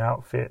same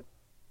outfit,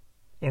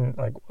 in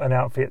like an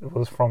outfit that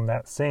was from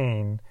that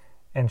scene,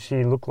 and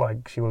she looked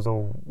like she was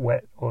all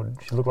wet, or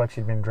she looked like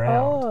she'd been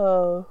drowned.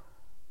 Oh.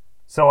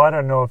 So I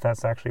don't know if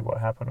that's actually what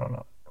happened or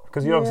not.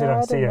 Because you obviously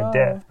don't see her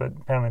death, but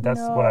apparently that's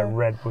what I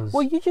read was...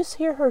 Well, you just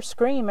hear her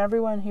scream.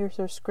 Everyone hears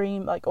her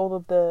scream. Like, all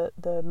of the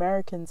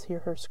Americans hear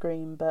her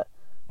scream, but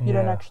you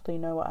don't actually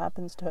know what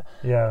happens to her.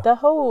 Yeah. The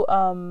whole,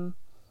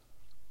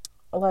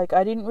 like,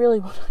 I didn't really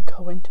want to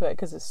go into it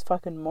because it's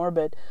fucking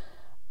morbid.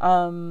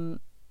 All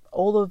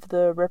of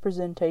the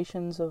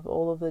representations of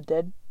all of the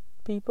dead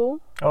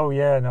people. Oh,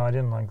 yeah. No, I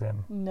didn't like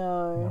them.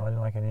 No. No, I didn't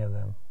like any of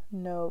them.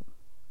 No.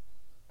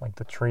 Like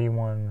the tree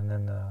one, and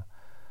then the...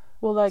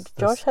 Well, like,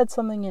 Josh had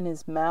something in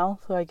his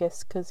mouth, I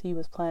guess, because he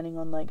was planning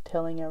on, like,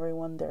 telling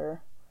everyone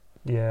there.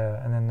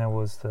 Yeah, and then there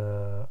was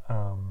the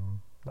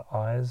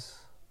eyes.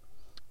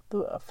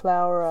 The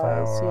flower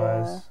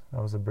eyes.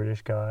 That was a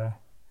British guy.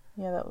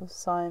 Yeah, that was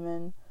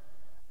Simon.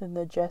 Then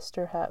the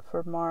jester hat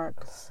for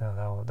Mark.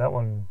 So that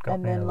one got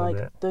me a little bit. And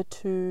then, like, the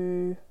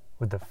two...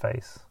 With the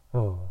face.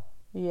 Oh.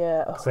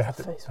 Yeah, the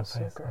face was so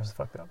gross. That was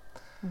fucked up.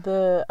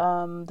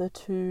 The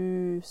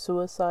two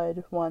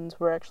suicide ones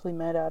were actually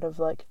made out of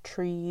like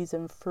trees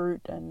and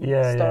fruit and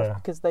stuff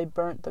because they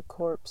burnt the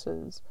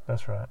corpses.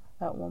 That's right.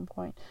 At one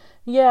point,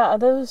 yeah,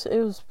 it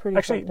was pretty.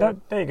 Actually, there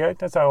you go.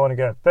 That's how I want to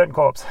go. Burnt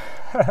corpse.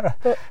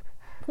 But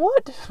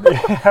what?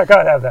 Yeah, I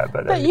can't have that.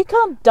 But you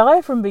can't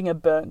die from being a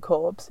burnt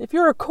corpse. If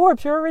you're a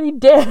corpse, you're already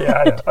dead. Yeah,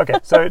 I know. Okay,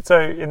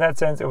 so in that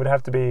sense, it would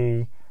have to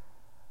be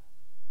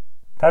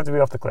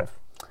off the cliff.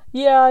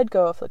 Yeah, I'd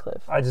go off the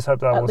cliff. I just hope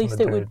that At wasn't least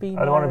the it dude. would be.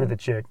 I don't want to be the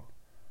chick.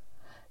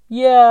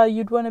 Yeah,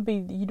 you'd want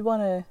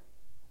to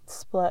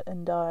splat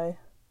and die.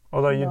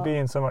 Although you'd be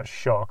in so much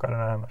shock, I don't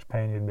know how much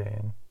pain you'd be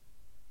in.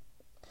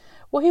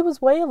 Well, he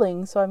was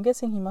wailing, so I'm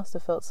guessing he must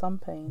have felt some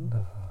pain.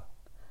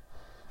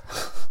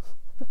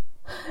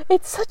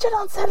 It's such an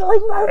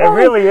unsettling movie. It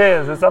really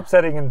is. It's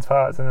upsetting in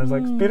parts, and it's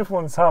like it's beautiful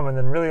in some, and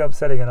then really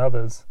upsetting in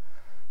others.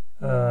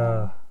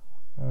 Oh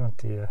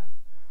dear.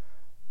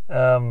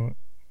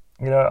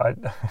 You know,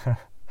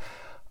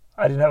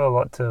 I didn't have a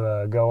lot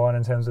to go on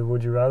in terms of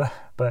would you rather,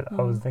 but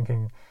I was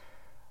thinking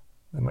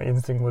that my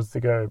instinct was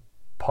to go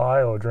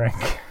pie or drink.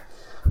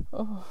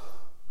 Oh.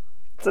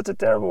 Such a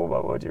terrible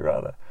one. Would you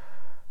rather?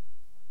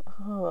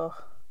 Oh,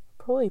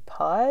 probably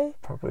pie.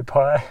 Probably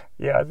pie.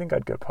 Yeah, I think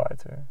I'd go pie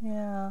too.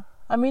 Yeah,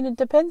 I mean it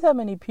depends how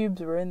many pubes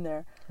were in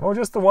there. Well,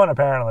 just the one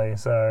apparently.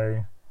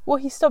 So. Well,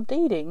 he stopped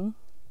eating.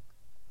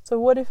 So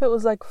what if it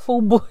was like full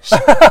bush?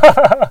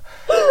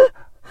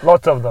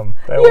 Lots of them.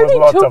 He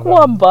only took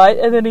one bite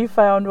and then he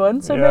found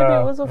one, so maybe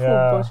it was a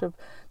full bush of...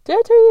 Did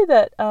I tell you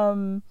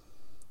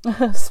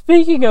that,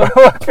 speaking of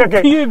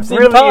pubes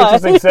really in pie... Really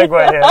interesting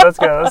segue here. Let's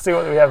go. Let's see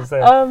what we have to say.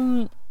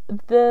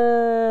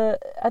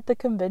 At the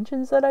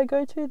conventions that I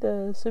go to,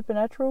 the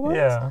supernatural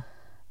ones,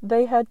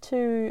 they had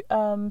to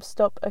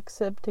stop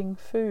accepting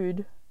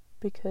food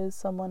because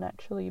someone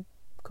actually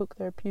cooked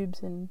their pubes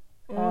in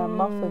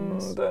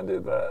muffins. Don't do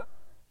that.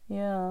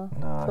 Yeah.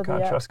 No, I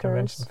can't trust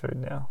convention food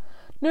now.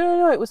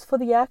 No, it was for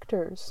the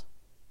actors.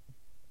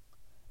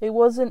 It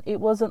wasn't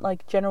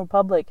like general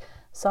public.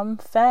 Some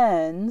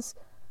fans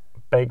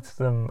baked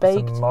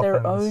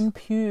their own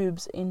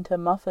pubes into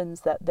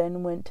muffins that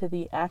then went to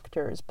the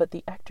actors, but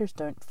the actors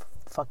don't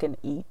fucking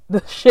eat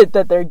the shit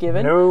that they're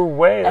given. No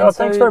way. And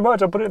thanks very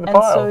much. I'll put it in the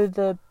pile. And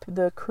so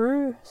the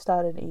crew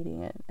started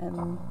eating it,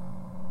 and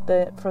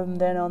from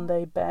then on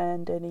they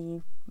banned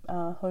any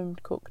home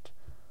cooked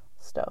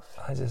stuff.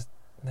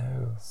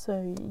 No.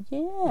 So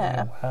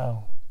yeah. Oh,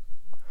 wow.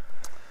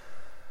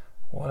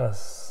 What a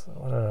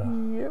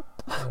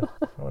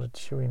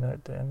chewy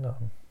note to end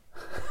on.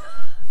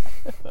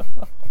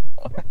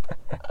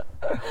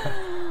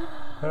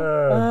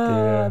 Oh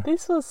dear.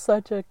 This was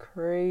such a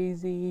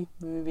crazy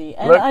movie,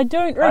 and I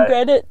don't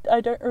regret it.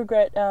 I don't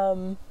regret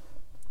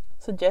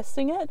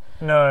suggesting it.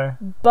 No.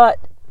 But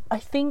I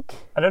think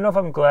I don't know if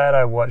I'm glad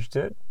I watched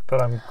it,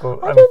 but I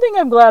don't think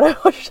I'm glad I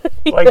watched it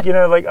either. Like, you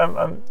know, like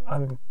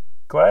I'm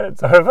glad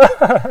it's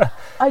over.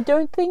 I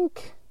don't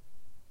think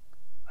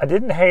I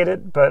didn't hate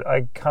it, but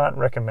I can't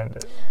recommend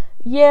it.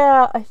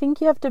 Yeah, I think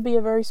you have to be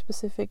a very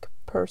specific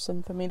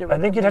person for me to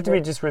recommend it. I think you'd have to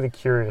be just really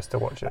curious to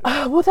watch it.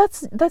 Well,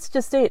 that's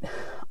just it.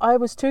 I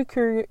was too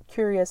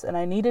curious and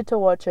I needed to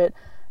watch it.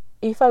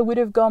 If I would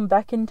have gone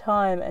back in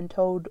time and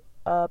told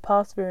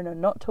past Verona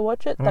not to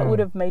watch it, that would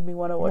have made me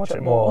want to watch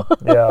it more.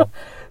 Yeah.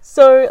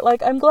 So,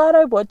 like, I'm glad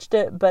I watched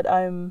it, but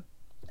I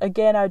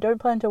don't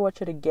plan to watch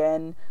it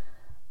again.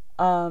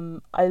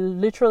 I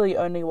literally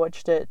only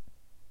watched it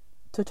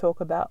to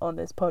talk about on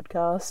this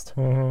podcast.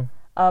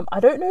 I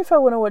don't know if I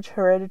want to watch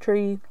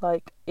Hereditary.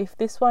 Like, if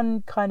this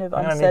one kind of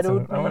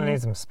unsettled me... I'm going to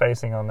need some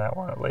spacing on that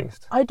one, at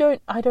least. I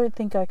don't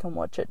think I can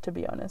watch it, to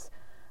be honest.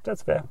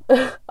 That's fair.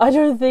 I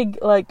don't think,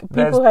 like, people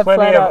There's have flat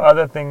out... There's plenty of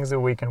other things that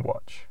we can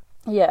watch.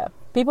 Yeah.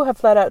 People have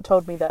flat out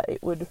told me that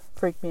it would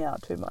freak me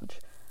out too much.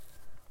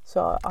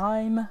 So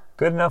I'm...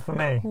 Good enough for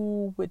me.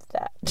 Cool with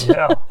that.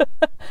 Yeah.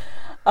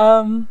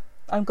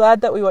 I'm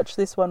glad that we watched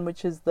this one,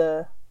 which is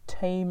the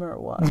tamer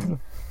one.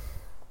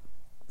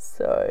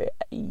 So,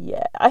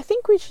 yeah. I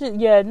think we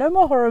should... Yeah, no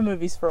more horror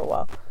movies for a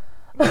while.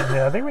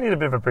 Yeah, I think we need a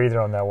bit of a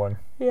breather on that one.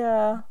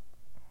 Yeah.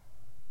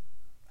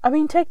 I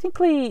mean,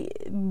 technically,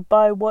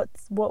 by what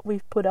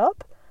we've put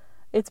up,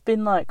 it's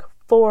been like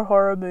 4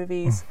 horror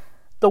movies,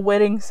 The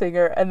Wedding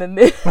Singer, and then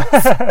this.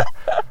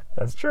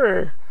 That's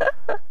true.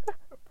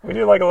 We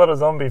do like a lot of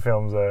zombie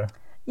films, though.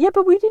 Yeah,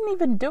 but we didn't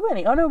even do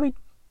any. Oh, no, we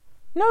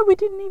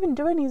didn't even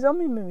do any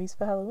zombie movies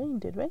for Halloween,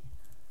 did we?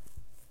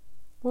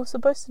 We were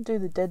supposed to do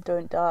The Dead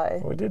Don't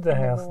Die. We did The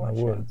House in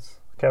the Woods.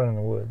 Cabin in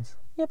the Woods.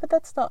 Yeah, but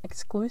that's not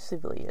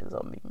exclusively a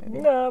zombie movie.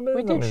 No, but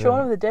we did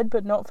Shaun of the Dead,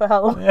 but not for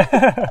Halloween.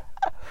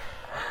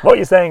 What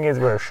you're saying is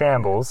we're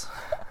shambles.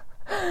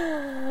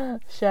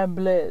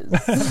 Shambles.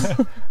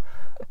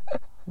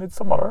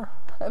 Midsommar.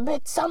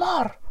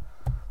 Midsommar.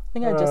 I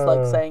think I just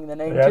like saying the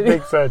name too. I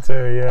think so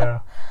too,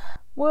 yeah.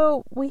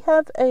 Well, we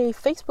have a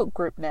Facebook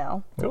group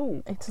now.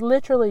 Ooh. It's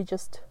literally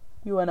just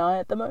you and I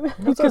at the moment.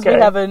 That's because okay.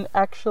 we haven't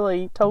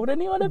actually told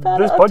anyone about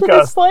this it podcast, up to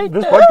this point.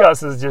 This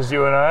podcast is just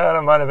you and I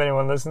don't mind if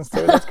anyone listens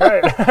to it. That's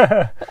great.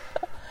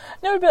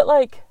 No, but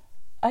like,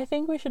 I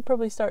think we should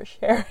probably start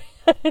sharing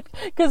it.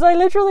 Because I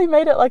literally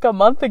made it like a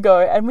month ago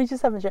and we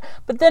just haven't shared.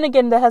 But then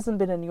again, there hasn't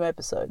been a new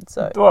episode,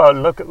 so... Well,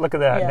 look at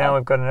that. Yeah. Now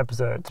we've got an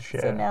episode to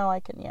share. So now I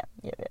can, yeah.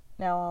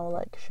 Now I'll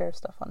like share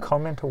stuff on it.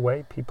 Comment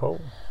away, people.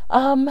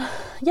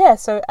 Yeah,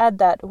 so add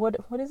that. What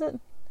is it?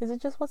 Is it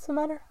just What's the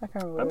Matter? I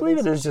can't remember. I believe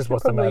it is just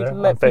What's the Matter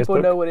let on Facebook.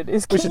 People know what it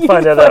is. We should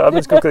find out that. I'll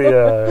just quickly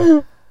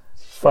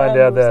find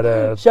out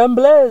that...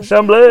 Shambles!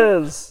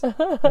 I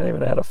don't even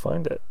know how to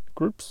find it.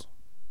 Groups?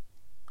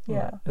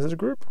 Yeah. Is it a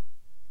group?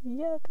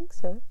 Yeah, I think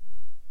so.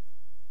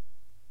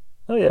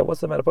 Oh yeah,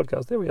 What's the Matter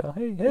podcast. There we are.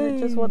 Hey. Is it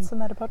just What's the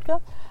Matter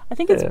podcast? I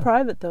think it's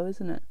private though,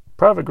 isn't it?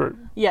 Private group.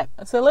 Yeah.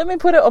 So let me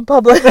put it on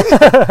public,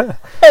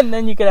 and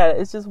then you can add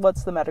it. It's just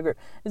What's the Matter group.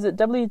 Is it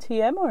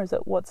WTM or is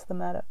it What's the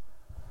Matter?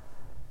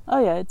 Oh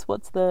yeah, it's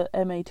What's the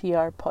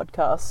MATR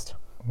podcast.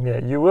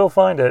 Yeah, you will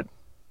find it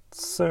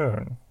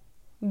soon.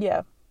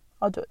 Yeah,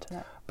 I'll do it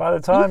tonight. By the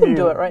time you can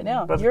do it right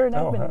now. You're an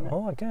admin in it.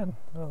 Oh, I can.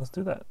 Oh, let's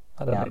do that.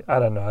 I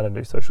don't know. I don't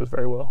do socials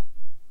very well.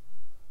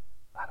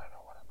 I don't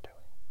know what I'm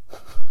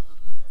doing.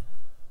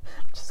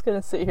 Just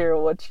gonna sit here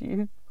and watch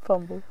you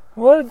fumble.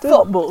 What?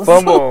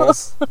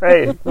 Fumbles.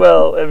 Hey,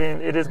 well, I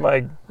mean, it is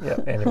my... Yeah,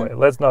 anyway,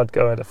 let's not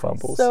go into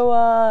fumbles.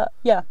 So,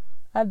 yeah,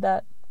 add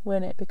that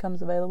when it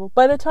becomes available.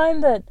 By the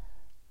time that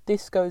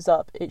this goes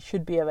up, it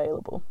should be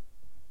available.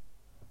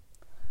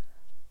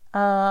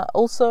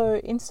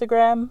 Also,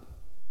 Instagram.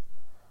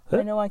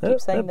 I know I keep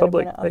saying that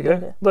public. I'm going to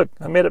upload it. Look,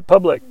 I made it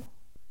public.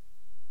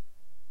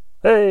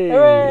 Hey!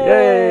 Hooray!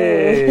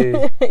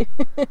 Yay!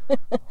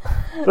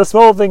 The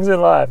small things in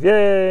life.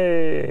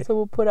 Yay! So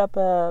we'll put up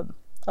a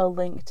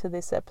link to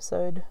this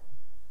episode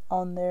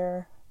on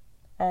there,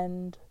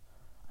 and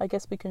I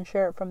guess we can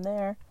share it from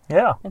there.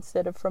 Yeah.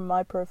 Instead of from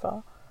my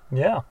profile.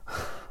 Yeah.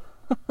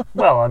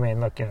 Well, I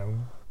mean, look,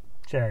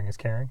 sharing is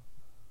caring.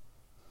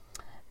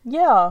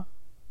 Yeah.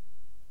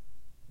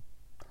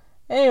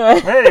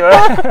 Anyway.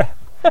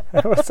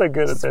 We're so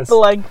good at this.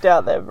 Blanked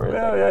out there for a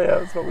second. Yeah,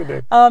 that's what we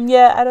do.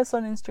 Yeah, add us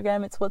on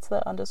Instagram. It's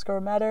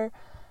 _matter.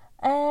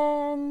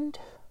 And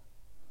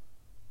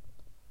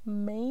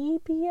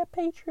maybe a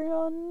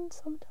Patreon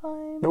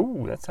sometime.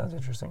 Ooh, that sounds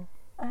interesting.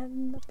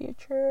 In the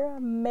future,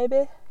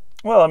 maybe.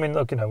 Well, I mean,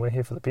 look, we're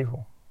here for the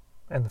people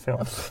and the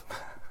films.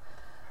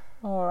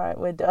 All right,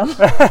 we're done.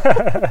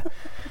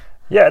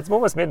 Yeah, it's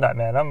almost midnight,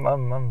 man.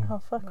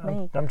 Oh, fuck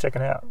me. I'm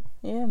checking out.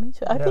 Yeah, me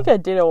too. I think I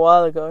did a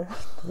while ago.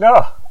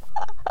 No.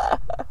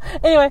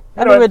 Anyway,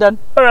 I think we're done.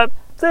 All right.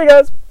 See you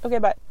guys. Okay,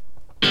 bye.